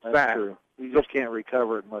That's true. You just can't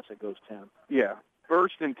recover it unless it goes 10. Yeah.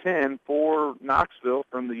 1st and 10 for Knoxville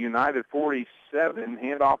from the United 47.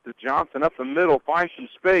 Hand off to Johnson up the middle. Find some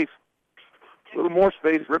space. A little more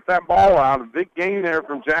space. Rip that ball out. A big gain there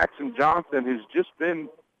from Jackson Johnson, who's just been,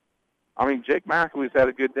 Jake McAlee's had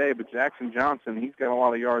a good day, but Jackson Johnson, he's got a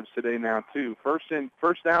lot of yards today now, too. First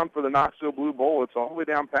down for the Knoxville Blue Bullets, all the way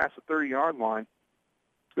down past the 30-yard line.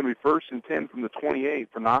 It's going to be 1st and 10 from the 28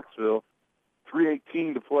 for Knoxville.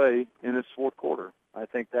 3:18 to play in this fourth quarter. I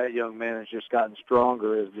think that young man has just gotten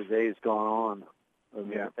stronger as the day's gone on,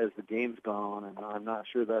 as the game's gone on, and I'm not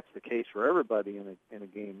sure that's the case for everybody in a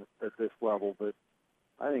game at this level, but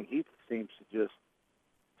I think he seems to just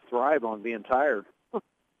thrive on being tired.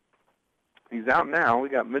 He's out now. We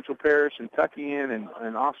got Mitchell Parrish and Tucky in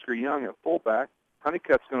and Oscar Young at fullback.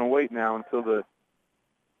 Honeycutt's going to wait now until the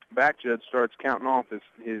back judge starts counting off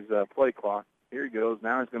his play clock. Here he goes.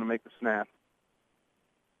 Now he's going to make the snap.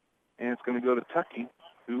 And it's going to go to Tucky,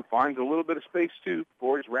 who finds a little bit of space, too,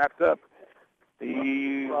 before he's wrapped up.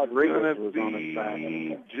 He's going to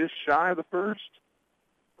be just shy of the first.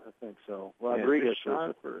 I think so. Rodriguez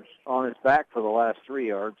was on his back for the last 3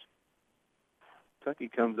 yards. Tucky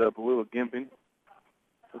comes up a little gimping.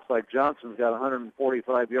 Looks like Johnson's got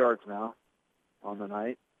 145 yards now on the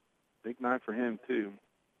night. Big night for him, too.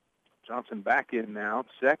 Johnson back in now.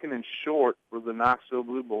 2nd and short for the Knoxville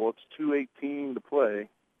Blue Bullets. 2:18 to play.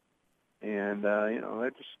 And,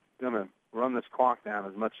 they're just going to run this clock down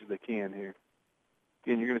as much as they can here.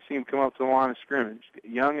 Again, you're going to see him come up to the line of scrimmage.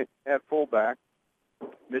 Young at fullback.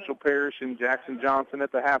 Mitchell Parrish and Jackson Johnson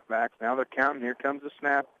at the halfbacks. Now they're counting. Here comes the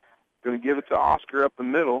snap. Going to give it to Oscar up the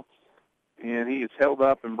middle. And he is held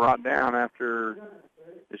up and brought down after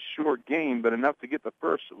a short gain, but enough to get the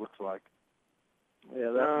first, it looks like.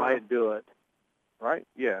 Yeah, that might do it. Right?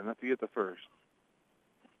 Yeah, enough to get the first.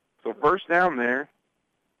 So first down there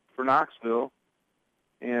for Knoxville,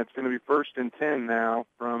 and it's going to be 1st and 10 now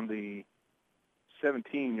from the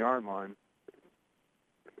 17-yard line.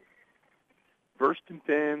 1st and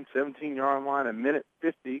 10, 17-yard line,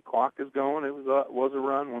 1:50. Clock is going. It was a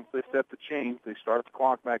run. Once they set the chains, they start the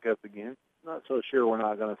clock back up again. Not so sure we're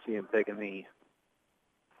not going to see him take a knee.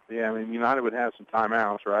 Yeah, United would have some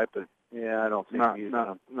timeouts, right? But yeah, I don't think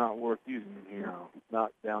not worth using them here. No,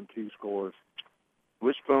 knock down 2 scores.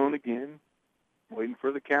 Wishbone again, waiting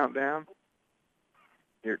for the countdown.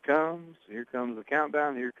 Here it comes. Here comes the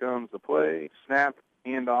countdown. Here comes the play. Snap,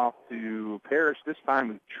 handoff to Parrish. This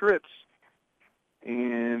time he trips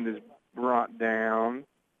and is brought down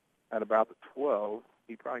at about the 12.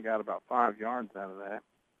 He probably got about 5 yards out of that.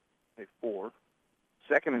 Maybe 4.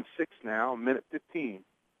 2nd and 6 now, 1:15.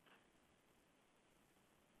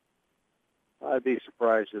 I'd be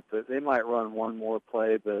surprised if they might run one more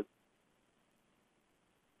play, but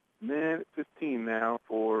 1:15 now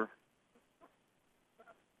for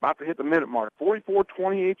about to hit the minute mark.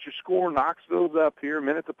 44-28 your score. Knoxville's up here. A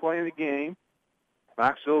minute to play in the game.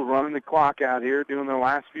 Knoxville running the clock out here, doing their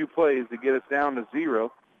last few plays to get us down to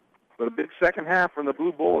 0. But a big second half from the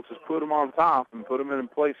Blue Bullets has put them on top and put them in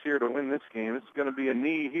place here to win this game. It's going to be a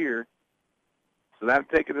knee here. So that'll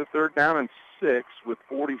take it to 3rd down and 6 with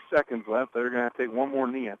 40 seconds left. They're going to have to take one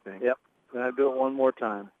more knee, I think. Yep. Going to do it one more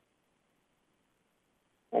time.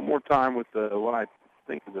 One more time with what I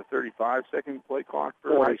think is a 35-second play clock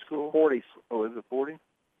for 40, high school. 40. Oh, is it 40?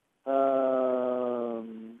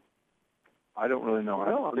 I don't really know.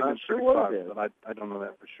 No, I'm think not it's sure 35, what it is. but I don't know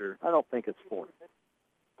that for sure. I don't think it's 40.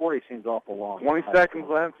 40 seems awful long. 20 seconds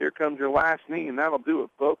left. Here comes your last knee, and that'll do it,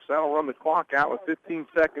 folks. That'll run the clock out with 15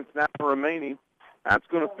 seconds now remaining. That's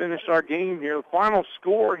going to finish our game here. The final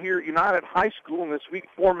score here at United High School in this Week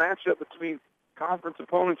 4 matchup between conference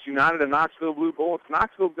opponents United and Knoxville Blue Bullets.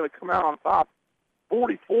 Knoxville's going to come out on top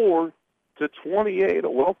 44-28. A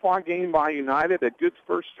well-fought game by United. A good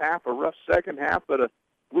first half, a rough second half, but a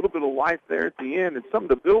little bit of life there at the end. And something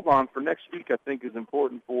to build on for next week, I think, is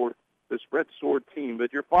important for this Red Sword team.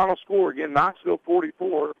 But your final score, again, Knoxville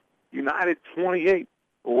 44, United 28.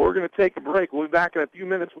 Well, we're going to take a break. We'll be back in a few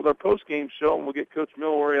minutes with our post-game show, and we'll get Coach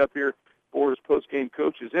Milroy up here for his post-game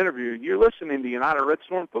coaches interview. You're listening to United Red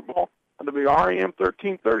Storm Football on WRAM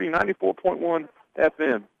 1330, 94.1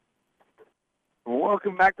 FM. Well,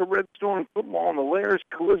 welcome back to Red Storm Football on the Lair's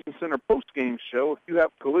Collision Center post-game show. If you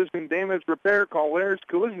have collision damage repair, call Lair's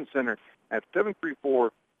Collision Center at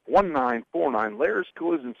 734-1949. Lair's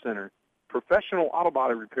Collision Center, professional auto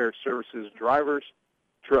body repair services, drivers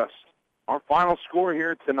trust. Our final score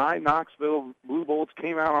here tonight, Knoxville Blue Bullets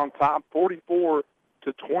came out on top 44-28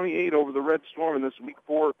 over the Red Storm in this Week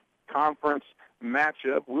 4 conference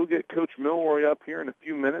matchup. We'll get Coach Milroy up here in a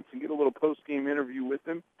few minutes and get a little post-game interview with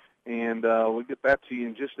him, and we'll get that to you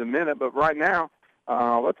in just a minute. But right now,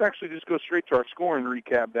 let's actually just go straight to our scoring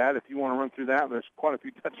recap, Dad, if you want to run through that. There's quite a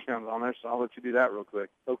few touchdowns on there, so I'll let you do that real quick.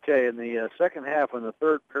 Okay, in the second half, in the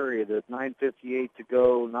third period, at 9:58 to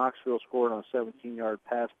go, Knoxville scored on a 17-yard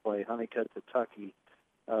pass play, Honeycutt to Tuckey.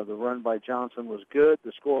 The run by Johnson was good.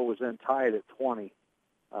 The score was then tied at 20.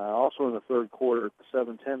 Also in the third quarter, at the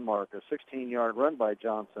 7:10 mark, a 16-yard run by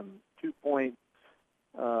Johnson. 2-point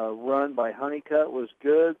run by Honeycutt was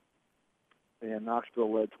good, and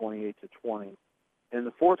Knoxville led 28-20. In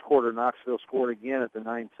the fourth quarter, Knoxville scored again at the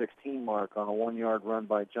 9:16 mark on a 1-yard run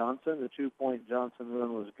by Johnson. The 2-point Johnson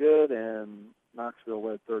run was good, and Knoxville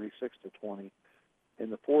led 36-20. In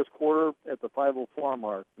the fourth quarter, at the 5:04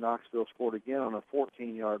 mark, Knoxville scored again on a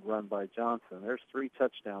 14-yard run by Johnson. There's 3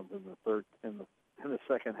 touchdowns in the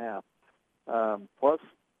second half. Plus,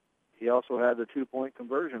 he also had the 2-point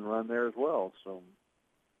conversion run there as well. So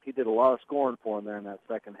he did a lot of scoring for him there in that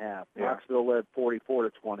second half. Yeah. Knoxville led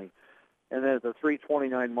 44-20. And then at the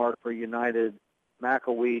 3:29 mark for United,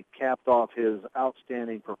 McElwee capped off his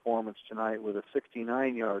outstanding performance tonight with a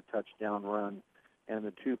 69-yard touchdown run, and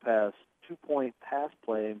the 2-point pass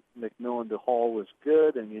play, McMillan to Hall, was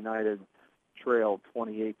good, and United trailed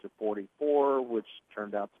 28-44, which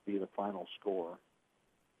turned out to be the final score.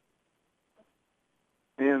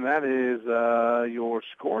 And that is your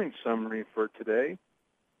scoring summary for today.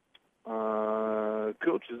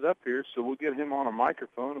 Coach is up here, so we'll get him on a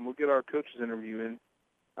microphone, and we'll get our coaches interview in.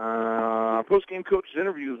 Our post-game coaches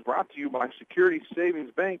interview is brought to you by Security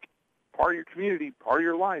Savings Bank, part of your community, part of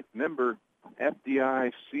your life, member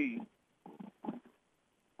FDIC.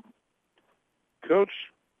 Coach,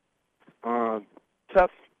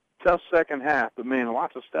 tough second half, but, man,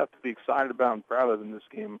 lots of stuff to be excited about and proud of in this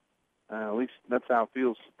game. At least that's how it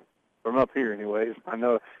feels from up here anyways. I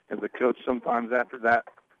know as a coach sometimes after that,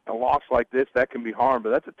 a loss like this, that can be hard, but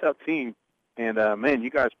that's a tough team. And, man, you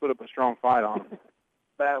guys put up a strong fight on them.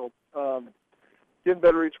 Battle. Getting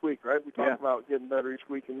better each week, right? We talk Yeah. about getting better each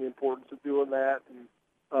week and the importance of doing that. And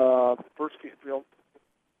first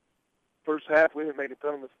half, we didn't make a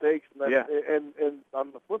ton of mistakes. And, and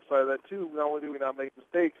on the flip side of that, too, not only do we not make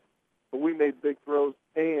mistakes, but we made big throws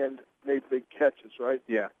and made big catches, right?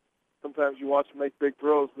 Yeah. Sometimes you watch them make big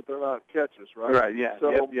throws, but they're not catches, right? Right, yeah.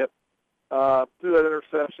 So, yep. Through that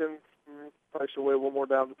interception, probably should wait one more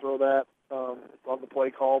down to throw that on the play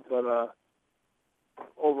call, but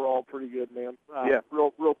overall pretty good, man.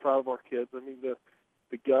 Real proud of our kids. I mean, the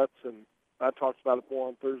guts, and I talked about it more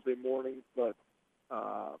on Thursday morning, but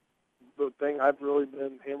the thing I've really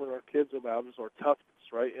been hammering our kids about is our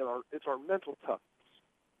toughness, right? And it's our mental toughness,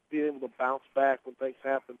 being able to bounce back when things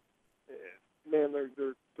happen. Man, they're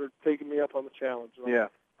taking me up on the challenge. Yeah.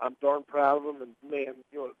 I'm darn proud of them, and man,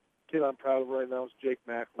 kid I'm proud of right now is Jake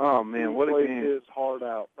Macklin. Oh, man, he what a played game. his heart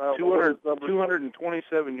out.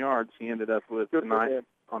 227 yards he ended up with Good tonight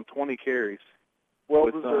on 20 carries. Well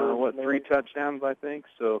with, deserved, man. 3 touchdowns, I think?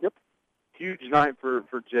 So, Yep. Huge night for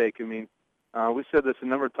Jake. I mean, we said this a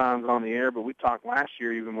number of times on the air, but we talked last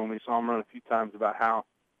year even when we saw him run a few times about how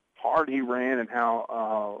hard he ran and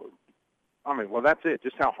how, that's it,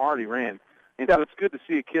 just how hard he ran. And so it's good to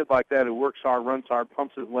see a kid like that who works hard, runs hard,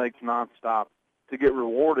 pumps his legs nonstop to get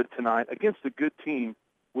rewarded tonight against a good team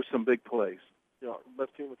with some big plays. Yeah,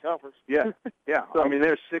 best team in the conference. Yeah, yeah. So, I mean,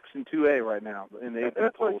 they're 6 and 2A right now in the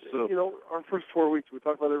AP poll. So our first 4 weeks we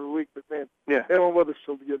talk about every week, but man, yeah, Allen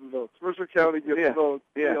Weathersfield getting votes, Mercer County getting the votes.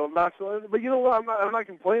 Yeah. Not so. But you know what? I'm not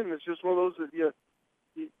complaining. It's just one of those that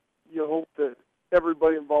you hope that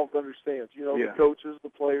everybody involved understands. The coaches, the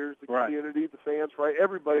players, the community, the fans, right?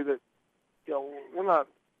 Everybody that we're not.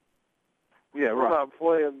 Yeah, we're not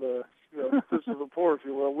playing the. This is the poor, if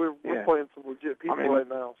you will. We're playing some legit people right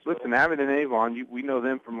now. So. Listen, Abbott and Avon, we know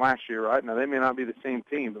them from last year, right? Now they may not be the same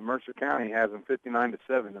team, but Mercer County has them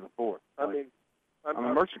 59-7 in the fourth. I mean,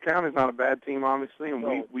 Mercer County's not a bad team, obviously,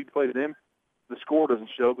 and we played them. The score doesn't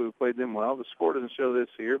show, but we played them well. The score doesn't show this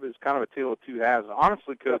year, but it's kind of a tale of two halves.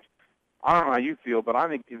 Honestly, Coach, I don't know how you feel, but I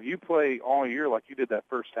think if you play all year like you did that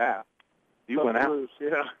first half, you went out.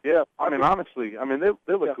 Yeah. I mean, honestly,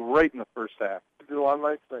 they look great in the first half. Did a lot of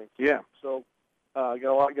nice things. Yeah. So, got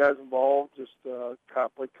a lot of guys involved. Just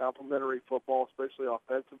played complimentary football, especially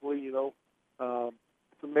offensively. It's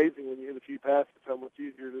amazing when you hit a few passes how much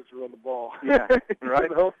easier it is to run the ball. Yeah,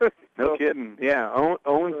 right. No kidding. Yeah,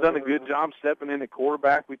 Owen's done a good job stepping in at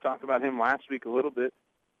quarterback. We talked about him last week a little bit,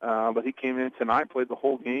 but he came in tonight, played the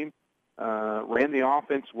whole game, ran the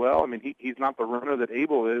offense well. I mean, he's not the runner that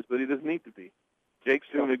Abel is, but he doesn't need to be. Jake's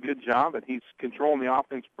doing a good job, and he's controlling the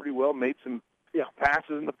offense pretty well. Made some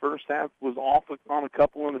passes in the first half, was off on a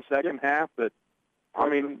couple in the second half, but, I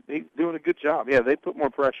mean, he's doing a good job. Yeah, they put more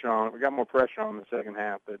pressure on it. We got more pressure on in the second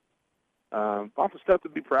half, but lots of stuff to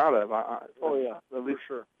be proud of. At least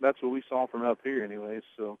sure. That's what we saw from up here anyways.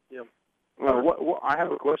 So, yeah. I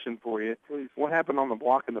have a question for you. Please. What happened on the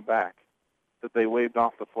block in the back that they waved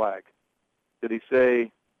off the flag? Did he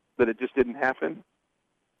say that it just didn't happen?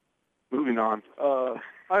 Moving on. I'll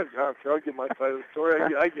get my side of the story.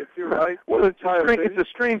 I get you, right? Well, it's a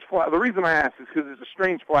strange flag. The reason I ask is because it's a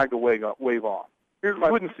strange flag to wave off. You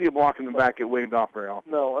wouldn't see a block in the back get waved off very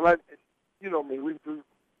often. No, and you know me.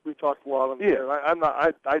 We talked a lot on there.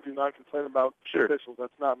 I do not complain about officials.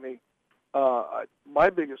 That's not me. My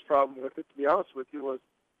biggest problem with it, to be honest with you, was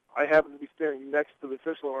I happened to be standing next to the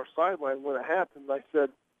official on our sideline when it happened. I said,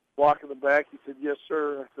 block in the back. He said, yes,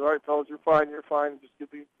 sir. I said, all right, fellas, you're fine. Just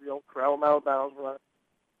get the, corral them out of bounds.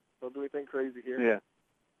 Don't do anything crazy here. Yeah.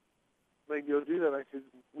 They go do that. I said,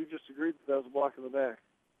 we just agreed that was a block in the back.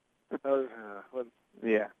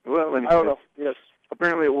 Yeah. Well, I don't know. Yes.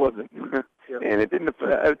 Apparently it wasn't. And it didn't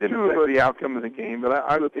affect the outcome of the game. But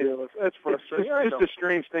that's frustrating. It's just a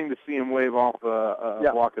strange thing to see him wave off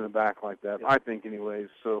a block in the back like that, I think, anyways.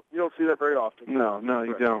 So you don't see that very often. No,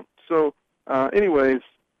 you don't. So, anyways,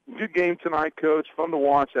 good game tonight, Coach. Fun to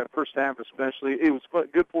watch, that first half especially. It was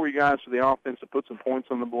good for you guys for the offense to put some points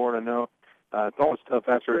on the board. I know it's always tough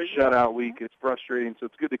after a shutout week. It's frustrating, so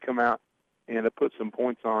it's good to come out and to put some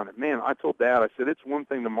points on it. Man, I told Dad, I said, it's one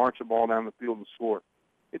thing to march a ball down the field and score.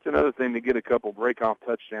 It's another thing to get a couple break-off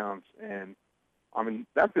touchdowns. And, I mean,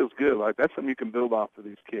 that feels good. Like, that's something you can build off for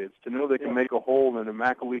these kids. To know they can make a hole and a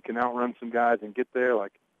McElwee can outrun some guys and get there,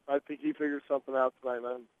 like. I think he figured something out tonight,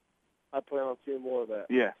 man. I plan on seeing more of that.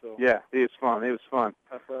 Yeah, so. Yeah, it's fun. It was fun.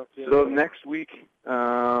 I plan on seeing so next week,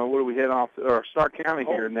 what do we head off to? Or Stark County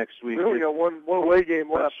here next week. We only got one away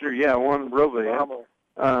game left. Sure, yeah, one road.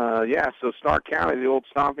 So Stark County, the old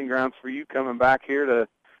stomping grounds for you, coming back here to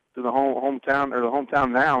the hometown, or the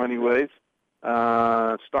hometown now anyways.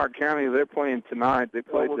 Stark County, they're playing tonight. They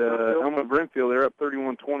played Elmwood Brimfield. They're up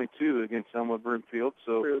 31-22 against Elmwood Brimfield.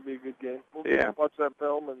 So it'll be a good game. We'll watch that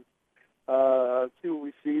film and see what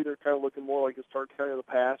we see. They're kind of looking more like a Stark County of the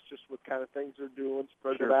past, just with kind of things they're doing,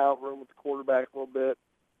 spread it out, room with the quarterback a little bit.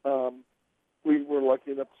 We were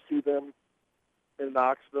lucky enough to see them in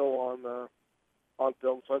Knoxville on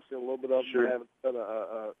film, so I've seen a little bit of them. I haven't spent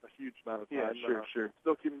a huge amount of time. Sure.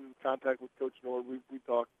 Still keeping in contact with Coach Nord. We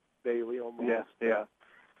talk daily almost. Yeah.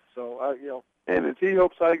 So and he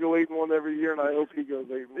hopes I go 8-1 every year, and I hope he goes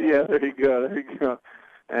 8-1. Yeah, there you go.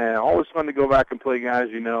 And always fun to go back and play guys.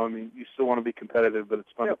 I mean, you still want to be competitive, but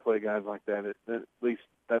it's fun to play guys like that. At least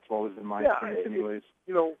that's always been my experience, anyways.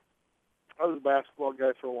 I was a basketball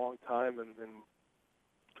guy for a long time, and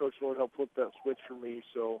Coach Nord helped flip that switch for me.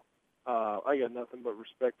 So I got nothing but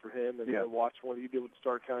respect for him, and watch what he did with the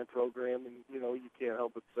Stark County program, and you can't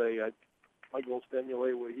help but say my goals to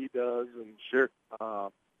emulate what he does, and sure.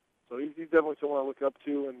 So he's definitely someone I look up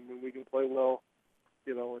to, and when we can play well,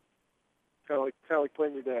 it's kind of like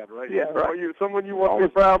playing your dad, right? Yeah, right. Someone you want to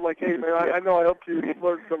be proud, like, hey man, I know I helped you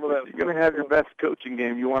learn some of that. You're going to have your best coaching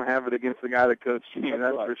game. You want to have it against the guy that coached you.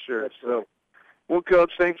 That's right. for sure. That's so, right. Well,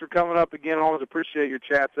 Coach, thanks for coming up again. Always appreciate your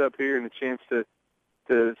chats up here and the chance to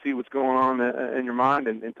see what's going on in your mind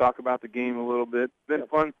and talk about the game a little bit. It's been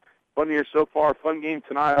fun year so far. Fun game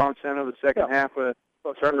tonight on Santa. The second half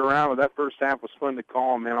turned around, but that first half was fun to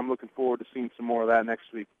call. Man, I'm looking forward to seeing some more of that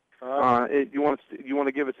next week. You want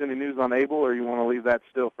to give us any news on Abel, or you want to leave that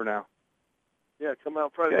still for now? Yeah, come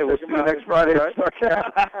out Friday. Okay, we'll see you next Friday.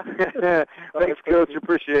 Right? Thanks, Coach.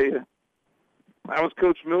 Appreciate it. That was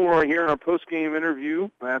Coach Milroy here in our post-game interview.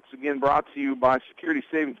 That's, again, brought to you by Security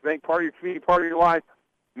Savings Bank, part of your community, part of your life,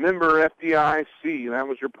 member FDIC. That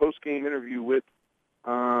was your post-game interview with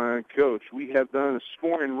Coach. We have done a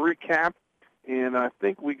scoring recap, and I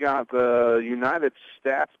think we got the United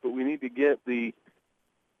stats, but we need to get the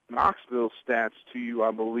Knoxville stats to you, I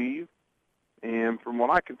believe. And from what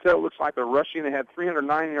I can tell, it looks like they're rushing. They had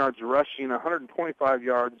 309 yards rushing, 125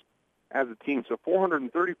 yards as a team. So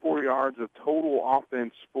 434 yards of total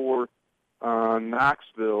offense for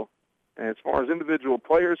Knoxville. And as far as individual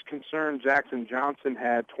players concerned, Jackson Johnson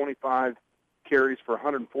had 25 carries for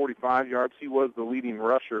 145 yards. He was the leading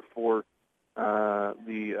rusher for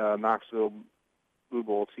the Knoxville Blue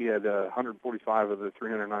Bulls. He had 145 of the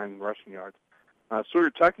 309 rushing yards. Sawyer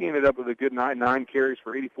Tuckey ended up with a good night, 9 carries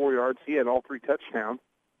for 84 yards. He had all 3 touchdowns.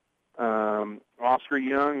 Oscar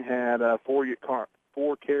Young had 4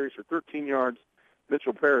 carries for 13 yards.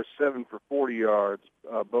 Mitchell Paris, 7 for 40 yards.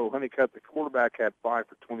 Bo Honeycutt, the quarterback, had 5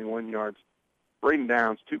 for 21 yards. Braden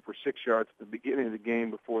Downs, 2 for 6 yards at the beginning of the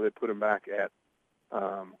game before they put him back at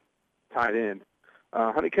tight end.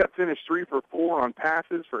 Honeycutt finished 3 for 4 on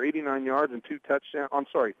passes for 89 yards and 2 touchdowns. I'm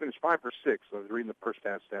sorry, finished 5 for 6. I was reading the first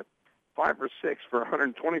half stats. 5 for 6 for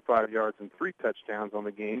 125 yards and 3 touchdowns on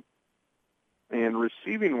the game. And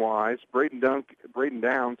receiving-wise, Braden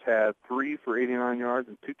Downs had 3 for 89 yards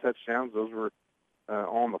and 2 touchdowns. Those were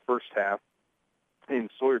all in the first half. And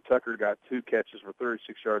Sawyer Tucker got 2 catches for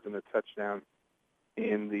 36 yards and a touchdown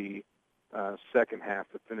in the second half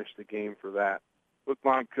to finish the game for that. Looked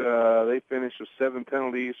like they finished with 7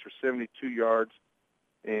 penalties for 72 yards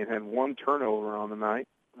and had 1 turnover on the night,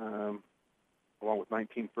 along with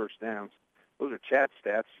 19 first downs. Those are Chad's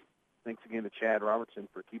stats. Thanks again to Chad Robertson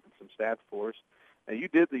for keeping some stats for us. And you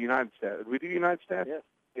did the United stats. Did we do United stats? Yes.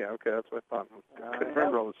 Yeah, okay, that's what I thought. I couldn't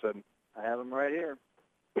remember all of a sudden. I have them right here.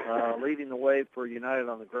 Leading the way for United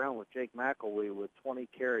on the ground with Jake McElwee with 20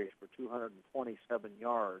 carries for 227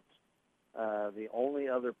 yards. The only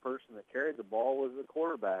other person that carried the ball was the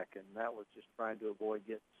quarterback, and that was just trying to avoid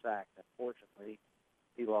getting sacked. Unfortunately,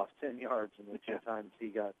 he lost 10 yards in the 2 times he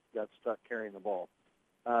got stuck carrying the ball.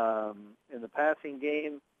 In the passing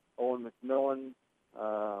game, Owen McMillan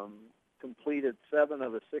completed 7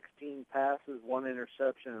 of the 16 passes, 1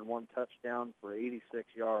 interception, and 1 touchdown for 86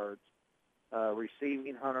 yards.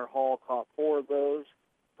 Receiving, Hunter Hall caught 4 of those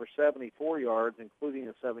for 74 yards, including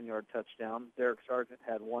a 7-yard touchdown. Derek Sargent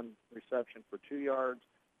had 1 reception for 2 yards,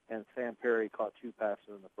 and Sam Perry caught 2 passes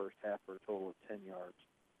in the first half for a total of 10 yards.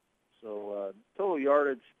 So total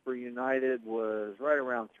yardage for United was right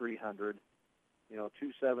around 300,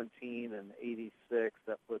 217 and 86.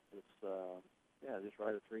 That puts us, just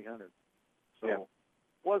right at 300. So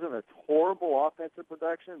wasn't a horrible offensive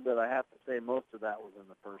production, but I have to say most of that was in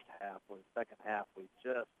the first half. In the second half, we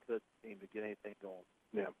just couldn't seem to get anything going.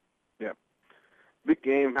 Yeah. Big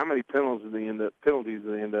game. How many penalties did they end up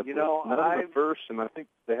with? None in the first, and I think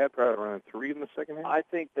they had probably around 3 in the second half. I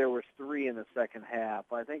think there was 3 in the second half.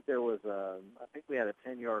 I think there was we had a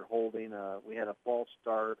 10-yard holding. We had a false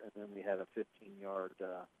start, and then we had a 15-yard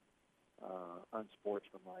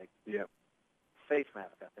unsportsmanlike. Yeah. Face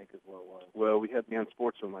mask, I think, is what it was. Well, we had the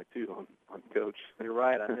unsportsmanlike too on Coach. You're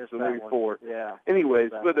right. I missed so that maybe one. 4. Yeah.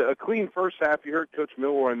 Anyways, but a clean first half. You heard Coach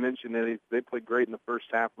Milroy mention that they played great in the first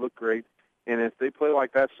half, looked great. And if they play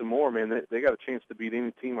like that some more, man, they got a chance to beat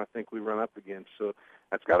any team I think we run up against. So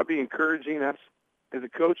that's got to be encouraging. That's, as a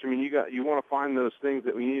coach, I mean, you want to find those things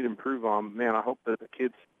that we need to improve on. Man, I hope that the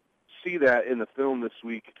kids see that in the film this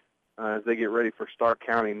week as they get ready for Stark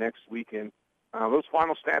County next weekend. Those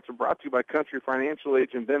final stats are brought to you by Country Financial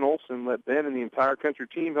agent Ben Olson. Let Ben and the entire Country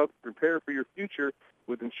team help you prepare for your future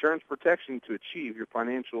with insurance protection to achieve your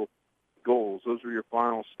financial goals. Those are your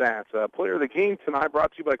final stats. Player of the game tonight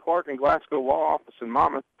brought to you by Clark and Glasgow Law Office in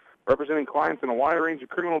Monmouth. representing clients in a wide range of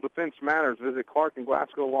criminal defense matters. Visit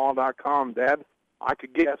ClarkandGlasgowLaw.com. Dad, I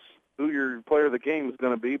could guess who your player of the game is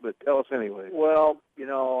going to be, but tell us anyway. Well,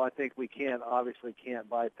 I think we obviously can't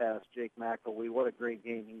bypass Jake McElwee. What a great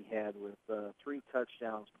game he had with 3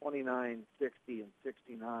 touchdowns, 29, 60, and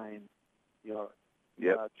 69.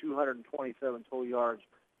 227 total yards.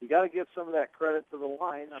 You got to give some of that credit to the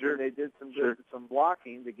line. Sure. I mean, they did some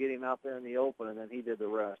blocking to get him out there in the open, and then he did the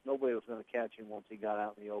rest. Nobody was going to catch him once he got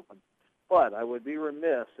out in the open. But I would be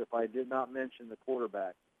remiss if I did not mention the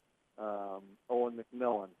quarterback, Owen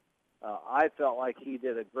McMillan. I felt like he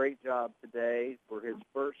did a great job today for his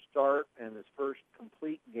first start and his first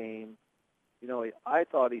complete game. I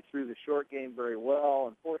thought he threw the short game very well.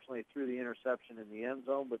 Unfortunately, he threw the interception in the end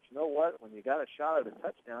zone. But you know what? When you got a shot at a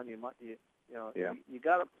touchdown, you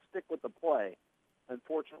got to stick with the play.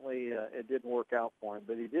 Unfortunately, it didn't work out for him,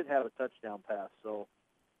 but he did have a touchdown pass. So,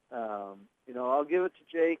 I'll give it to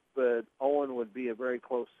Jake, but Owen would be a very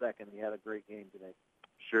close second. He had a great game today.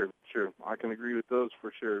 Sure. I can agree with those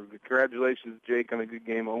for sure. Congratulations, Jake, on a good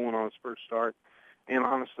game. Owen on his first start. And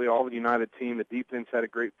honestly, all the United team, the defense had a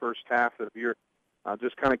great first half. If you're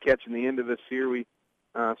just kind of catching the end of this here, we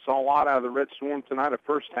saw a lot out of the Red Storm tonight, a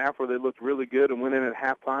first half where they looked really good and went in at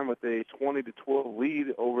halftime with a 20-12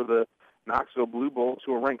 lead over the Knoxville Blue Bolts,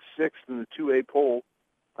 who are ranked 6th in the 2A poll,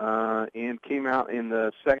 and came out in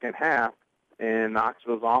the second half. And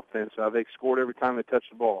Knoxville's offense, they scored every time they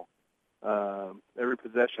touched the ball, every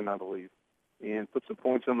possession, I believe, and put some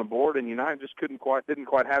points on the board. And United just didn't quite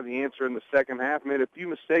have the answer in the second half. Made a few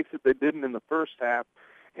mistakes that they didn't in the first half,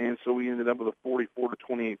 and so we ended up with a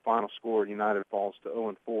 44-28 final score. United falls to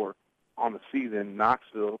 0-4 on the season.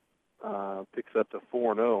 Knoxville picks up to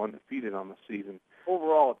 4-0, undefeated on the season.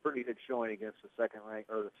 Overall, a pretty good showing against the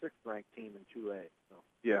 6th-ranked team in 2A. So.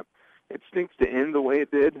 Yeah. It stinks to end the way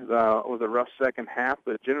it did with a rough second half,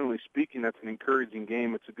 but generally speaking, that's an encouraging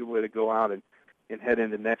game. It's a good way to go out and head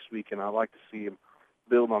into next week, and I'd like to see him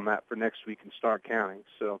build on that for next week in Stark County.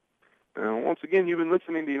 So, once again, you've been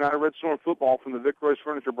listening to United Red Storm football from the Vic Royce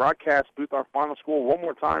Furniture broadcast booth. Our final score one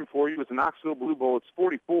more time for you is the Knoxville Blue Bolts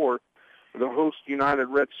 44, the host United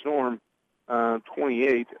Red Storm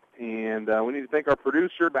 28. And we need to thank our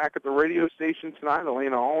producer back at the radio station tonight,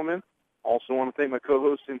 Elena Allman. Also want to thank my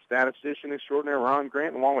co-host and statistician extraordinaire, Ron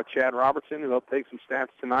Grant, along with Chad Robertson, who helped take some stats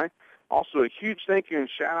tonight. Also, a huge thank you and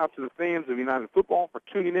shout-out to the fans of United Football for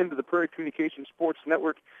tuning in to the Prairie Communications Sports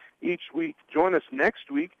Network each week. Join us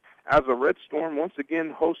next week as the Red Storm once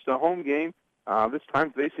again hosts a home game, this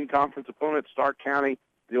time facing conference opponent Stark County,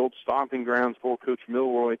 the old stomping grounds for Coach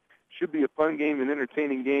Milroy. Should be a fun game and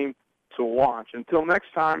entertaining game to watch. Until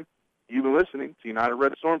next time, you've been listening to United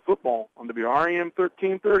Red Storm Football on WRAM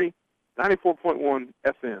 1330, 94.1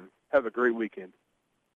 FM. Have a great weekend.